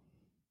Punk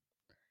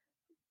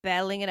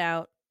battling it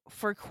out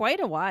for quite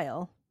a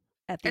while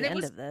at And the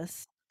end of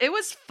this. it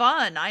was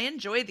fun. I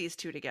enjoyed these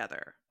two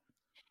together.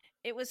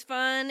 It was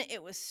fun.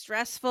 It was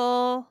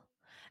stressful.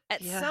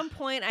 At Yeah. some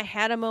point, I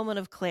had a moment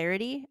of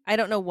clarity. I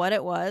don't know what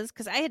it was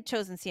because I had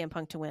chosen CM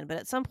Punk to win, but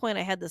at some point,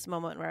 I had this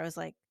moment where I was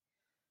like,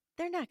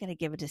 they're not going to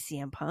give it to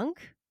CM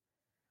Punk.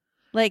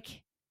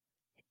 Like,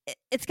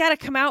 it's got to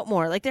come out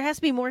more. Like, there has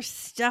to be more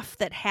stuff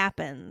that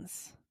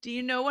happens. Do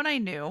you know when I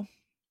knew?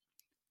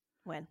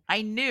 When?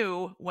 I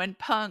knew when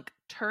Punk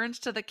turns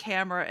to the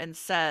camera and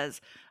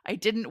says, I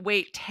didn't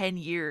wait 10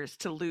 years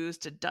to lose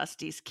to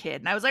Dusty's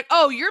kid. And I was like,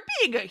 oh, you're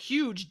being a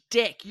huge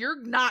dick.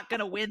 You're not going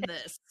to win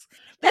this.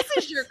 This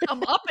is your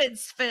comeuppance,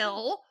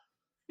 Phil.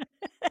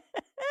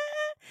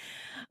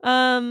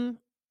 um,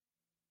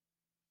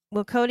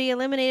 well, Cody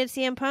eliminated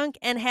CM Punk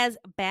and has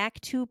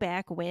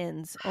back-to-back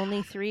wins.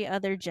 Only 3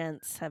 other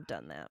gents have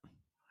done that.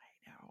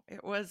 I know.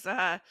 It was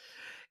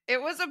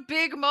a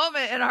big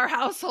moment in our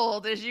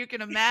household, as you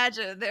can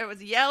imagine. There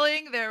was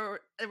yelling,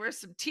 there were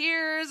some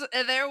tears,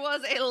 and there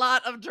was a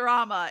lot of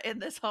drama in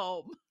this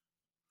home.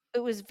 It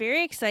was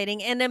very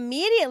exciting, and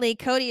immediately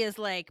Cody is,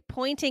 like,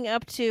 pointing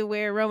up to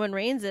where Roman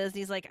Reigns is, and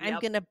he's like, "I'm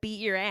Yep. gonna beat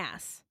your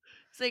ass."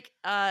 It's like,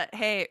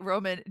 hey,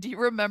 Roman, do you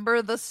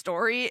remember the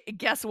story?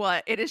 Guess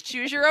what? It is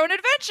choose your own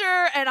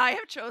adventure, and I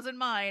have chosen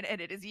mine, and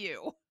it is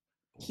you.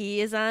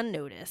 He is on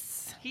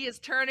notice. He is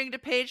turning to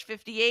page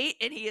 58,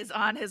 and he is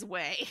on his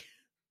way.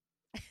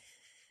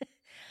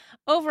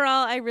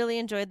 Overall, I really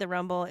enjoyed the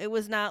Rumble. It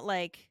was not,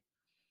 like,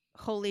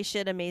 holy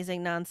shit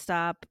amazing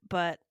nonstop,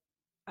 but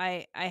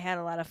I had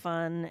a lot of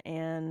fun,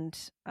 and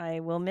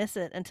I will miss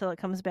it until it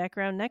comes back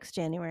around next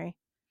January.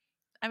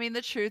 I mean,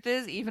 the truth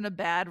is, even a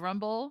bad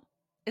Rumble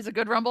is a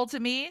good Rumble to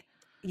me.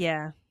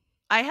 Yeah.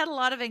 I had a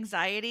lot of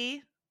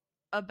anxiety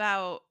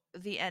about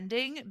the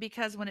ending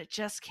because when it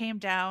just came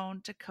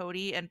down to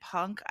Cody and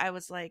Punk, I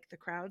was like, the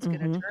crowd's gonna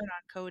Mhm. turn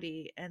on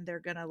Cody and they're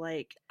gonna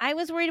like I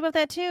was worried about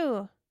that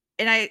too.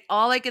 and I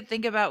all I could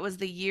think about was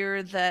the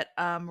year that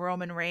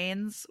Roman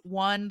Reigns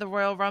won the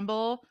Royal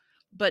Rumble,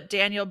 but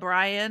Daniel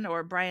Bryan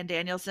or Bryan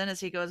Danielson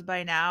as he goes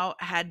by now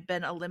had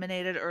been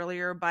eliminated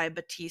earlier by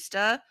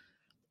Batista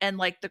and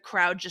like the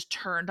crowd just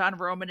turned on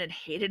Roman and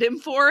hated him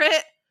for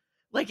it.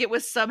 Like it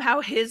was somehow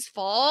his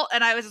fault.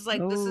 And I was just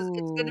like, it's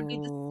gonna be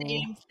the Oh,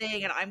 same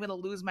thing and I'm gonna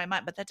lose my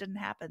mind. But that didn't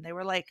happen. They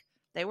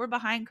were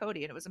behind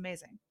Cody and it was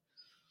amazing.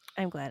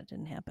 I'm glad it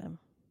didn't happen.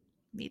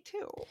 Me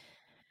too.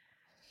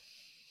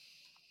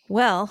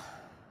 Well,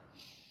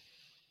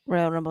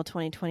 Royal Rumble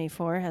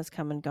 2024 has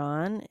come and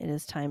gone. It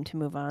is time to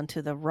move on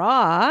to the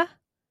Raw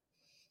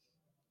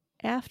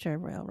after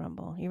Royal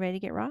Rumble. You ready to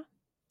get Raw?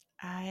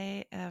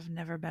 I have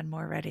never been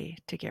more ready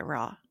to get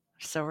raw.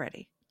 So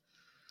ready.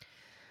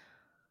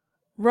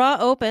 Raw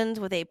opens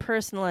with a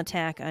personal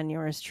attack on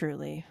yours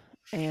truly,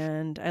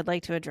 and I'd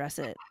like to address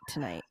it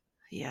tonight.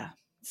 Yeah.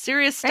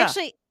 Serious stuff.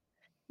 Actually,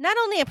 not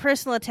only a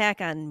personal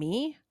attack on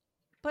me,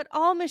 but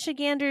all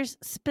Michiganders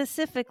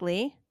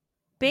specifically. Yeah.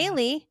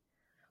 Bailey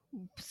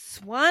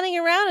swanning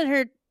around in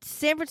her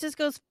San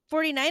Francisco's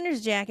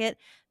 49ers jacket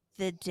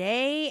the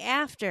day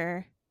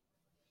after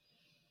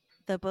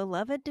the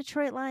beloved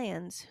Detroit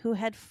Lions, who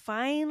had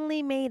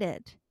finally made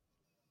it,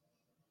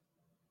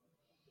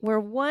 were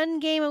one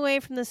game away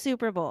from the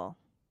Super Bowl,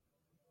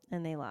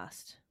 and they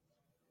lost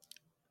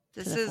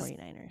to This the is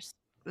 49ers.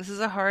 this is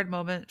a hard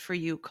moment for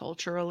you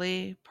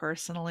culturally,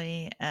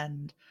 personally,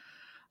 and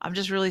I'm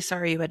just really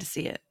sorry you had to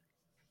see it.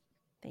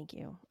 Thank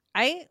you.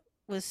 I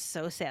was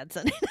so sad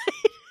Sunday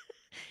night.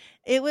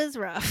 It was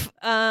rough.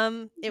 It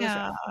was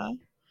Yeah. rough.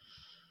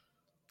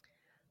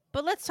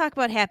 But let's talk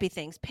about happy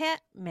things.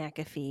 Pat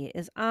McAfee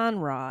is on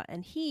Raw,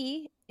 and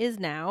he is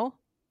now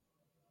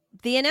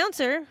the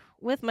announcer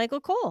with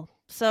Michael Cole.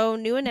 So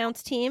new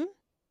announce team.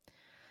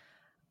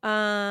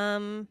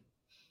 Um,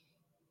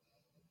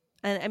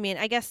 and I mean,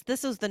 I guess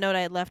this was the note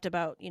I had left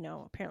about,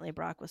 apparently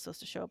Brock was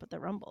supposed to show up at the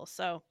Rumble.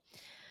 So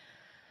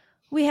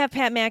we have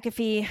Pat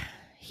McAfee.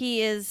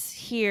 He is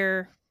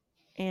here,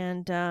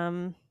 and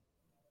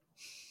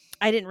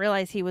I didn't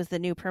realize he was the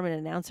new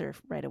permanent announcer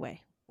right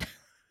away.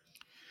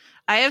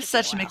 I have Took me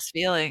a such while. mixed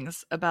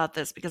feelings about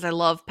this because I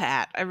love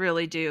Pat. I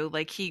really do.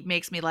 Like, he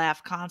makes me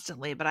laugh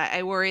constantly, but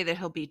I worry that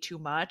he'll be too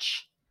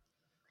much.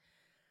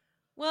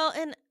 Well,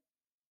 and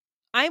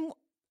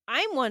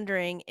I'm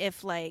wondering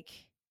if like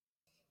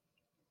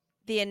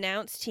the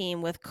announce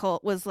team with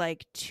Cole was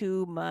like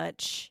too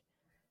much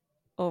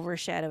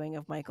overshadowing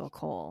of Michael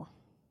Cole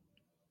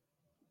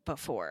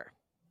before.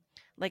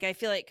 Like I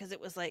feel like because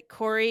it was like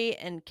Corey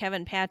and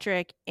Kevin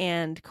Patrick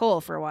and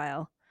Cole for a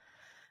while,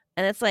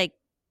 and it's like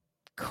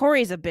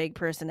Corey's a big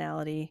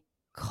personality,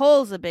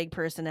 Cole's a big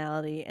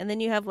personality, and then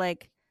you have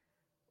like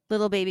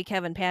little baby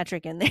Kevin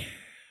Patrick in there,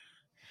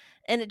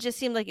 and it just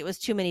seemed like it was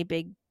too many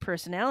big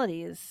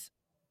personalities,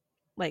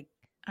 like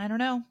I don't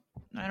know.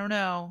 I don't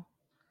know.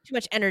 too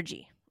much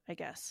energy, I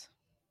guess.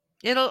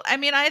 I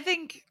mean, I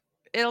think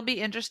it'll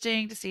be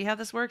interesting to see how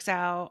this works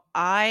out.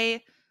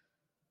 I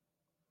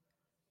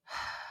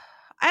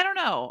don't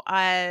know.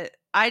 I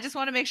just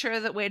want to make sure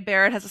that Wade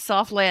Barrett has a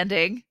soft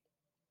landing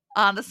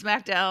on the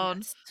SmackDown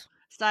Yes.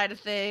 side of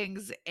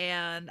things.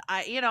 And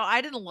I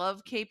didn't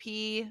love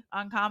KP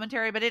on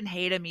commentary, but I didn't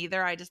hate him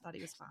either. I just thought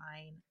he was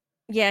fine.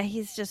 Yeah,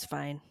 he's just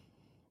fine.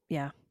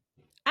 Yeah.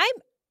 I'm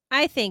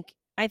I think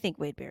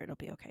Wade Barrett will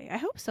be okay. I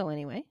hope so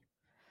anyway.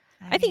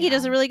 I I think mean, he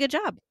does a really good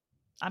job.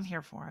 I'm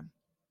here for him.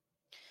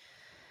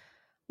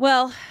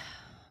 Well,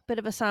 bit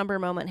of a somber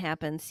moment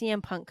happens.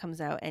 CM Punk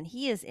comes out and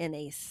he is in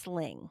a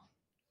sling.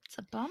 It's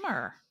a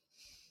bummer.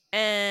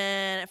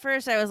 And at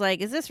first I was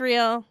like, is this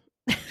real?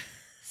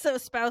 So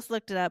Spouse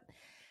looked it up.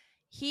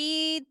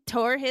 He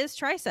tore his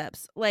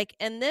triceps.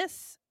 And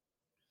this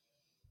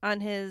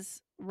on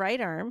his right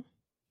arm.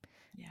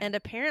 Yeah. And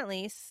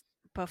apparently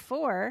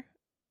before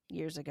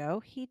years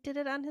ago, he did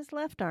it on his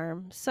left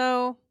arm.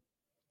 So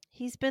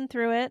he's been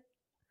through it.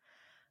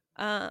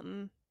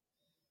 And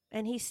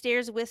he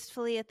stares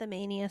wistfully at the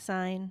Mania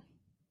sign.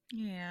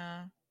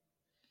 Yeah.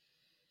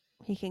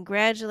 He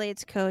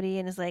congratulates Cody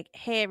and is like,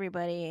 "Hey,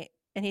 everybody."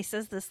 And he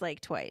says this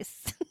like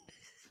twice.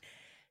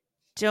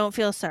 Don't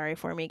feel sorry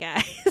for me,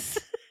 guys.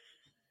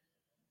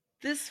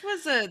 This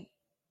was a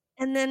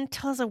And then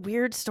tells a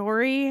weird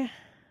story.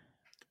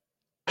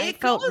 I it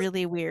felt goes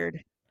really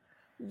weird.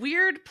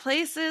 weird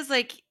places.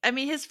 Like, I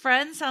mean, his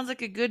friend sounds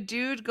like a good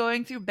dude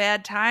going through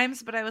bad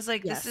times, but I was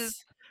like, this is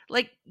Yes.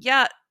 like,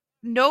 yeah,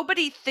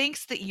 nobody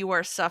thinks that you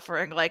are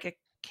suffering like a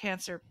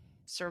cancer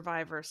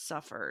survivor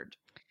suffered.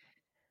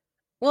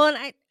 Well,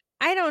 and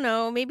I don't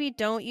know, maybe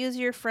don't use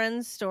your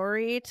friend's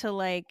story to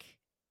like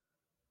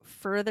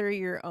further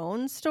your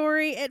own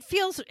story.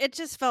 It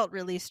just felt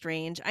really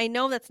strange. I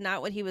know that's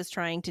not what he was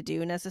trying to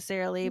do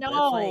necessarily, but it's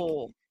like,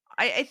 No.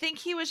 I think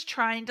he was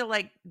trying to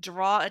like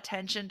draw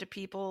attention to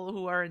people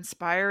who are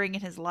inspiring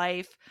in his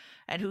life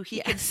and who he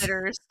yes.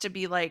 considers to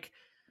be like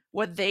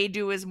what they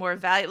do is more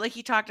valuable. Like,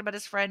 he talked about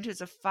his friend who's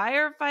a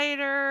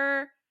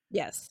firefighter.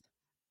 Yes.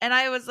 And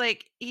I was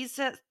like, he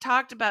said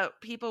talked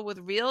about people with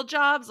real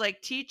jobs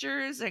like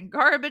teachers and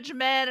garbage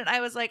men. And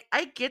I was like,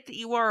 I get that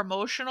you are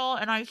emotional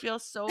and I feel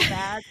so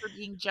bad for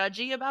being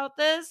judgy about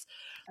this.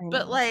 I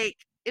But know. like,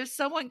 if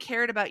someone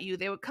cared about you,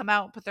 they would come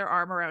out and put their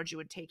arm around you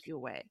and take you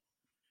away.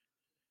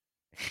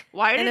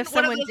 Why And if didn't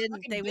one of someone those didn't,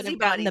 fucking they would have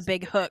gotten the busybodies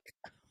big do it? hook.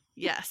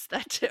 Yes,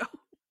 that too.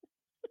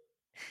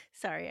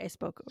 Sorry, I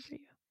spoke over you.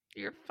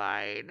 You're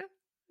fine.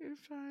 You're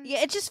fine.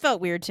 Yeah, it just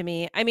felt weird to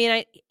me. I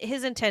mean,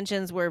 his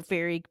intentions were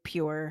very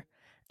pure,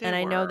 They and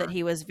I know that were.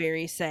 he was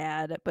very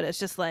sad, but it's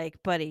just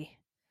like, buddy,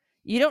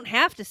 you don't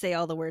have to say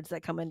all the words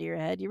that come into your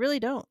head. You really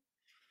don't.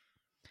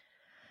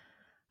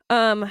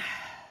 Um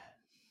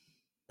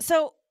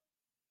so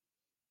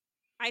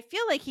I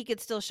feel like he could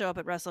still show up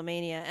at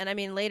WrestleMania, and I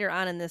mean later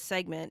on in this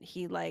segment,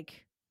 he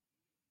like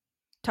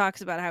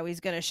talks about how he's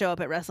going to show up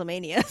at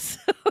WrestleMania.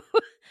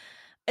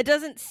 So it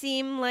doesn't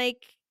seem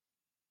like,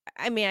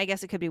 I mean, I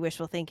guess it could be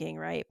wishful thinking,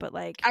 right? But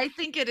like, I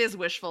think it is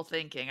wishful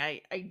thinking.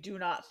 I do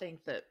not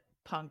think that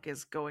Punk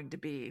is going to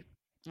be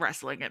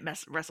wrestling at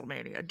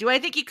WrestleMania. Do I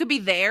think he could be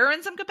there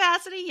in some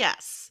capacity?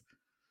 Yes.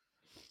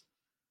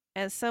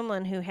 as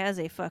someone who has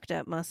a fucked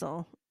up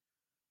muscle,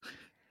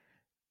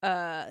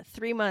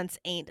 3 months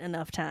ain't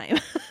enough time.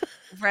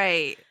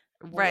 Right.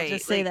 I will Right.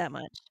 just say Like, that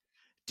much.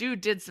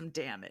 dude did some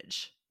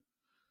damage.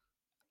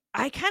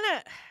 I kind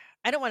of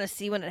I don't want to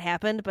see when it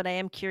happened, but I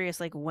am curious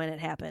like when it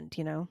happened,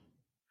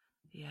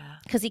 Yeah.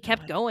 cuz he No,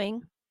 kept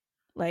going.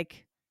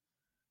 Like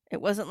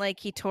it wasn't like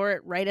he tore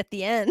it right at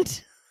the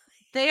end.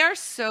 they are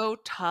so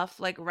tough.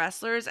 Like,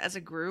 wrestlers as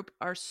a group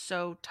are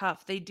so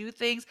tough. They do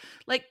things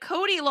like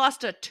Cody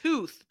lost a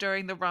tooth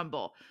during the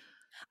Rumble.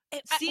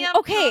 CM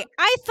Okay, Punk,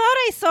 I thought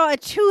I saw a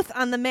tooth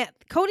on the mat.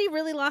 Cody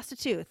really lost a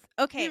tooth.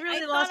 he Okay, I really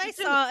thought lost I it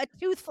too. saw a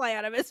tooth fly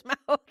out of his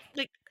mouth.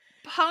 Like,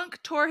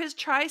 Punk tore his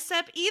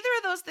tricep. Either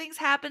of those things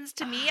happens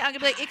to me, Oh, I'm gonna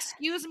be like, God.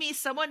 "Excuse me,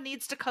 someone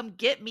needs to come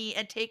get me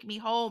and take me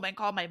home and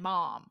call my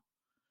mom."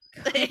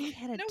 Cody Like,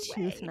 had a no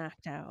tooth way.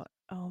 knocked out.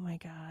 Oh my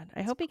God.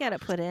 I It's hope he got it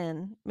gross. put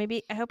in.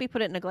 Maybe I hope he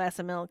put it in a glass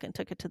of milk and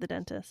took it to the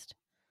dentist.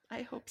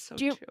 I hope so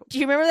Do you too. do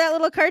you remember that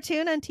little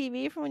cartoon on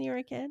TV from when you were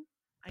a kid?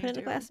 I Put it in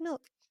a do. glass of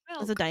milk. It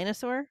was a Milk.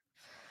 dinosaur.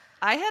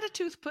 I had a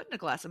tooth put in a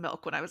glass of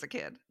milk when I was a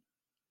kid.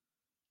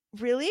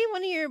 Really?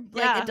 One of your like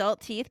Yeah.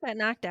 adult teeth got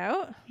knocked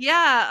out?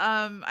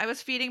 Yeah, I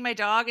was feeding my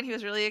dog and he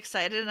was really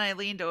excited and I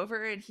leaned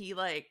over and he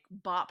like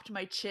bopped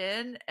my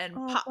chin and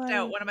Oh, popped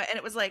out buddy. one of my and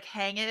it was like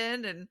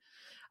hanging and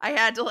I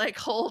had to like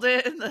hold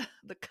it in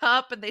the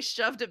cup and they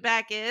shoved it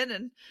back in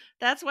and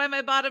that's why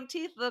my bottom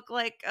teeth look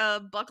like a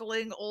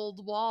buckling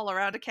old wall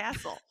around a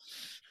castle.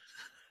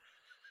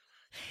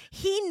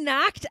 He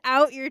knocked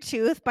out your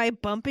tooth by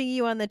bumping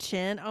you on the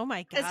chin? Oh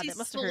my Cuz god, he that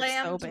must have hurt so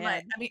slammed my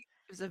bad. I mean,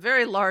 it was a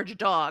very large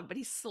dog, but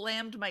he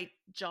slammed my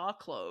jaw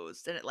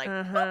closed and it like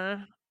Uh-huh.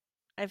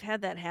 I've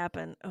had that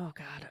happen. Oh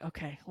god,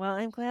 okay. Well,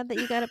 I'm glad that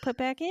you got it put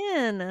back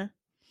in.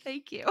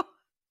 thank you.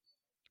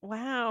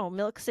 Wow,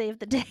 milk saved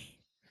the day.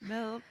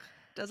 Milk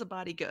does a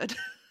body good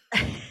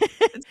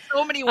in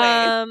so many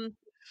ways. Um,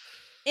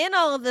 in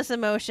all of this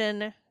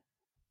emotion,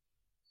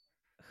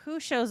 who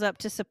shows up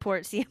to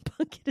support CM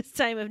Punk in his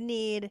time of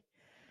need,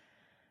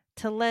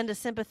 to lend a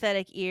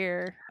sympathetic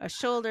ear, a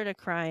shoulder to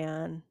cry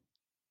on,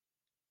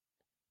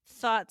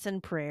 thoughts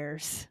and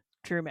prayers?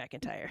 Drew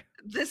McIntyre.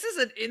 This is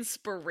an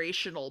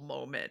inspirational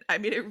moment. I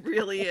mean, it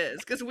really is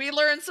because we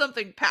learned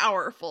something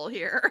powerful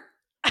here.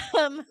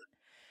 Um,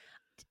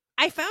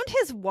 I found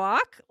his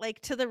walk,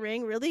 like, to the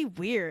ring really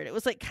weird. It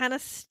was, like, kinda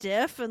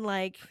stiff and,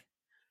 like,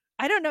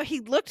 I don't know, he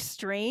looked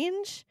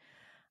strange.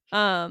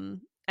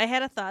 I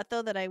had a thought,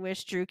 though, that I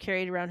wish Drew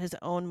carried around his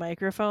own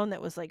microphone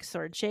that was, like,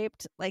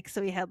 sword-shaped, like,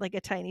 so he had, like,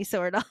 a tiny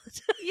sword all the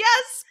time.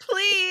 Yes,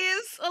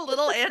 please, a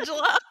little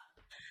Angela.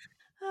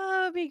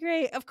 Oh, it'd be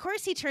great. Of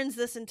course, he turns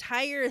this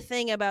entire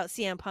thing about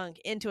CM Punk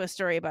into a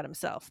story about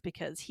himself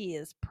because he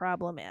is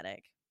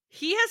problematic.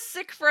 He has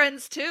sick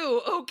friends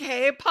too.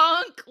 Okay,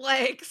 Punk,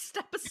 like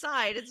step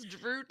aside. It's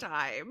Drew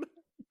time.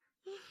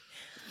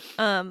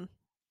 Um,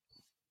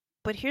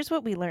 but here's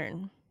what we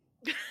learn.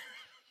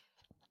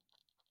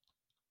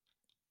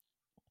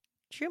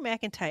 Drew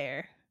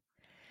McIntyre.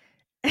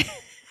 Can't.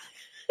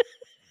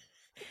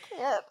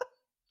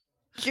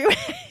 Drew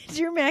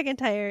Drew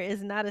McIntyre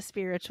is not a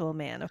spiritual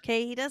man,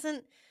 okay? He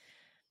doesn't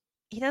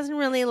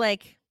really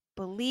like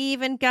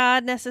believe in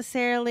God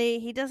necessarily.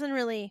 He doesn't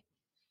really,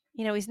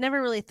 he's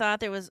never really thought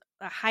there was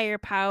a higher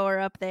power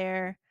up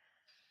there.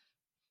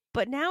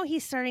 But now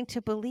he's starting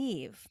to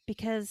believe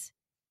because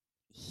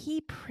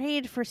he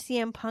prayed for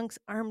CM Punk's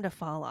arm to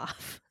fall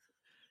off.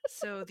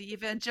 So the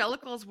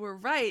evangelicals were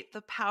right.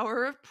 The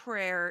power of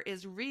prayer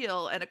is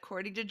real, and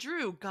according to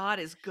Drew, God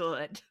is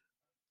good.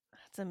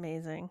 That's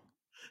amazing.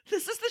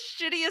 This is the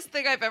shittiest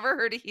thing I've ever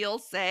heard a heel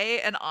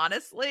say, and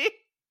honestly,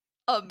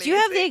 Do you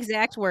have the amazing.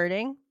 exact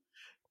wording?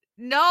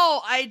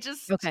 No,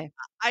 Okay.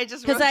 I just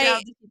Cuz wrote down I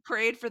that he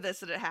prayed for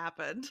this and it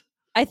happened.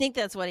 I think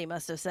that's what he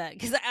must have said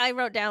cuz I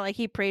wrote down like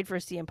he prayed for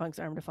CM Punk's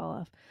arm to fall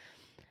off.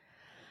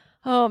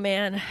 Oh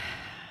man.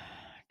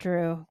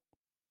 Drew.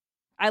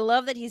 I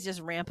love that he's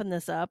just ramping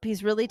this up.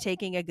 He's really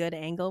taking a good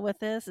angle with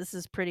this. This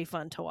is pretty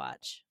fun to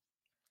watch.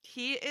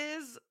 He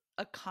is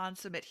a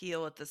consummate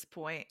heel at this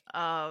point.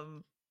 I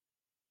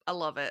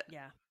love it.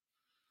 Yeah.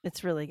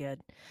 It's really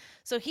good.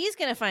 So he's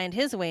going to find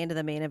his way into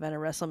the main event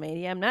of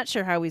WrestleMania. I'm not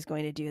sure how he's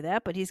going to do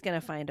that, but he's going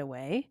to find a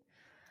way.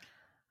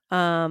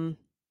 And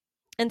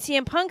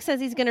CM Punk says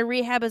he's going to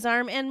rehab his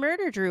arm and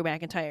murder Drew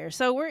McIntyre.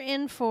 So we're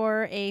in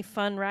for a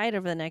fun ride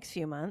over the next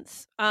few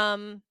months.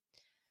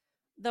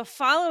 The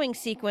following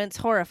sequence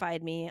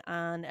horrified me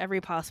on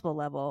every possible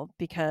level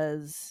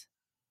because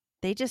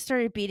they just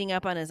started beating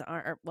up on his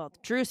arm. Well,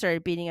 Drew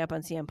started beating up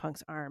on CM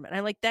Punk's arm. And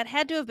I'm like, that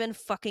had to have been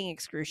fucking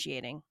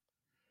excruciating.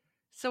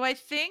 So I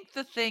think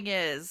the thing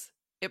is,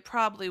 it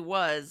probably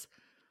was,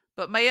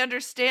 but my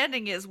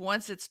understanding is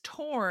once it's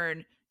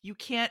torn, you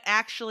can't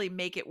actually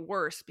make it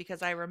worse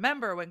because I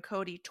remember when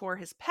Cody tore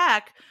his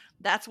pec,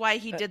 that's why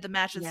he did the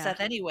match with Yeah. Seth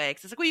anyway.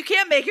 Because it's like, well, you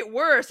can't make it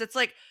worse. It's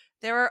like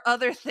there are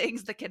other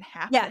things that can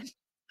Yeah, happen.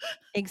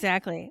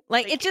 exactly.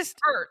 Like Like it it just,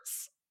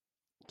 hurts.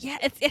 yeah,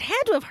 it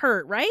had to have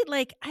hurt, right?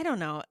 Like, I don't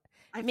know.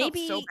 I felt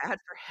so Maybe bad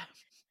for him.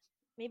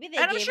 maybe they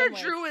And I'm gave sure him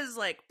like Drew is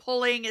like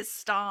pulling his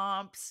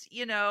stomps,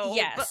 but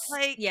yes.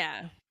 like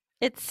Yeah.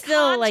 It's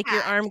still like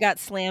your contact, arm got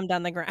slammed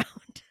on the ground.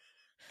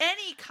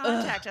 any Ugh.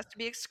 contact has to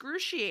be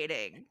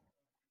excruciating.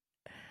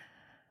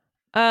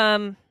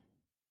 Um,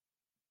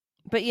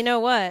 but you know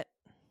what?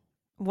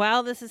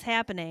 While this is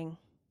happening,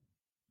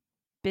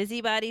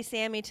 busybody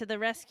Sammy to the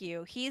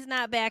rescue. He's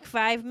not back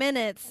 5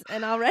 minutes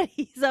and already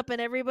he's up in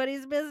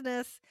everybody's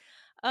business.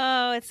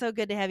 Oh, it's so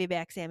good to have you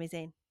back, Sami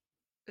Zayn.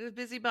 The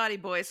Busybody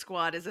Boy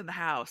Squad is in the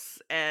house,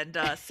 and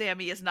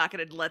Sammy is not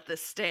going to let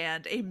this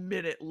stand a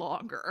minute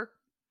longer.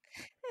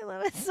 I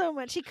love it so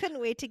much. He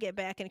couldn't wait to get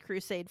back and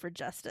crusade for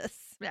justice.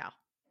 Yeah.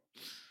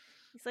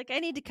 He's like, I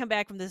need to come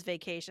back from this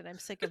vacation. I'm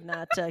sick of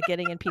not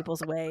getting in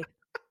people's way.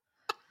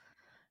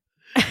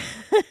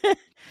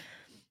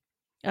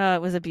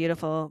 It was a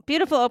beautiful,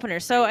 beautiful opener.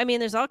 So, Great. I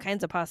mean, there's all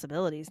kinds of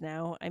possibilities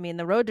now. I mean,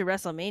 the road to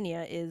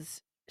WrestleMania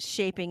is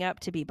shaping up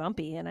to be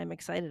bumpy, and I'm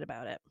excited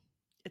about it.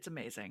 It's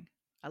amazing.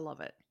 I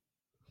love it.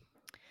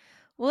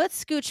 Well,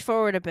 let's scooch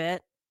forward a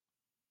bit.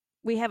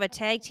 We have a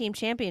tag team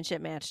championship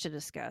match to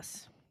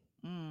discuss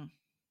Mm.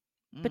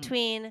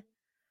 between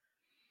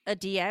a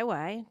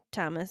DIY,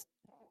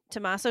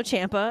 Tommaso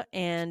Ciampa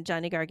and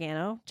Johnny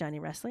Gargano, Johnny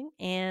Wrestling,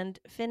 and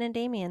Finn and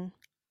Damien.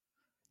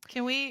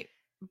 Can we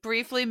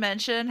briefly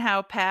mention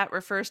how Pat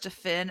refers to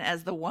Finn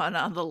as the one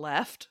on the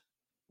left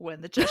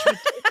when the Judgment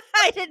Day?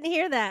 I didn't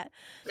hear that.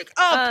 Like,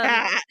 oh,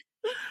 Pat.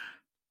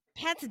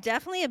 Pat's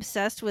definitely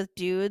obsessed with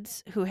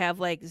dudes who have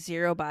like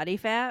zero body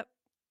fat.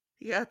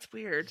 Yeah, it's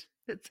weird.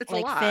 It's a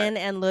Like lot. Finn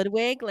and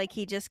Ludwig, like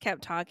he just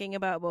kept talking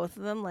about both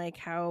of them, like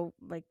how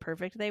like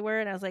perfect they were,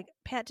 and I was like,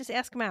 Pat, just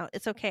ask him out.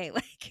 It's okay.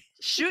 Like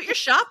Shoot your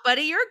shot,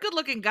 buddy. You're a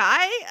good-looking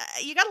guy.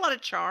 You got a lot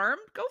of charm.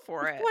 Go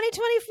for it's it.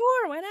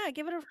 2024. Why not?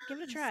 Give it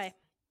a try.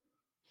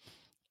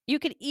 You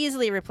could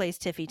easily replace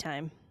Tiffy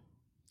time.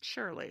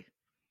 Surely.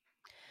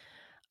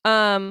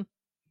 So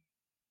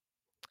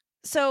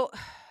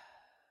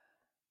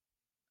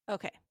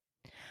okay.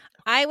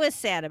 I was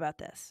sad about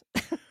this.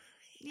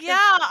 Yeah,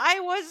 I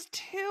was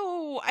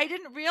too. I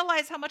didn't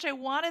realize how much I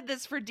wanted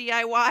this for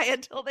DIY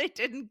until they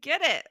didn't get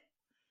it.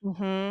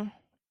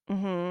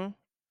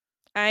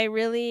 I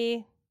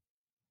really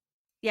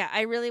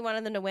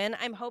wanted them to win.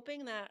 I'm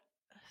hoping that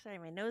sorry,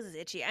 my nose is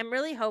itchy. I'm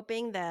really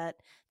hoping that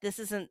this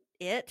isn't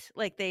it.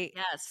 Like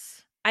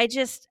Yes.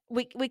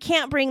 we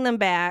can't bring them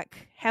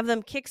back, have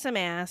them kick some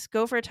ass,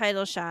 go for a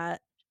title shot,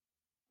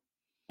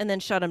 and then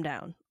shut them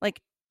down. Like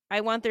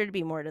I want there to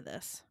be more to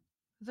this.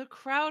 The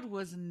crowd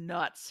was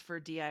nuts for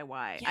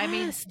DIY. I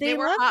mean, Yes, they they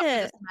were loved hot for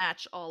it. this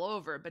match all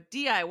over, but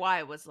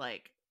DIY was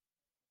like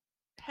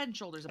head and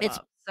shoulders It's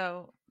above.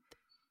 So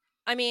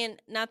I mean,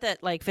 not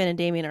that like Finn and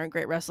Damien aren't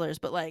great wrestlers,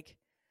 but like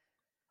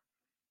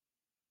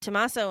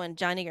Tommaso and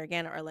Johnny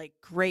Gargano are like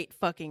great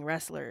fucking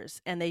wrestlers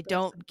and they there's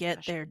don't something get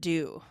special. their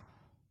due.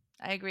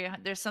 I agree.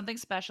 There's something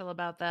special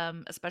about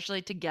them,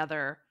 especially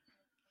together.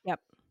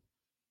 Yep.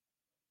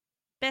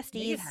 Make it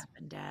Besties.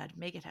 happen, Dad.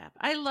 Make it happen.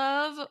 I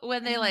love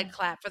when they like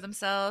clap for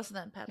themselves and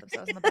then pat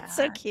themselves on the That's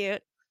so back.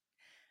 cute.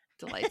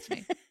 Delights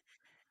me.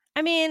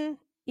 I mean,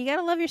 you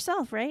gotta love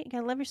yourself, right? You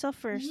gotta love yourself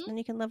first, Mhm. then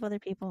you can love other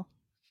people.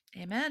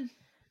 Amen.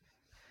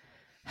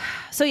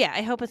 So yeah,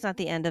 I hope it's not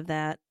the end of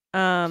that.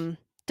 Dom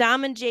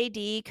and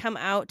JD come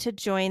out to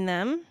join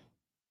them.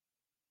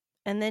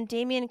 And then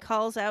Damien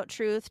calls out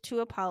Truth to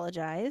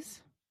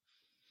apologize.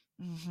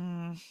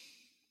 Mm-hmm.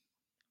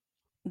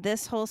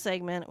 This whole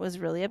segment was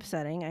really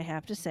upsetting, I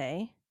have to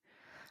say.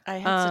 I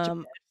had such a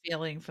bad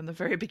feeling from the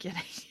very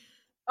beginning.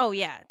 Oh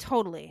yeah,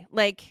 totally.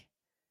 Like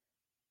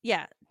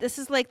yeah, this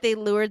is like they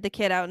lured the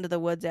kid out into the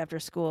woods after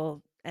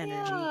school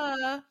energy.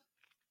 Yeah.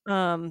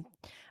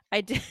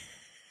 I did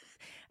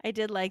I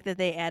did like that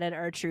they added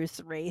R-Truth's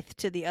wraith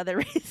to the other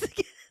wraiths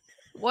again.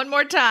 One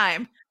more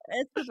time.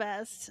 It's the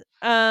best.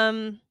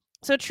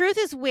 So Truth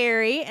is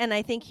wary, and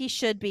I think he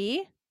should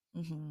be.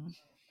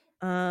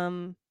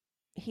 Mm-hmm.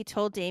 He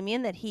told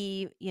Damien that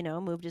he,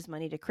 moved his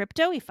money to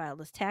crypto. He filed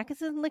his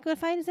taxes and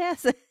liquefied his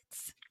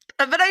assets.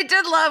 But I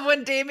did love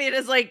when Damien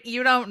is like,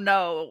 you don't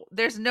know.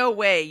 There's no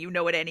way you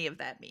know what any of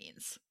that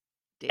means.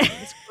 Damien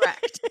is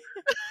correct.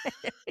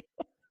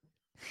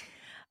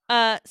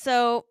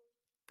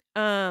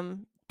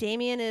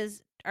 Damien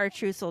is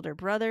R-Truth's older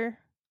brother.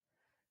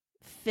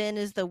 Finn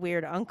is the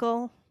weird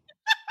uncle.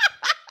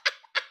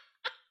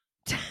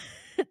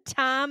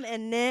 Tom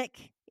and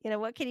Nick.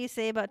 What can you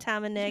say about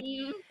Tom and Nick?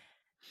 Mm-hmm.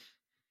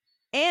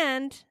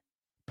 And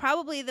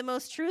probably the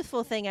most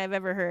truthful thing I've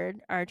ever heard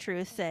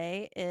R-Truth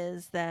say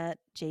is that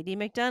JD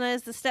McDonough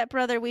is the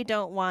stepbrother we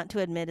don't want to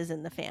admit is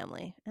in the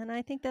family. And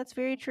I think that's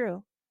very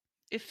true.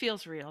 It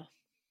feels real.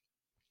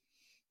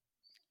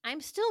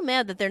 I'm still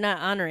mad that they're not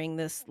honoring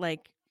this,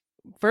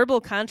 verbal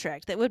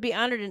contract that would be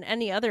honored in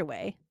any other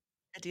way.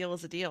 A deal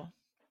is a deal.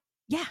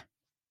 Yeah.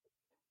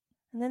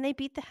 And then they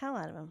beat the hell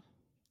out of him.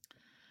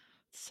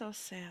 So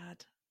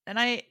sad. And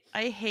I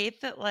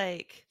hate that,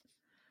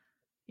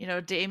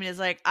 Damien is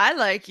like, I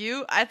like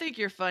you. I think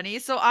you're funny.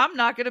 So I'm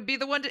not going to be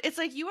the one to. It's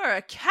like, you are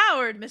a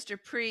coward,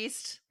 Mr.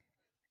 Priest.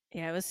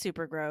 Yeah, it was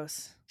super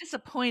gross.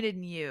 Disappointed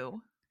in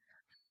you.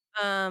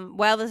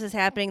 While this is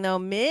happening, though,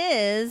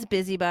 Miz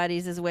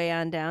busybodies his way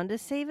on down to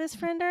save his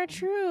friend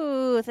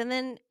R-Truth. And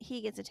then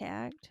he gets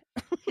attacked.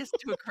 He has to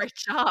do a great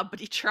job, but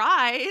he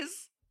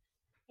tries.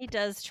 He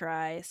does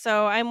try.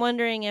 So I'm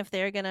wondering if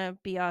they're going to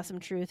be Awesome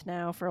Truth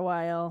now for a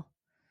while.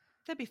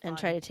 That'd be fun. And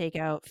try to take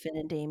out Finn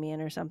and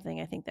Damien or something.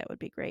 I think that would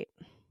be great.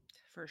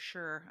 For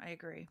sure. I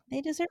agree.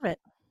 They deserve it.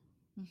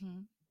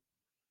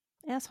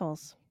 Mm-hmm.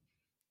 Assholes.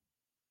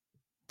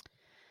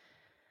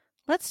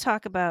 Let's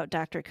talk about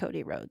Dr.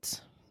 Cody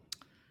Rhodes.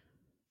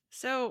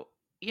 So,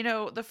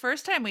 the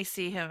first time we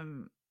see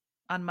him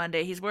on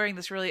Monday. He's wearing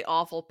this really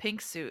awful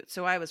pink suit,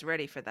 so I was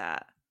ready for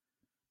that.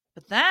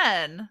 But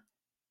then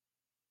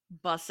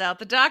busts out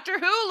the Doctor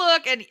Who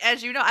look, and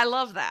as you know, I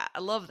love that. I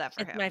love that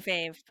for It's my him.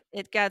 fave.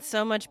 It got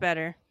so much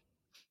better.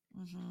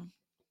 Mhm.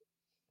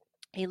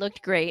 He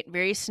looked great,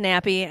 very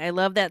snappy. I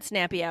love that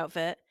snappy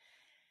outfit.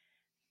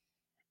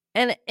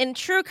 And in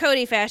true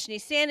Cody fashion,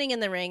 he's standing in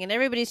the ring and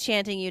everybody's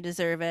chanting, "You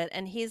deserve it."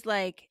 And he's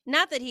like,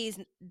 not that he's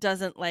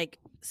doesn't like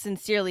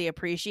sincerely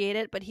appreciate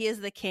it, but he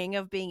is the king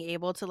of being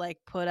able to like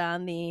put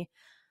on the,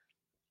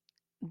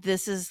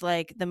 "This is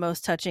like the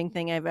most touching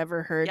thing I've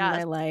ever heard in Yes.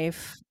 my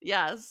life.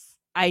 Yes.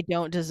 I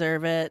don't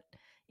deserve it."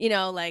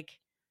 Like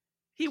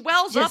He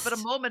wells up at a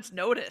just, moment's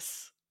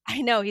notice.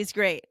 I know he's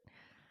great.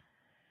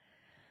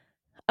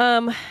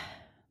 Um,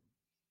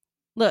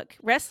 Look,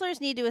 wrestlers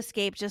need to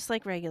escape just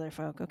like regular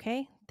folk,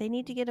 okay? They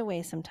need to get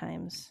away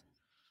sometimes.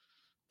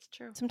 It's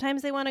true.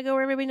 Sometimes they want to go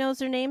where everybody knows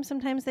their name,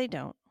 sometimes they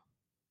don't.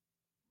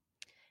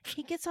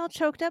 He gets all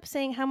choked up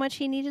saying how much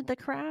he needed the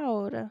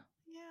crowd.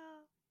 Yeah.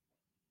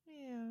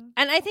 Yeah.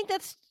 And I think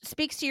that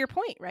speaks to your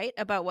point, right?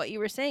 About what you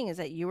were saying is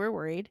that you were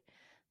worried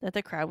that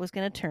the crowd was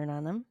going to turn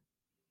on them,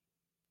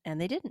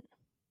 and they didn't.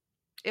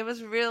 It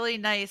was really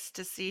nice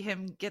to see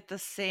him get the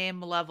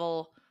same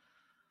level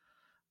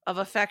of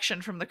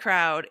affection from the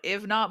crowd,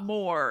 if not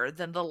more,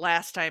 than the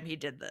last time he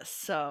did this.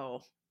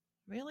 So,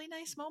 really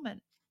nice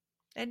moment.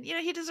 And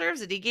he deserves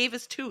it. He gave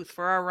his tooth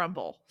for our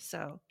Rumble.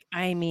 So,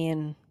 I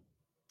mean,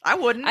 I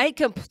wouldn't. I'd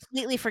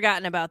completely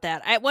forgotten about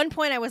that. At one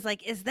point, I was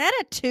like, is that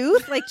a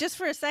tooth? Like, just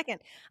for a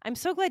second. I'm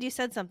so glad you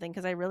said something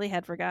because I really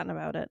had forgotten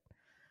about it.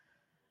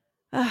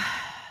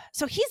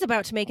 So he's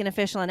about to make an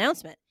official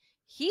announcement.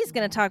 He's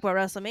going to talk about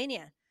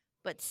WrestleMania,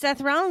 but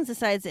Seth Rollins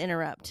decides to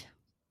interrupt.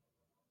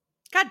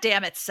 God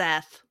damn it,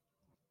 Seth.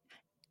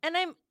 And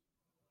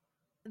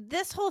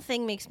this whole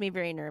thing makes me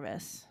very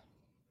nervous.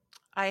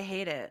 I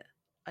hate it.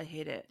 I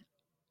hate it.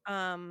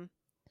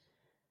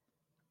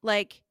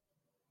 Like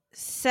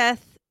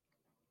Seth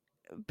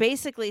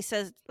basically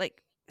says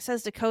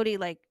to Cody,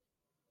 like,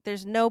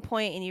 there's no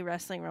point in you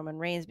wrestling Roman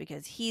Reigns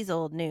because he's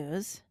old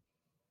news.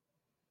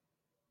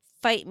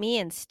 Fight me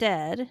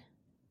instead.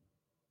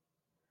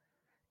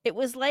 It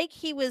was like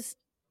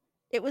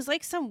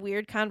some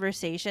weird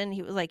conversation.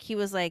 He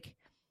was like,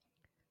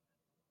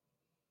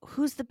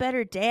 who's the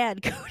better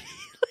dad, Cody?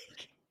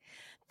 Like,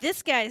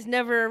 this guy's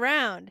never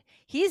around.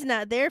 He's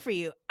not there for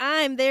you.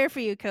 I'm there for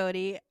you,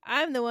 Cody.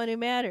 I'm the one who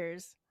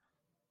matters.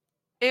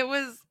 It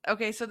was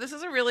okay. So, this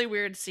is a really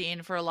weird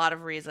scene for a lot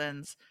of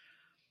reasons.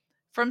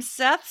 From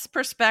Seth's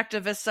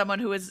perspective, as someone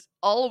who is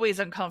always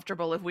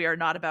uncomfortable if we are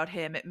not about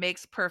him, it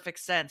makes perfect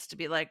sense to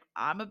be like,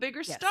 I'm a bigger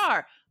Yes.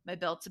 star. My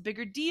belt's a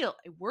bigger deal.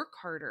 I work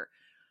harder.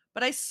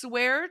 But I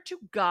swear to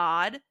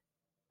God,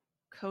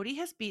 Cody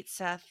has beat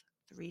Seth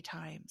 3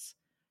 times.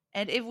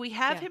 And if we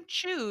have him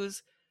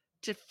choose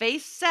to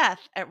face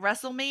Seth at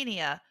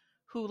WrestleMania,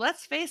 who,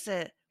 let's face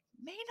it,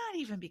 may not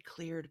even be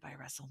cleared by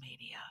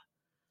WrestleMania,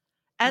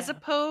 as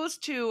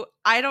opposed to,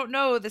 I don't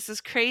know, this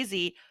is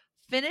crazy,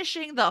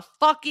 finishing the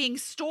fucking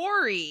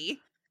story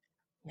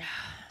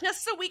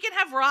just so we can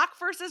have Rock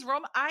versus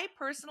Roman. I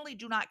personally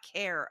do not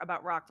care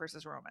about Rock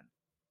versus Roman.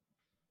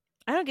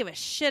 I don't give a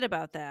shit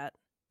about that.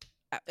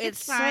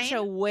 It's such a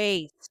fine.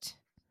 waste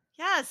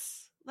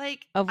Yes.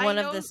 Like, of I one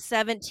of know, the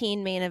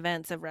 17 main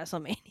events of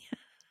WrestleMania.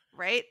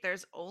 right?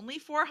 There's only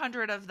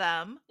 400 of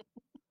them.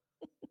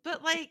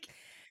 But like,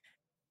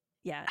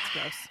 Yeah, it's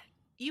gross.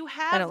 you I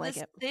don't have like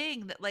this it.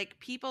 thing that like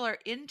people are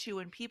into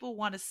and people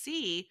want to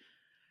see.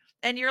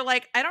 And you're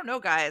like, I don't know,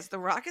 guys. The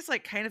Rock is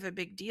like kind of a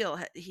big deal.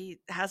 He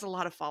has a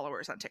lot of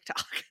followers on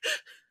TikTok.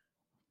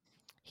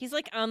 He's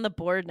like on the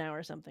board now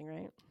or something,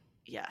 right?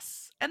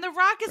 Yes. And The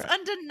Rock is Right.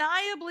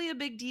 undeniably a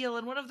big deal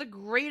and one of the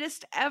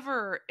greatest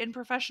ever in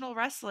professional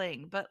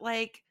wrestling. But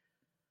like,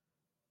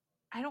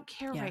 I don't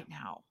care Yeah. right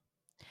now.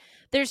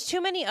 There's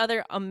too many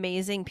other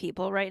amazing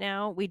people right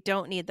now. We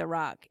don't need The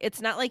Rock.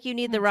 It's not like you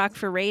need The Rock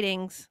for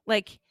ratings.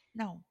 Like,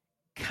 No.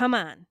 come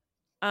on.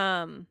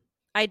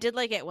 I did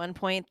like at one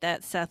point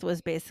that Seth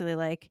was basically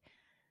like,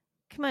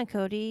 come on,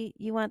 Cody,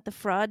 you want the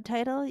fraud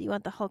title? You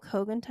want the Hulk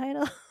Hogan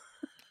title?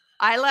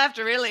 I laughed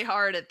really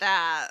hard at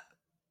that.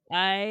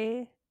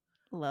 I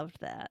loved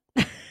that.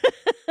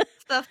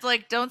 Stuff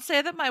like, don't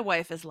say that my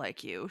wife is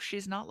like you.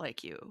 She's not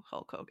like you,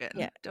 Hulk Hogan.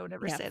 Yeah. Don't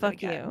ever Yeah, say that fuck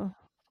again. you.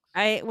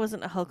 I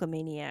wasn't a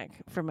Hulkamaniac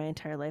for my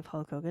entire life,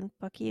 Hulk Hogan.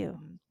 Fuck you.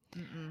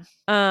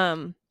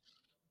 Mm-mm.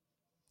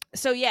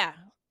 So yeah,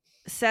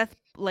 Seth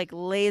like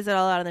lays it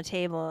all out on the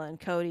table and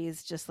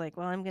Cody's just like,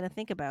 well, I'm going to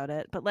think about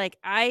it. But like,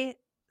 I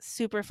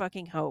super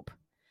fucking hope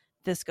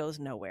this goes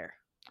nowhere.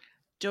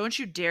 Don't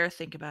you dare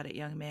think about it,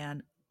 young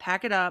man.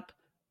 Pack it up,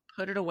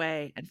 put it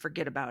away, and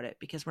forget about it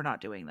because we're not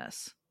doing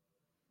this.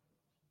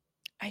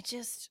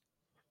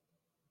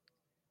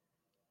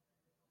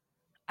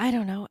 I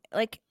don't know.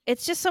 Like,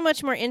 it's just so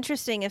much more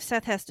interesting if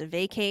Seth has to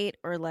vacate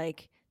or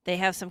like they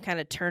have some kind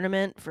of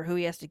tournament for who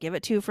he has to give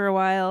it to for a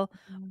while.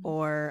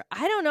 Or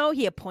I don't know,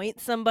 he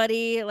appoints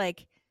somebody.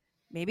 Like,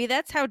 maybe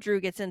that's how Drew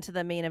gets into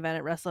the main event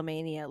at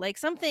WrestleMania. Like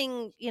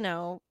something,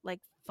 like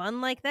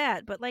fun like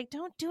that, but like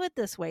don't do it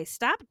this way.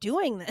 Stop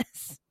doing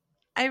this.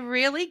 I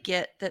really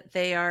get that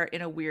they are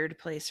in a weird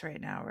place right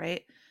now,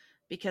 right?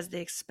 Because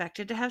they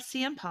expected to have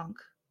CM Punk,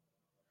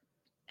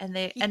 and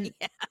Yeah.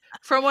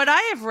 from what I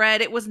have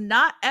read, it was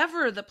not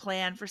ever the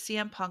plan for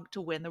CM Punk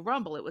to win the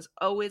Rumble. It was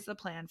always the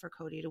plan for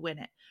Cody to win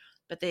it.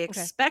 But they Okay.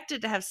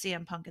 expected to have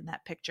CM Punk in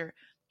that picture,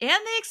 and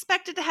they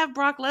expected to have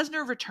Brock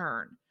Lesnar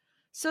return.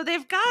 So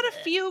they've got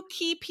a few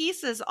key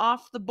pieces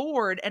off the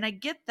board, and I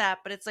get that,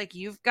 but it's like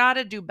you've got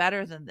to do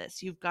better than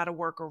this. You've got to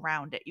work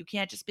around it. You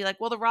can't just be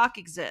like, well, The Rock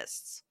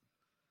exists.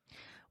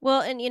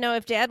 Well, and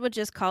if Dad would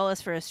just call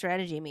us for a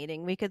strategy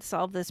meeting, we could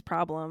solve this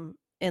problem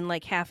in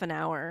like half an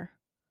hour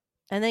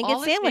and then get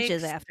All it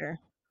sandwiches takes, after.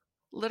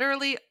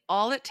 literally,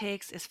 all it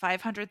takes is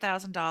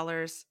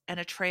 $500,000 and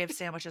a tray of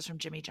sandwiches from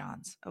Jimmy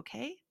John's.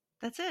 Okay?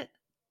 That's it.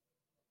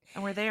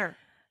 And we're there.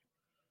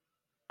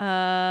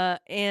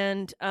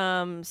 And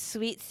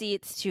sweet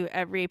seats to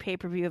every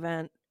pay-per-view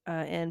event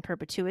in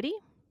perpetuity.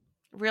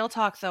 Real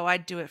talk, though,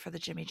 I'd do it for the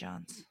Jimmy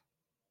Johns.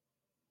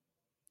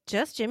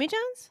 Just Jimmy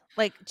John's?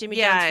 Like Jimmy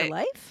John's for Yeah,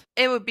 life?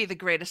 it would be the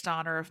greatest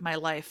honor of my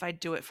life. I'd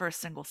do it for a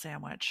single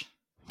sandwich.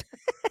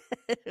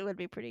 It would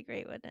be pretty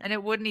great, wouldn't And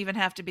it wouldn't even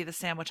have to be the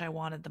sandwich I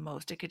wanted the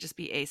most. It could just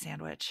be a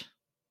sandwich.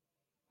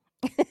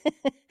 it?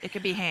 It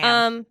could be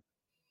ham.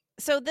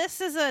 So this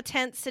is a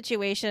tense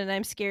situation and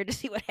I'm scared to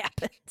see what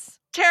happens.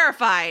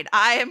 Terrified.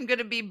 I am going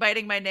to be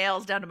biting my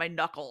nails down to my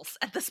knuckles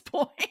at this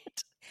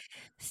point.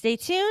 Stay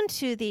tuned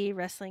to the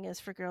Wrestling is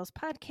for Girls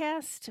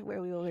podcast,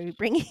 where we will be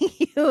bringing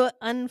you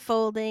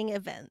unfolding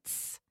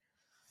events.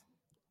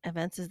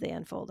 Events as they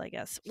unfold, I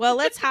guess. Well,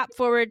 let's hop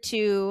forward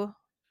to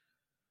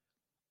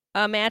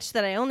a match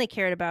that I only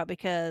cared about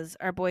because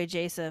our boy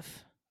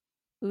Joseph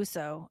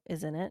Uso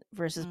is in it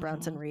versus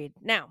Bronson Reed.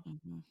 Now,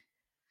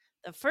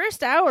 the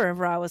first hour of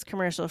Raw was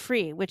commercial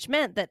free, which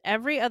meant that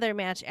every other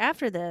match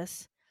after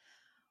this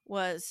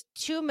was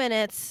 2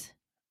 minutes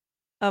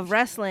of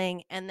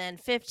wrestling and then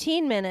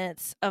 15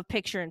 minutes of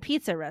picture and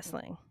pizza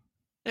wrestling.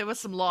 It was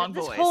some long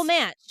This boys.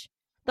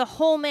 the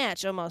whole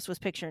match almost was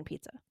picture and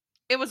pizza.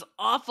 It was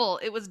awful.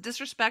 It was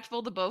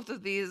disrespectful to both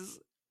of these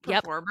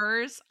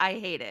performers. Yep. I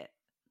hate it.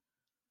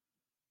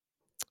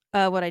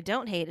 What I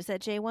don't hate is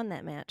that Jay won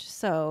that match.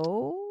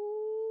 So,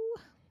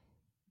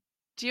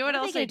 do you know what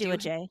else I do? Do with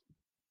Jay?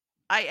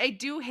 I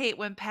do hate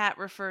when Pat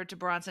referred to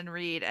Bronson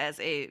Reed as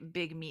a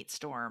big meat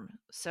storm.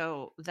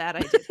 So that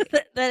I did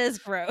hate. That is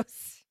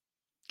gross.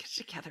 Get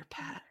together,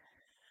 Pat.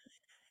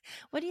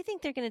 What do you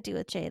think they're going to do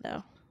with Jay,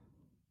 though?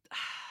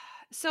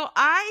 So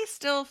I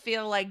still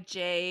feel like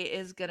Jay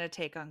is going to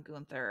take on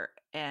Gunther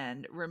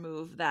and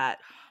remove that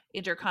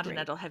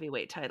Intercontinental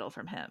Heavyweight title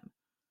from him.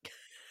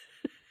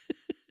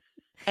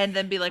 And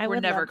then be like, we're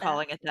never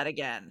calling it that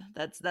again.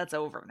 That's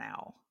over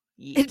now.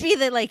 Yeet. It'd be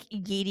the like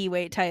Yeety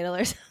weight title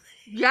or something.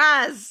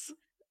 Yes.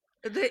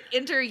 The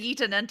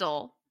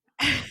Intercontinental.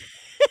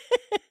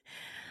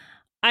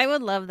 I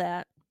would love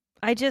that.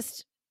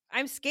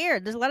 I'm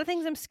scared. There's a lot of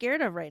things I'm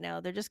scared of right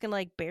now. They're just gonna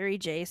like bury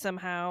Jay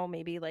somehow,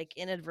 maybe like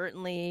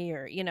inadvertently,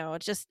 or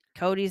it's just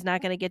Cody's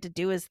not gonna get to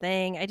do his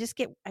thing. I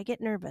get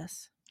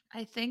nervous.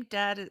 I think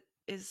Dad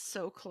is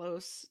so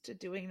close to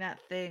doing that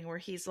thing where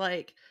he's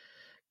like,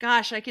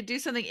 gosh, I could do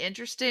something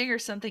interesting or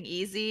something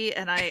easy,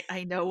 and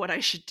I know what I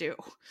should do.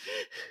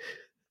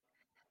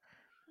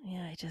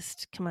 Yeah,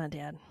 come on,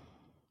 Dad.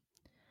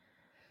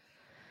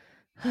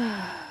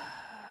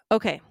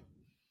 Okay.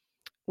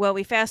 Well,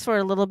 we fast forward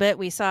a little bit.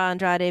 We saw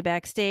Andrade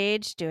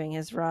backstage doing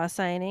his Raw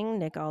signing.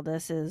 Nick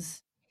Aldis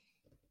is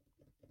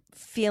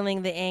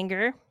feeling the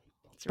anger.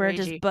 It's burnt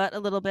his butt a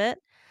little bit.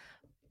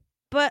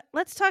 But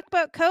let's talk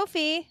about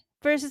Kofi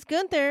versus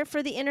Gunther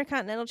for the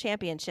Intercontinental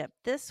Championship.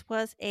 This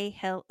was a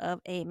hell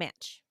of a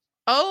match.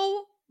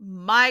 Oh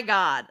my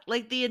God.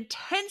 Like the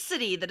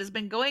intensity that has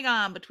been going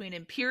on between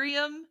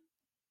Imperium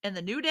and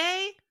the New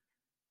Day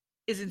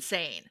is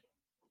insane.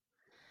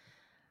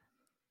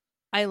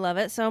 I love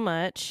it so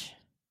much.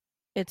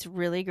 It's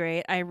really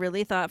great. I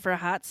really thought for a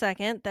hot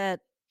second that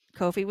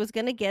Kofi was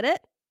going to get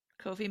it.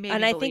 Kofi made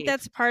and me I believe. Think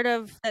that's part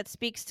of that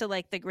speaks to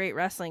like the great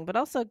wrestling, but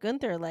also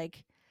Gunther.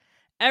 Like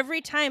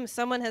every time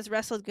someone has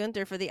wrestled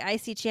Gunther for the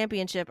IC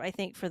championship, I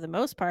think for the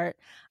most part,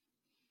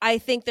 I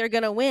think they're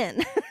going to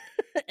win.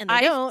 And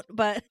they don't,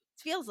 but it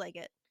feels like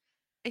it.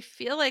 I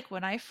feel like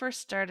when I first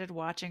started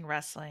watching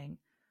wrestling,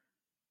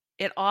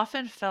 it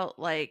often felt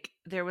like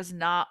there was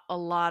not a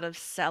lot of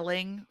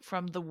selling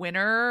from the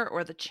winner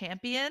or the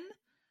champion.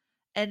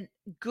 And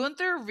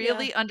Gunther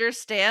really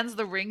understands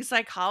the ring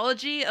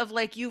psychology of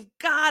like, you've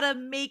got to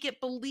make it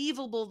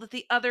believable that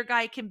the other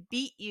guy can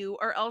beat you,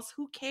 or else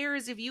who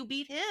cares if you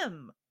beat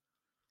him?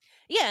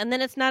 Yeah, and then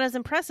it's not as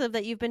impressive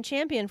that you've been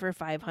champion for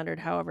 500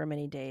 however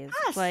many days.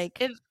 Yes. Like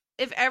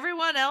if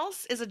everyone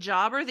else is a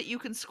jobber that you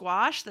can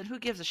squash, then who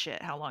gives a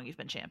shit how long you've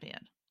been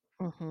champion?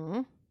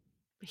 Mm-hmm.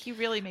 He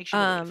really makes you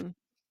believe.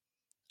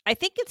 I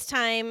think it's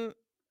time.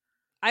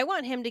 I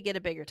want him to get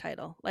a bigger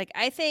title. Like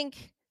I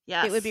think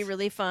it would be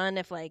really fun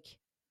if like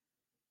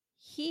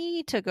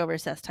he took over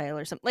Seth's title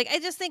or something. Like I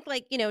just think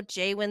like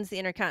Jay wins the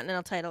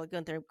Intercontinental title,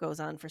 Gunther goes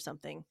on for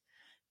something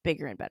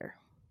bigger and better.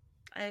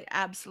 I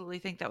absolutely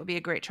think that would be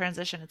a great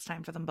transition. It's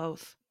time for them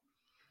both.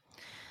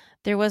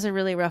 There was a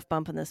really rough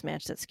bump in this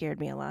match that scared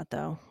me a lot,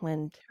 though,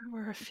 when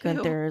There were a few.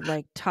 Gunther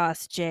like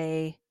tossed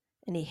Jay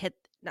and he hit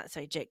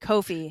Jay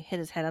Kofi hit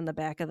his head on the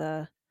back of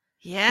the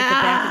hit the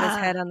back of his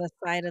Yeah. head on the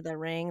side of the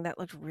ring. That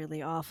looked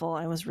really awful.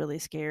 I was really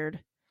scared.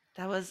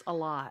 That was a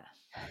lot.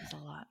 That was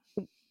a lot.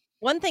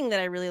 One thing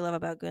that I really love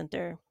about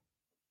Gunther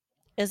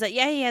is that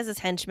yeah, he has his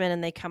henchmen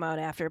and they come out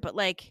after, but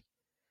like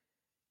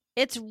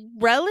it's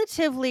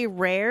relatively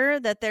rare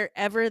that they're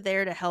ever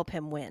there to help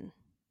him win.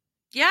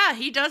 Yeah,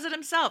 he does it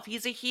himself.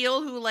 He's a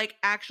heel who like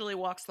actually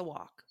walks the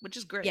walk, which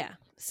is great. Yeah.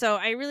 So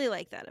I really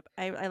like that.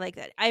 I like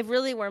that. I've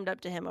really warmed up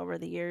to him over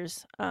the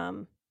years.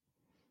 The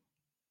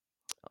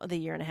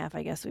year and a half,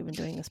 I guess, we've been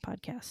doing this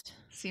podcast.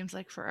 Seems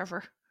like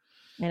forever.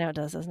 I know it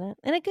does, doesn't it?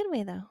 In a good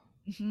way, though.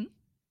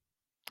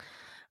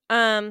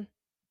 Mm-hmm.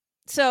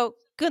 So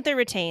Gunther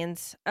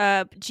retains.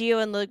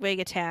 Gio and Ludwig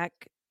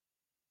attack.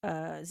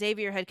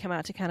 Xavier had come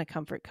out to kind of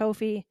comfort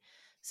Kofi,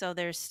 so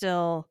there's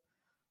still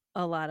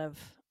a lot of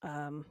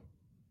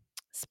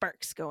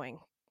sparks going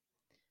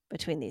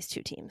between these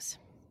two teams.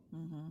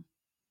 Mm-hmm.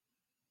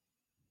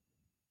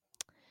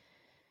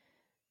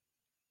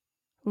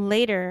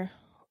 Later,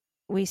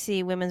 we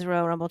see Women's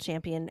Royal Rumble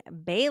champion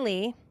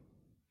Bayley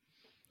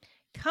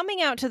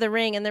coming out to the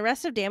ring, and the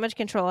rest of Damage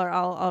Control are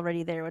all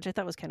already there, which I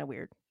thought was kind of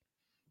weird.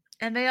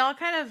 And they all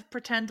kind of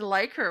pretend to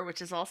like her,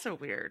 which is also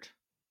weird.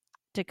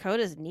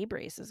 Dakota's knee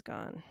brace is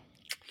gone.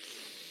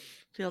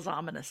 Feels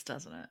ominous,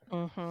 doesn't it?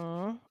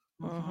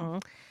 Mm-hmm. Mm-hmm.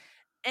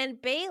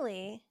 And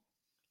Bayley,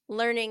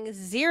 learning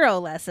 0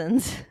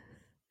 lessons,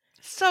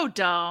 So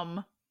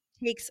dumb.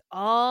 takes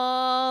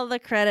all the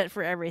credit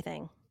for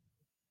everything.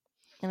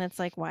 And it's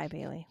like, why,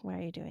 Bayley? Why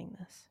are you doing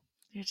this?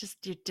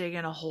 You're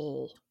digging a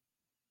hole.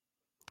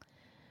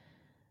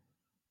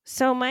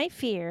 So my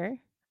fear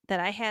that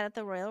I had at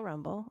the Royal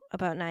Rumble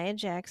about Nia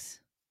Jax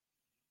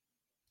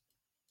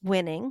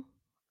winning,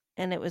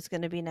 and it was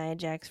going to be Nia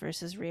Jax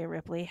versus Rhea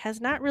Ripley,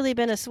 has not really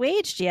been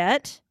assuaged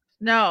yet.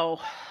 No.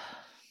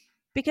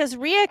 Because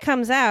Rhea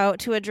comes out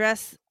to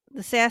address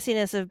the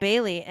sassiness of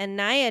Bayley, and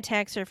Nia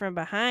attacks her from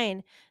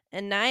behind,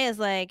 and Nia's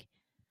like,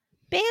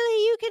 Bayley,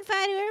 you can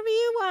fight whoever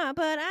you want,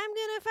 but I'm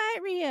going to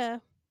fight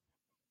Rhea.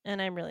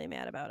 And I'm really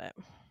mad about it.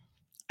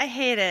 I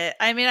hate it.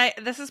 I mean,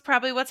 this is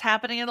probably what's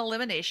happening in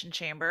Elimination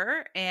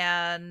Chamber,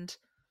 and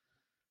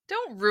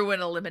don't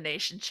ruin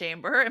Elimination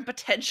Chamber and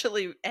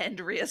potentially end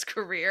Rhea's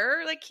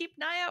career. Like, keep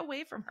Nia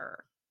away from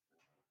her.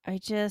 I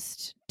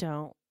just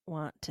don't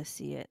want to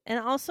see it. And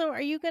also,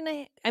 are you going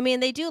to... I mean,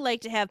 they do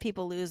like to have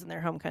people lose in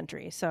their home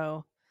country,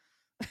 so...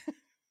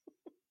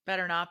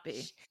 Better not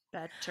be.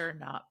 Better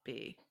not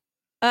be.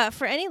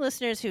 For any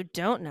listeners who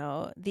don't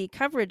know, the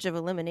coverage of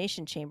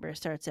Elimination Chamber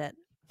starts at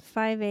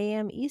 5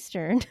 a.m.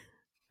 Eastern,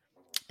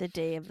 the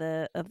day of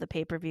the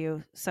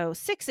pay-per-view. So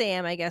 6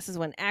 a.m., I guess, is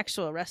when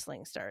actual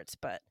wrestling starts.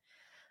 But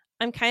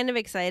I'm kind of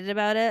excited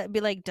about it.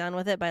 Be like done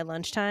with it by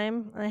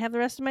lunchtime. I have the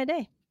rest of my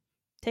day.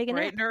 Take a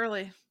nap.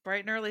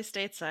 Bright and early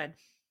stateside.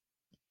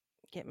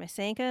 Get my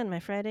Sanka and my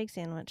fried egg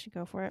sandwich.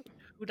 Go for it.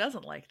 Who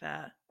doesn't like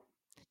that?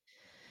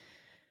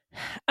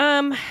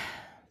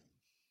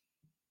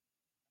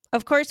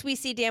 Of course, we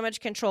see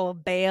Damage Control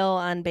bail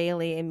on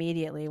Bayley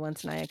immediately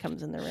once Nia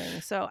comes in the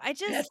ring. So I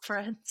just... Bad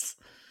friends.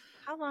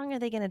 How long are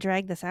they going to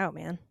drag this out,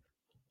 man?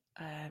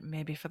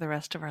 Maybe for the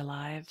rest of our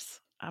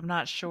lives. I'm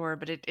not sure,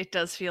 but it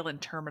does feel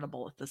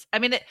interminable at this. I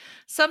mean,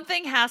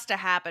 something has to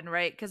happen,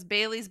 right? Because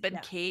Bayley's been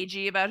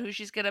cagey about who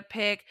she's going to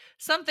pick.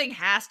 Something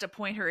has to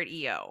point her at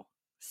EO.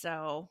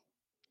 So...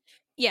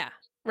 Yeah,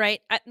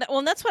 right.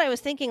 Well, that's what I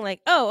was thinking.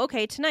 Like, oh,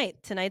 okay,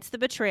 tonight's the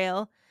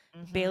betrayal.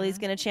 Mm-hmm. Bayley's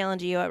going to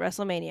challenge you at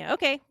WrestleMania.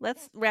 Okay,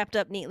 that's wrapped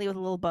up neatly with a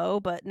little bow.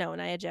 But no,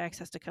 Nia Jax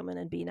has to come in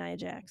and be Nia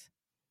Jax.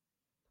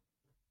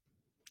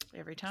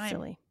 Every time.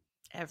 Silly.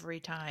 Every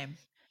time.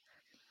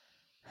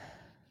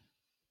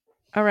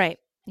 All right.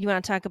 You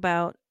want to talk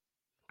about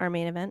our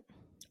main event?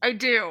 I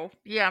do.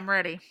 Yeah, I'm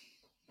ready.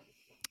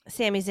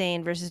 Sami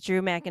Zayn versus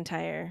Drew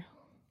McIntyre.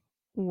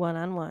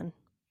 1-on-1.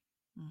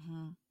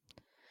 Mm-hmm.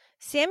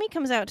 Sami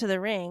comes out to the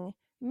ring.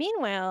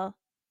 Meanwhile,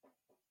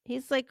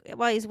 he's like,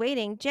 while he's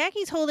waiting,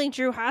 Jackie's holding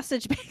Drew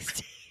hostage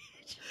backstage.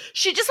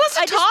 She just wants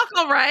to talk,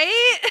 all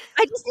right?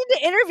 I just need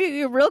to interview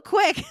you real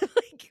quick.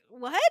 Like,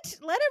 what?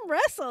 Let him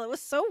wrestle. It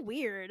was so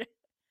weird.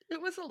 It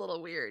was a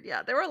little weird.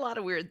 Yeah, there were a lot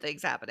of weird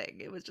things happening.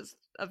 It was just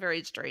a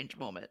very strange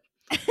moment.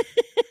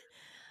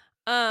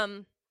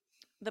 The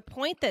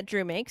point that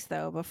Drew makes,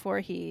 though, before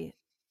he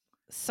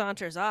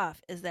saunters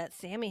off, is that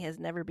Sami has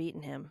never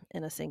beaten him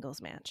in a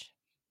singles match.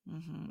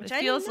 Mm-hmm. Which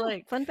I feels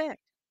like fun fact.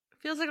 It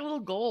feels like a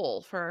little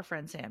goal for our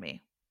friend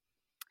Sami.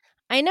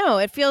 I know.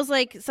 It feels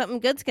like something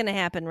good's going to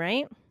happen,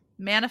 right?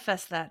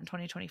 Manifest that in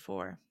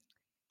 2024.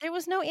 There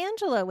was no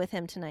Angela with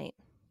him tonight.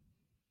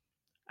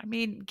 I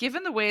mean,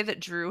 given the way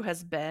that Drew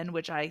has been,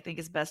 which I think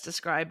is best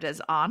described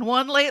as on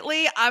one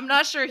lately, I'm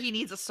not sure he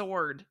needs a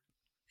sword.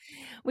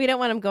 We don't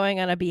want him going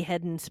on a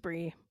beheading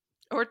spree.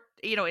 Or,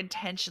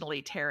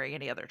 intentionally tearing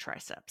any other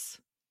triceps.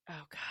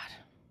 Oh,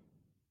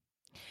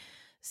 God.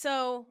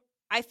 So,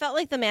 I felt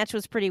like the match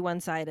was pretty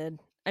one-sided.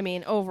 I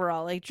mean,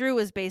 overall, like, Drew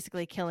was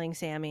basically killing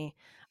Sammy.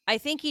 I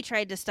think he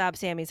tried to stop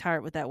Sammy's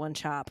heart with that one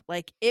chop.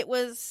 Like, it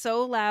was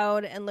so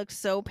loud and looked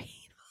so painful.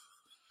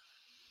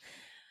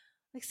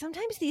 Like,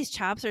 sometimes these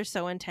chops are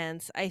so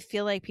intense, I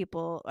feel like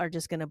people are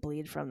just gonna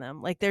bleed from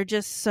them. Like, they're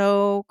just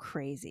so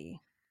crazy.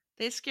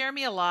 They scare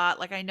me a lot.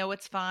 Like, I know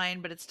it's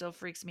fine, but it still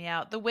freaks me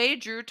out. The way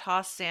Drew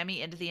tossed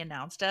Sammy into the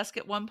announce desk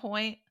at one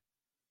point,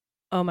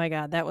 Oh my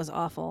god, that was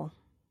awful.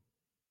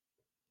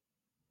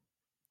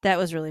 That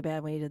was really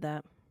bad when he did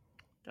that.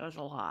 that was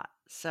a lot.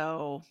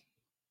 So,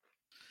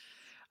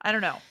 I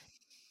don't know.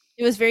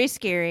 It was very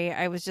scary.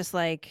 I was just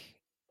like,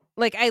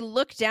 I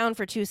looked down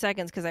for 2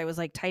 seconds because I was,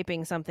 like,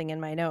 typing something in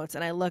my notes,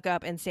 and I look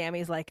up, and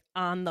Sammy's, like,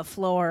 on the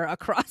floor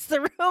across the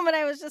room, and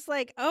I was just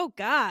like, "Oh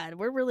god,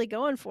 we're really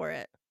going for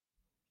it."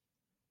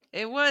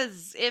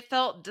 It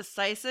felt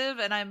decisive,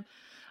 and I'm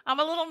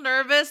a little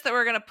nervous that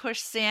we're gonna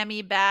push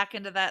Sammy back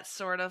into that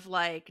sort of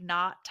like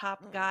not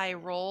top guy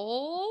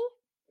role.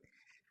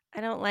 I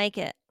don't like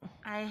it.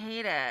 I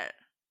hate it.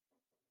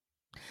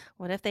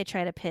 What if they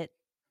try to pit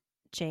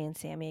Jay and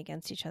Sammy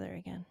against each other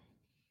again?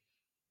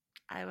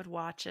 I would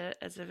watch it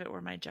as if it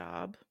were my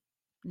job,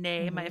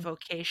 nay, my Mhm,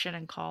 vocation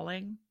and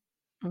calling.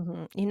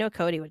 mhm. You know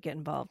Cody would get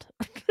involved.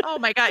 Oh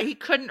my god, he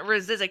couldn't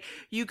resist. Like,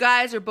 you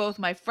guys are both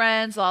my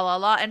friends, la la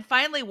la. And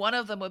finally, one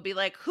of them would be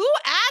like, "Who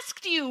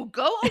asked you?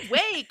 Go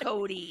away,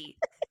 Cody."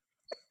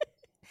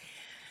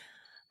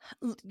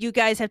 You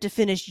guys have to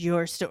finish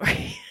your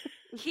story.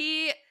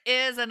 He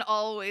is and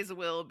always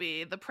will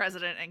be the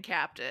president and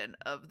captain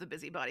of the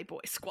Busybody Boy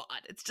Squad.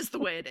 It's just the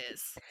way it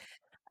is.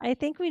 I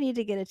think we need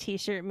to get a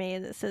T-shirt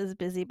made that says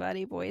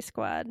 "Busybody Boy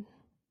Squad."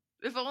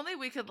 If only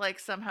we could like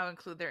somehow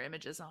include their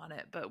images on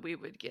it, but we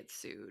would get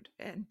sued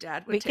and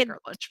dad would We take could our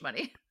lunch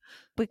money.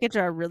 we could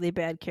draw really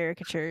bad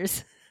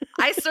caricatures.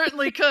 I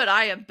certainly could.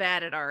 I am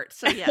bad at art.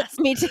 So yes.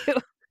 Me too.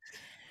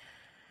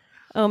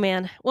 Oh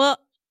man. Well,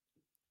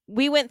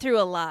 we went through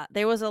a lot.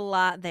 There was a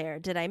lot there.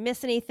 Did I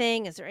miss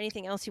anything? Is there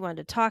anything else you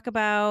wanted to talk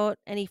about?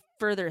 Any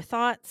further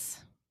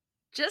thoughts?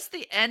 Just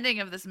the ending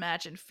of this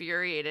match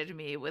infuriated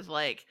me with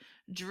like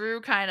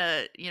Drew kind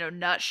of,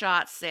 nut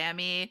shot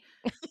Sammy.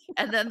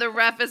 And then the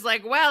ref is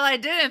like, well, I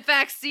did in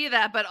fact see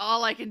that, but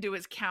all I can do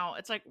is count.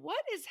 It's like,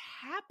 what is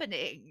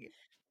happening?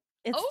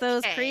 It's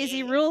those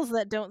crazy Okay. rules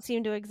that don't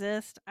seem to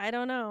exist. I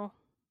don't know.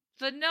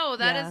 But no,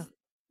 Yeah.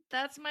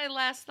 that's my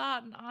last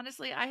thought, and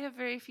honestly, I have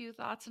very few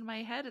thoughts in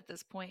my head at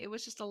this point. It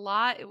was just a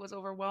lot. It was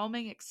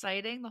overwhelming,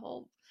 exciting. The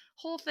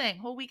whole thing,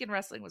 whole week in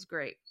wrestling was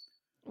great.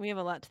 We have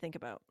a lot to think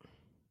about.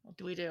 What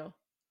do we do?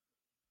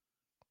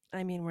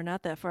 I mean, we're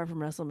not that far from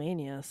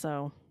WrestleMania,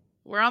 so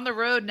We're on the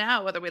road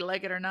now, whether we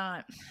like it or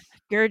not.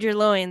 gird your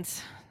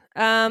loins.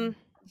 Mm. Um,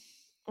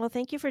 well,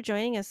 thank you for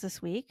joining us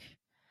this week.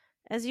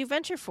 As you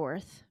venture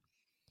forth,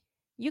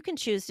 you can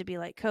choose to be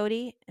like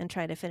Cody and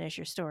try to finish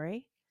your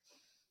story,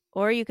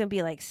 or you can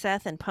be like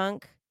Seth and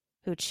Punk,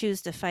 who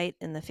choose to fight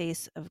in the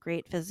face of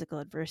great physical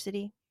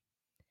adversity,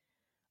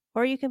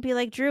 or you can be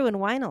like Drew and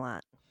whine a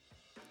lot.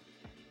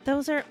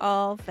 Those are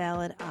all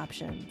valid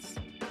options.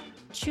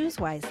 Choose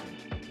wisely.